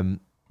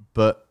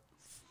 But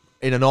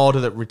in an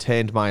order that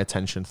retained my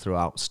attention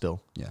throughout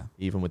still. Yeah.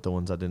 Even with the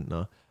ones I didn't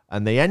know.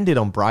 And they ended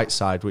on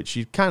Brightside, which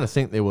you kind of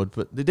think they would,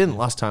 but they didn't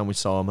last time we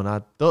saw them, and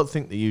I don't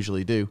think they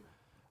usually do.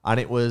 And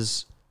it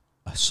was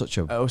such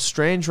a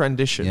strange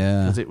rendition.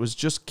 Yeah. Because it was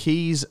just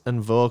keys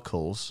and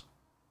vocals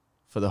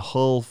for the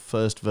whole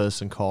first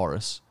verse and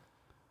chorus.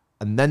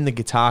 And then the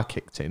guitar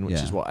kicked in,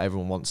 which is what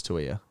everyone wants to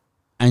hear.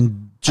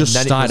 And just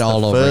then started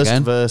all over first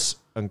again. Verse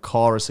and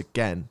chorus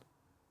again.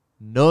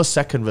 No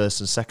second verse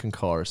and second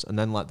chorus. And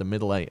then like the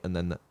middle eight and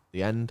then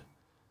the end.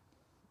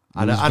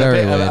 And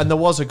there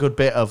was a good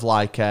bit of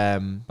like...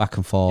 back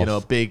and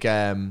forth. Big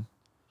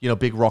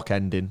rock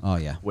ending. Oh,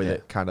 yeah. With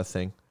it kind of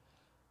thing.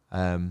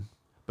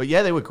 But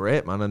yeah, they were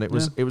great, man. And it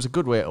was a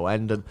good way to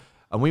end.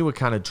 And we were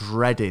kind of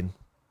dreading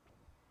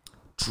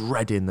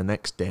the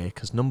next day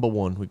because number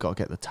one, we got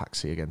to get the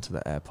taxi again to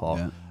the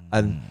airport,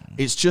 and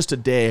it's just a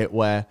day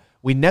where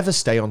we never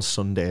stay on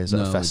Sundays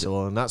at a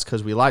festival, and that's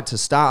because we like to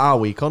start our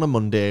week on a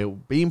Monday,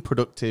 being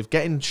productive,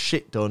 getting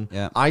shit done.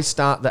 I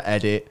start the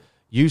edit,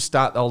 you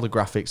start all the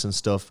graphics and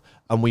stuff,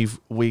 and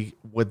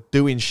we're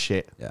doing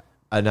shit,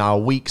 and our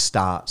week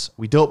starts.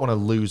 We don't want to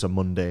lose a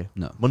Monday.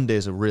 No, Monday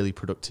is a really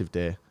productive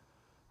day,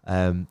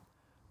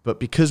 but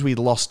because we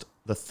lost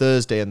the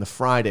Thursday and the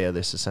Friday of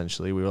this,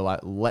 essentially, we were like,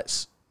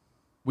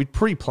 we'd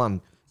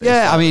pre-planned.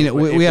 Yeah, I mean,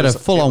 we had a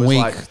full-on week.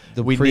 Like,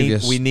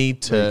 we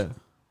need to,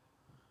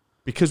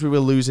 because we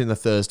were losing the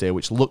Thursday,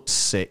 which looked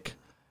sick.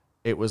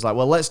 It was like,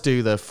 well, let's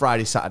do the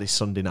Friday, Saturday,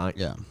 Sunday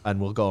night, and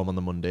we'll go home on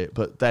the Monday.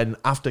 But then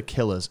after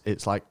Killers,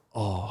 it's like,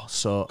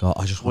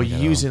 we're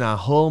using our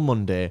whole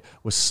Monday.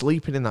 We're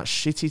sleeping in that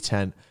shitty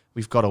tent.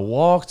 We've got to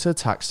walk to a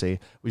taxi.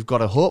 We've got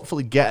to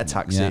hopefully get a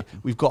taxi. Yeah.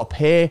 We've got to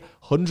pay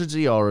hundreds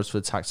of euros for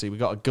the taxi. We've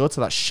got to go to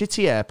that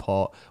shitty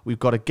airport. We've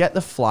got to get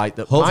the flight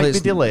that might be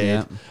delayed.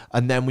 Yeah.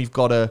 And then we've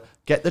got to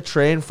get the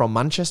train from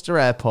Manchester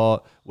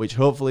Airport, which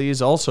hopefully is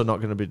also not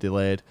going to be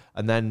delayed.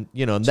 And then,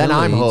 then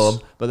I'm home.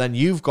 But then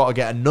you've got to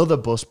get another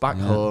bus back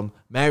home.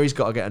 Mary's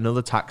got to get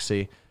another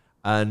taxi.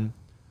 And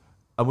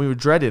we were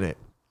dreading it.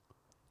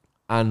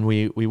 And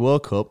we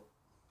woke up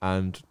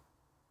and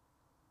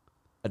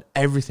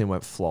everything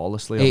went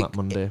flawlessly on that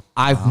Monday.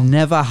 I've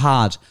never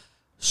had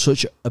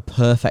such a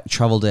perfect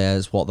travel day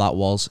as what that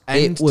was.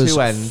 End it was to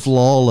end,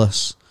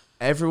 flawless.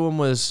 Everyone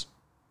was...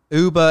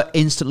 Uber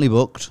instantly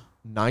booked.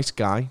 Nice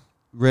guy.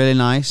 Really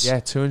nice. Yeah,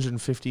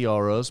 250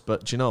 euros.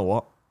 But do you know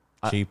what?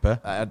 Cheaper.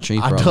 I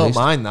don't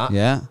mind that.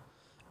 Yeah.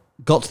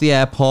 Got to the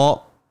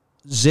airport.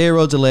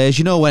 0 delays.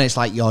 You know when it's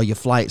like, your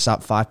flight's at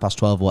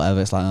 12:05 or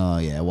whatever. It's like, oh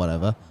yeah,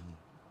 whatever.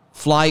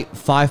 Flight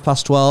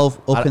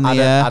 12:05 up in the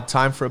air. Had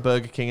time for a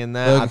Burger King in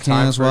there. Had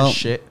time for a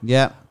shit.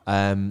 Yeah.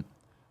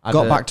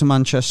 Got back to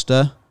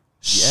Manchester.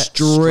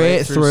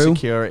 straight through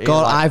security.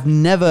 God, like- I've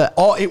never.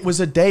 Oh, it was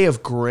a day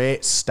of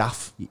great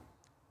staff.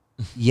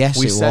 Yes,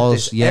 We it said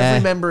was. this. Yeah,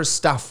 Every member of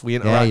staff we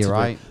interacted you're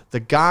right. with. The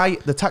guy,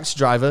 the taxi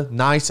driver,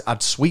 nice,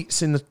 had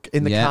sweets in the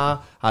Yeah.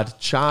 car, had a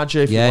charger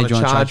if yeah. you want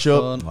to charge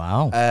your up. phone?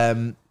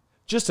 Wow.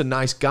 Just a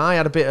nice guy.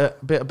 Had a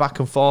bit of back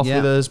and forth Yeah.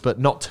 with us, but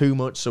not too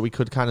much, so we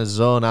could kind of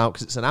zone out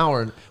because it's an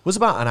hour and it was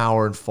about an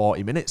hour and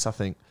 40 minutes, I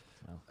think.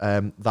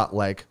 That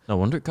leg, No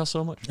wonder it costs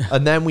so much.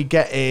 and then we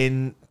get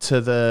in to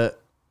the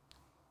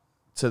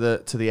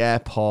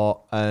airport,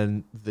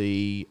 and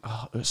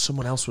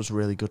someone else was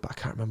really good, but I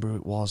can't remember who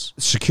it was.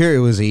 Security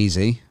was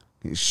easy.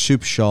 It's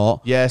super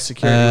short. Yeah,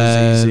 security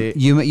was easy.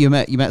 You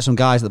met some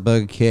guys at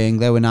Burger King.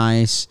 They were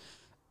nice.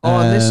 Oh,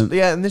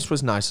 and this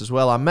was nice as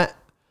well.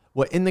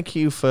 We're in the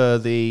queue for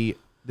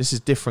this is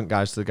different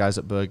guys to the guys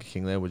at Burger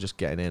King. They were just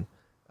getting in.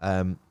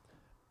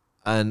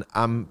 And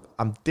I'm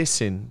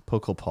dissing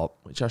Pukkelpop,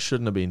 which I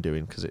shouldn't have been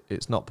doing because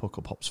it's not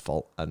Pukkelpop's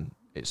fault and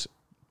it's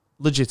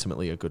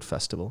legitimately a good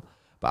festival.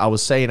 But I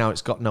was saying how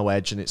it's got no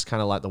edge and it's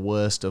kind of like the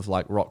worst of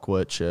like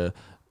Rockworcher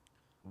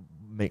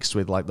mixed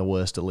with like the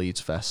worst of Leeds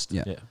Fest.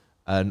 Yeah.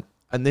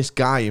 And this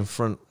guy in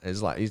front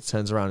is like, he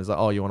turns around, he's like,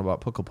 oh, you want about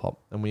Pukkelpop?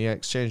 And we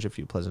exchanged a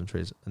few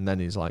pleasantries. And then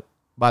he's like,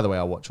 by the way,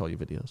 I watch all your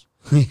videos.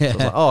 Yeah. So I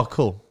was like, oh,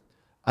 cool.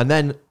 And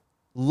then,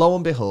 lo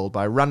and behold,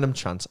 by random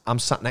chance, I'm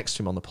sat next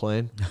to him on the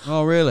plane.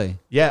 Oh, really?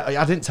 Yeah,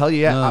 I didn't tell you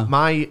yet.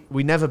 No.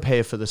 We never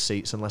pay for the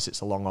seats unless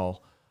it's a long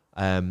haul.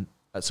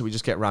 So we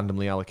just get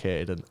randomly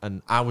allocated.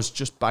 And I was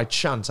just by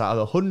chance, out of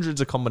the hundreds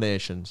of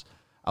combinations,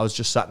 I was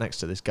just sat next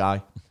to this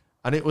guy.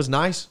 And it was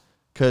nice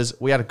because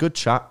we had a good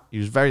chat. He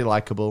was very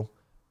likable.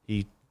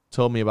 He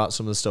told me about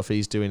some of the stuff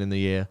he's doing in the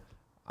year.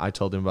 I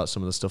told him about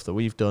some of the stuff that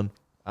we've done.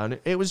 And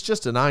it was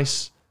just a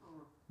nice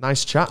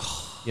chat,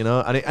 you know,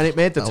 and it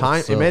made the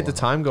time the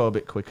time go a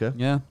bit quicker.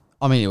 Yeah.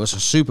 I mean, it was a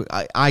super.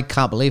 I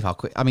can't believe how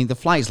quick. I mean, the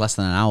flight is less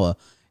than an hour.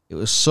 It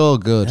was so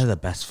good. They're the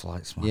best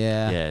flights, man.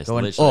 Yeah. Yeah, it's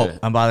Going literally up,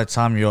 and by the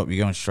time you're up,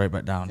 you're going straight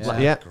back down.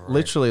 Yeah,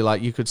 literally,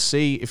 like you could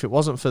see if it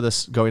wasn't for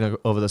this going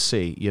over the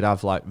sea, you'd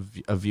have like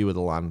a view of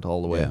the land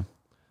all the way. Yeah.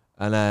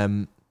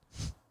 And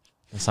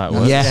that's how it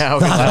works. Yeah.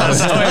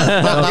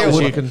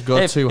 you can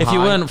go too high. If you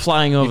weren't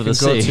flying over you the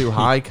can go sea, too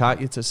high,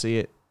 can't you, to see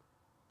it?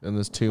 And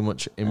there's too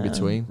much in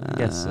between. I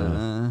guess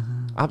so.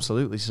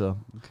 Absolutely so.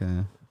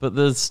 Okay. But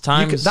there's You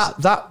times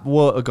could, that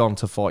won't have gone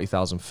to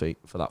 40,000 feet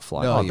for that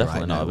flight. No, oh, you're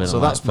definitely right, not. no. I've been So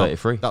on that's like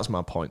 33. that's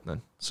my point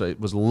then. So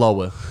it was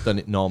lower than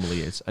it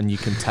normally is, and you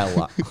can tell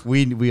that.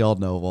 We all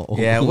know what.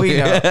 Yeah, we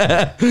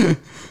know.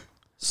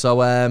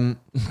 So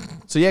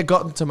yeah,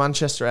 got to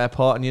Manchester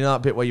Airport, and you know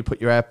that bit where you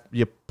put your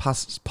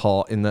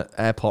passport in the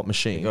airport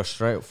machine. Go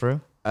straight up through.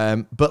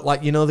 But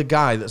like, you know, the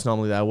guy that's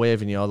normally there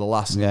waving you, or the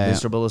last Yeah, yeah.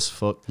 miserable as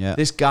fuck. Yeah.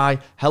 This guy,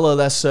 hello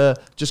there, sir.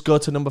 Just go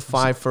to number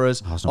 5 for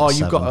us. it's Oh,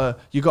 number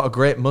you got a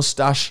great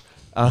mustache.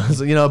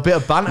 So, you know, a bit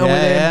of banter Yeah,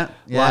 with him. yeah,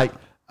 yeah. Like,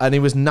 and he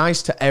was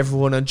nice to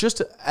everyone and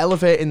just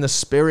elevating the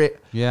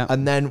spirit. Yeah.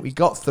 And then we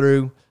got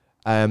through,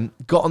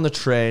 got on the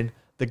train.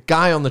 The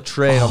guy on the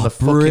train on the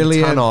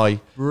brilliant. fucking tannoy.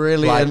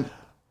 Brilliant. Like,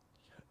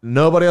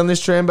 nobody on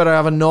this train better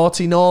have a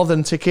naughty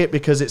northern ticket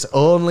because it's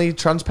only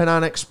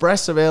Transpennine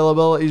Express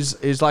available.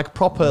 He's like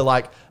proper,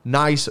 like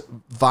nice,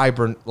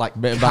 vibrant, like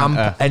Bit of camp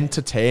banter.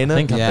 entertainer. I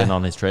think Yeah. I've been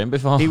on his train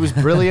before. He was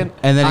brilliant.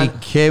 And then he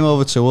came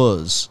over to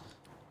us.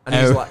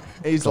 And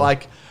he's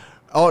like,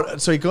 oh,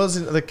 so he goes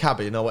into the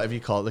cabin or whatever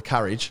you call it, the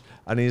carriage,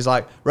 and he's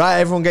like, right,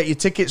 everyone get your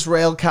tickets,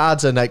 rail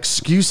cards, and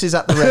excuses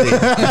at the ready.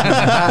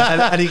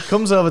 and he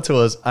comes over to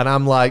us, and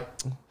I'm like,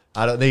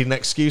 I don't need an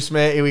excuse,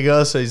 mate. Here we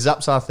go. So he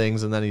zaps our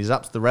things, and then he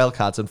zaps the rail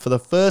cards, and for the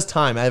first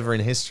time ever in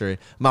history,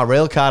 my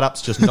rail card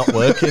app's just not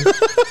working.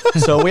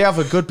 So we have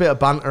a good bit of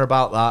banter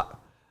about that,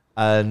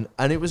 and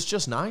it was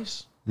just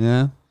nice,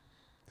 Yeah.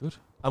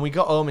 and we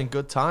got home in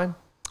good time.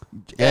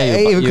 Yeah.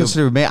 you- Even you-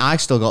 considering me, I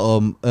still got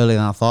home earlier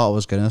than I thought I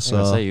was gonna. I was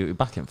gonna So say you're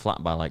back in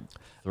flat by like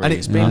 3. And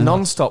it's been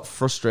non-stop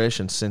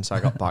frustration since I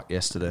got back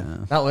yesterday.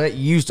 That way,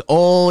 you used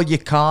all your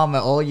karma,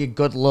 all your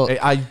good luck.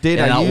 I did.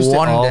 in I that used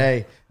one it all.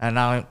 day, and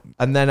now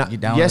And then You're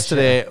down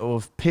yesterday, I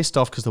was pissed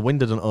off because the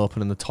window didn't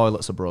open and the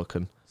toilets are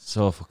broken.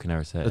 so fucking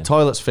irritating. The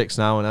toilet's fixed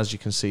now, and as you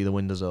can see, the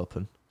window's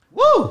open.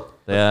 woo,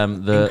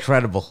 the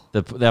incredible.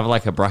 they have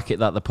like a bracket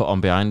that they put on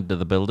behind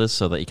the builders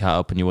so that you can't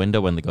open your window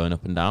when they're going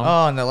up and down.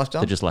 Oh, and they left it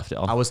They on. just left it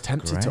on. I was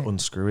tempted to Great.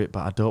 unscrew it, but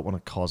I don't want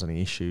to cause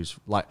any issues.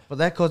 Like, But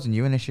they're causing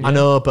you an issue. I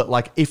know, but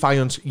like, if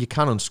you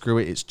can unscrew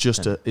it, it's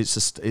just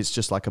it's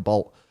just like a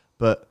bolt.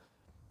 But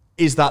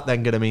is that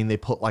then going to mean they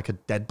put like a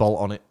deadbolt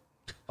on it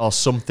or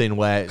something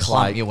where it's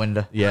Clamp like your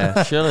window.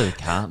 Yeah, Surely they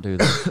can't do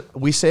that.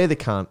 we say they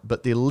can't,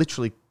 but they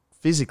literally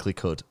physically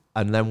could.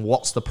 And then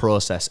what's the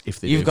process if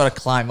they You've do? got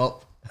to climb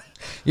up.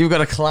 You've got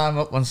to climb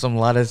up on some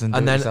ladders and do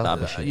And it then,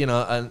 yourself. you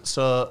know, and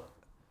so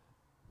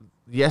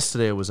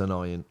yesterday was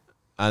annoying.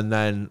 And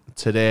then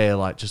today,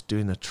 like, just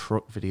doing the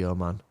truck video,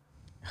 man.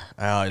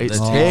 Oh, It's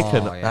the-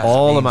 taken That's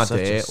all of been my such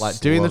a day, like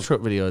doing the slog.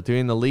 truck video,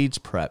 doing the Leeds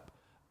prep,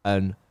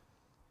 and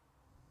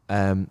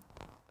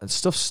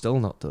stuff's still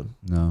not done.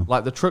 no.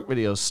 Like the truck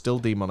video's still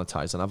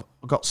demonetized, and I've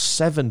got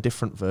 7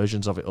 different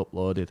versions of it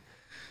uploaded.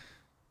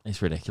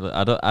 It's ridiculous.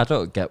 I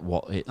don't get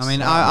what it's. I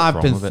mean,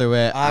 I've been through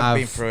it. I've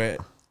been through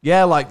it.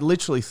 Yeah, like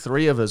literally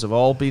 3 of us have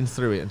all been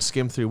through it and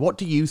skimmed through. What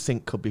do you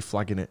think could be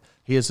flagging it?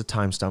 Here's the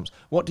timestamps.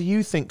 What do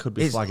you think could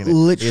be flagging it?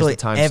 Literally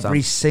Here's the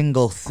every timestamps.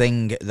 single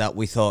thing that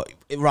we thought,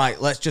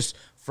 right, let's just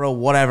throw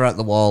whatever at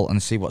the wall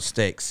and see what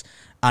sticks.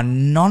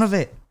 And none of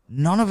it.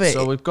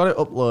 So we've got it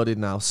uploaded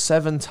now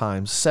 7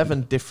 times,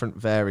 7 different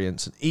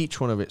variants, and each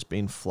one of it's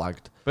been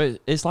flagged. But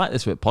it's like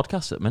this with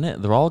podcasts at the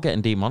minute. They're all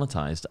getting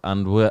demonetized,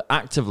 and we're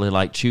actively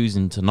like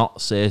choosing to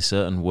not say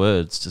certain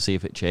words to see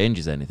if it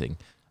changes anything.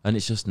 And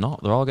it's just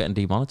not. They're all getting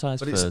demonetized.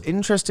 But it's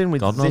interesting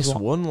with this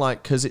one,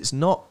 like, because it's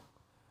not.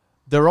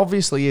 There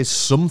obviously is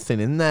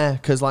something in there,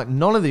 because like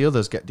none of the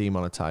others get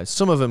demonetized.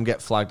 Some of them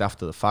get flagged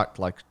after the fact,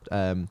 like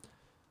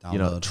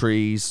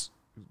trees,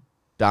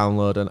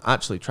 download, and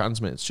actually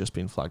transmit's just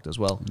been flagged as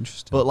well.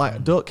 Interesting. But like, I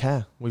don't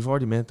care. We've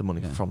already made the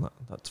money from that.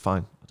 That's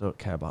fine. I don't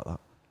care about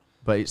that.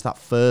 But it's that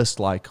first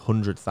like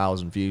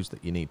 100,000 views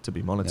that you need to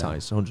be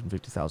monetized.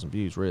 150,000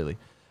 views really,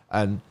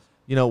 and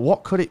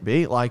what could it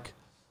be like?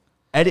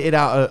 Edited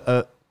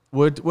out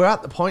we're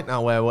at the point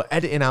now where we're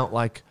editing out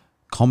like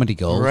comedy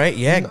gold. Right,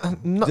 yeah.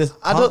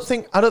 I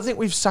don't think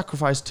we've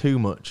sacrificed too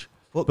much.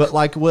 But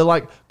like we're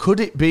like,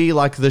 could it be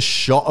like the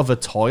shot of a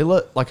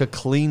toilet, like a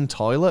clean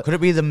toilet? Could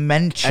it be the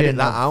mention Edit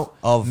that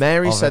out.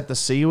 Mary said the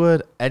C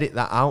word. Edit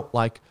that out.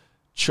 Like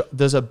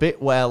there's a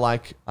bit where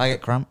like I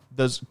get cramp.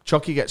 There's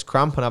Chucky gets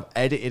cramp, and I've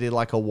edited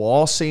like a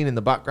war scene in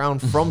the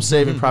background from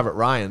Saving Private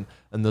Ryan,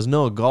 and there's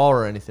no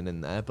gore or anything in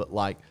there. But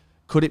like,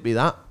 could it be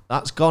that?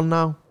 That's gone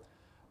now.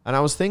 And I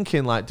was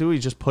thinking, like, do we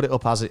just put it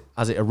up as it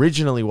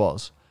originally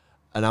was?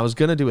 And I was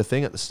going to do a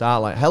thing at the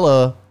start, like,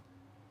 hello,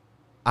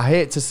 I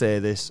hate to say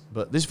this,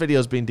 but this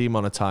video's been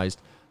demonetized.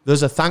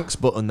 There's a thanks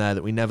button there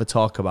that we never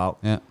talk about.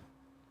 Yeah.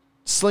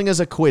 Sling us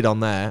a quid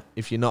on there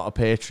if you're not a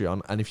Patreon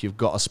and if you've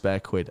got a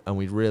spare quid, and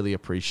we'd really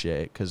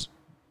appreciate it, because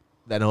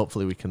then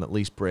hopefully we can at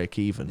least break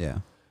even. Yeah.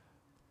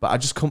 But I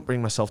just couldn't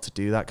bring myself to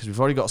do that, because we've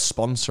already got a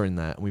sponsor in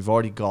there, and we've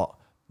already got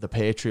the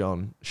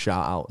Patreon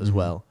shout out as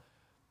well.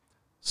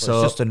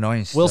 So it's just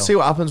annoying. We'll see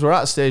what happens. We're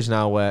at a stage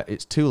now where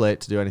it's too late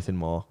to do anything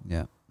more.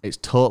 Yeah. It's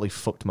totally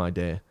fucked my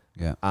day.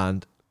 Yeah.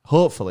 And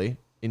hopefully,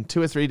 in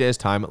 2 or 3 days'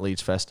 time at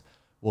Leeds Fest,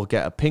 we'll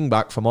get a ping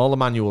back from all the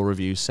manual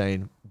reviews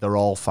saying they're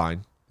all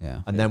fine.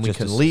 Yeah. And then we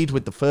can lead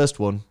with the first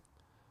one,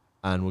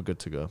 and we're good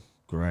to go.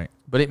 Great.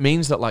 But it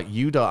means that like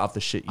you don't have the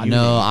shit you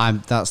know.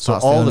 need. That's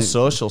all the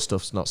social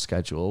stuff's not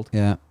scheduled.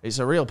 Yeah. It's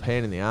a real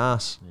pain in the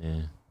ass.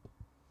 Yeah.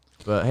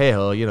 But hey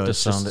ho,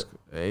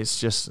 It's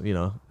just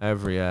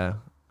every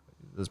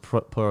there's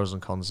pros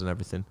and cons and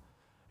everything.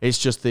 It's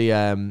just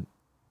the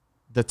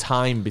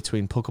time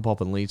between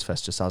Pukkelpop and Leeds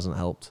Fest just hasn't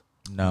helped.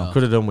 No.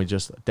 Could have done with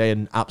just a day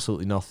and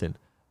absolutely nothing.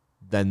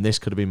 Then this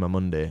could have been my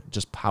Monday.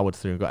 Just powered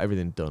through and got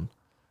everything done.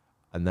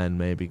 And then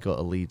maybe go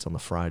to Leeds on the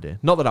Friday.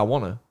 Not that I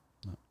want to.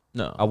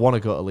 No. I want to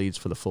go to Leeds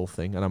for the full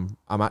thing. And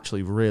I'm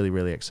actually really,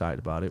 really excited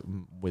about it,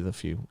 with a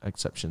few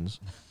exceptions.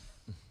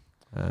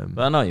 But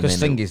I know you mean.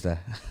 Because Thingy's there.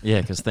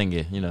 Yeah, because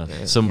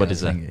Thingy, somebody's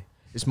there. Thingy.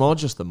 It's more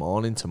just the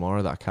morning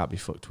tomorrow that I can't be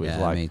fucked with.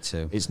 Yeah, like, me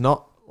too. It's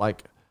not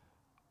like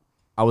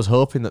I was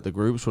hoping that the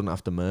groups wouldn't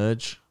have to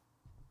merge.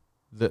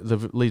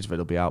 The Leeds vid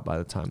will be out by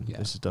the time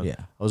this is done. Yeah.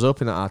 I was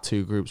hoping that our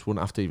 2 groups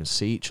wouldn't have to even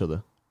see each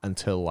other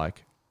until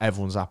like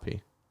everyone's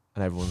happy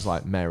and everyone's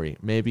like merry.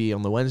 Maybe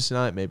on the Wednesday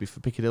night, maybe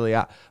for Piccadilly.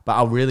 But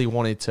I really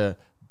wanted to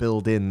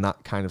build in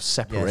that kind of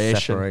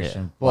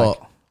separation.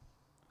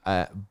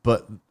 Yeah.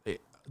 But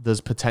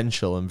there's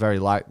potential and very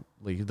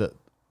likely that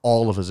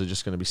all of us are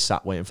just going to be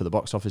sat waiting for the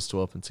box office to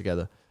open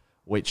together,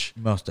 which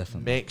most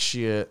definitely makes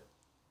you,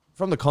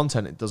 from the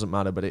content, it doesn't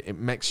matter, but it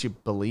makes you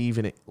believe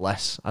in it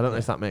less. I don't know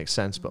if that makes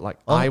sense, but like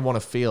I want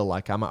to feel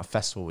like I'm at a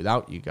festival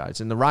without you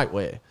guys in the right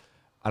way,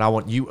 and I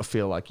want you to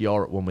feel like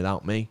you're at one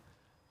without me,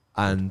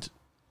 and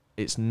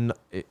it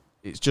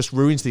just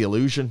ruins the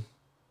illusion.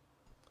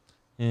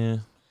 Yeah.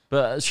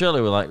 But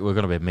surely we're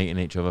going to be meeting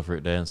each other for a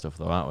day and stuff,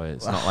 though, aren't we?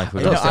 It's not like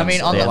we're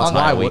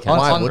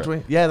why would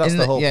we? Yeah, that's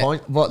the whole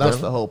point. That's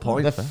the whole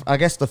point. I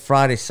guess the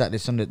Friday, Saturday,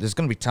 Sunday. There's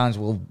going to be times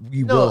where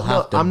you will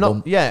have to. I'm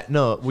not. Yeah,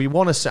 no. We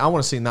want to. I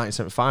want to see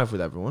 1975 with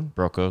everyone.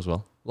 Broco as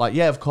well. Like,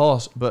 yeah, of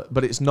course. But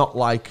it's not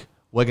like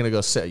we're going to go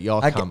sit at your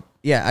camp.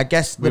 Yeah, I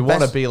guess we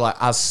want to be like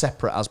as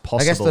separate as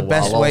possible. I guess the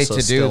best way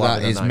to do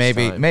that is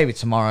maybe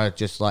tomorrow,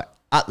 just like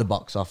at the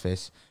box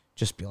office,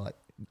 just be like,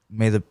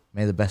 May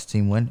the best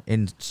team win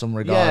in some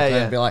regard.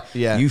 And be like,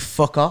 you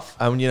fuck off.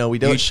 And we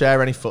don't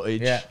share any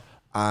footage. Yeah.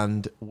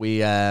 And we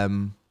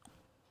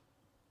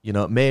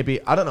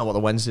maybe I don't know what the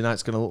Wednesday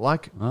night's going to look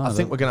like. I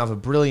think we're going to have a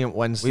brilliant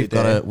Wednesday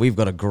day. We've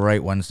got a great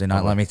Wednesday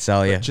night, let me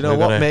tell you. Do you know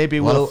what?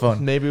 Maybe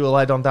we'll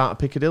head on down to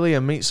Piccadilly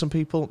and meet some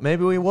people.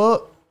 Maybe we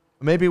won't.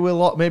 Maybe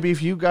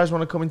if you guys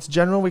want to come into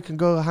general, we can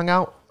go hang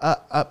out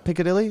at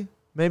Piccadilly.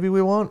 Maybe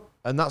we won't.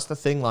 And that's the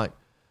thing, like,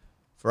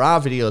 for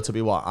our video to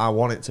be what I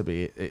want it to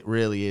be, it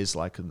really is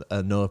like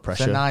a no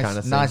pressure kind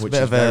of thing, which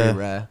is very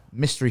rare.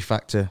 Mystery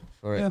factor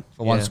for it.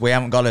 For once, we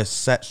haven't got a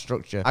set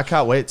structure. I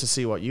can't wait to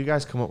see what you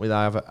guys come up with.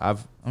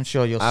 I'm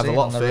sure you'll see. I have a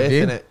lot of faith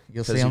in it.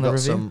 You'll see on the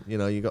review.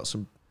 You got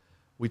some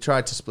we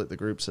tried to split the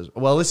groups as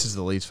well. This is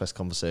the Leeds Fest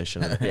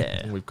conversation.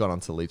 Yeah. We've gone on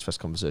to the Leeds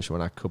Fest conversation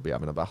when I could be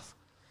having a bath.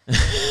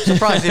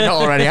 Surprised you've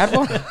not already had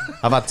one.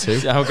 I've had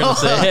 2. I was going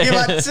to say. You've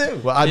had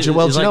 2. Well, do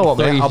you know what,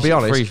 mate? I'll be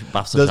honest. 3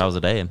 baths and showers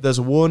a day. There's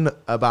one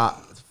about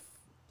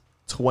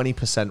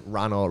 20%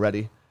 ran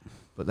already.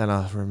 But then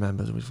I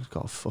remembered we've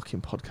got a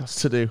fucking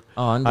podcast to do.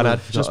 Oh, and I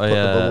we've just got put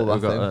the bubble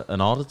we've bath in. got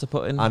an order to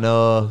put in. I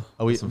know.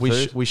 Some We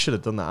food. should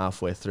have done that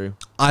halfway through.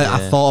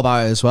 I thought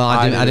about it as well.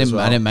 I did as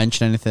well. didn't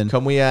mention anything.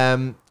 Can we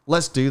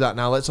let's do that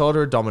now. Let's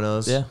order a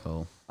Domino's. Yeah.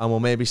 Cool. And we'll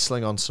maybe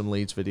sling on some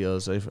Leeds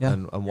videos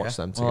and watch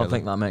them together. Well, I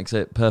think that makes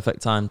it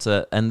perfect time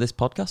to end this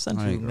podcast then.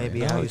 Right.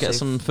 Maybe Get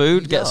some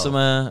food, get some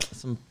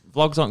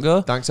vlogs on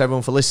go. Thanks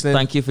everyone for listening.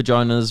 Thank you for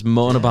joining us,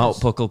 moan about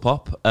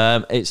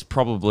Pukkelpop. It's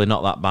probably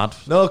not that bad.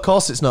 No, of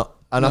course it's not.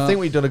 And I think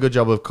we've done a good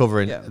job of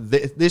covering. Yeah.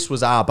 This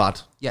was our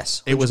bad.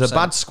 Yes, It was a 100%.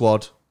 bad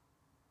squad,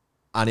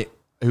 and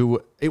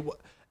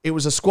it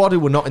was a squad who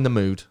were not in the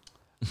mood,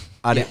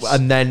 and Yes.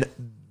 and then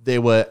they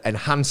were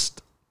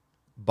enhanced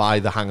by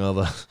the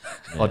hangover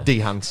or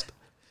dehanced.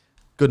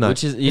 Good night.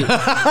 Which is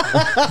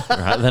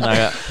right then.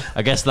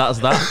 I guess that's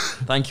that.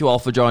 Thank you all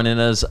for joining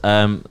us.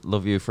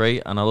 Love you,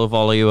 Free, and I love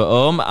all of you at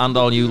home and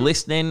all you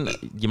listening.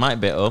 You might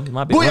be at home. You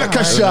might be. At home.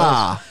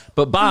 Booyakasha!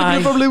 But bye.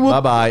 Bye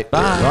bye.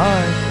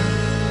 Bye.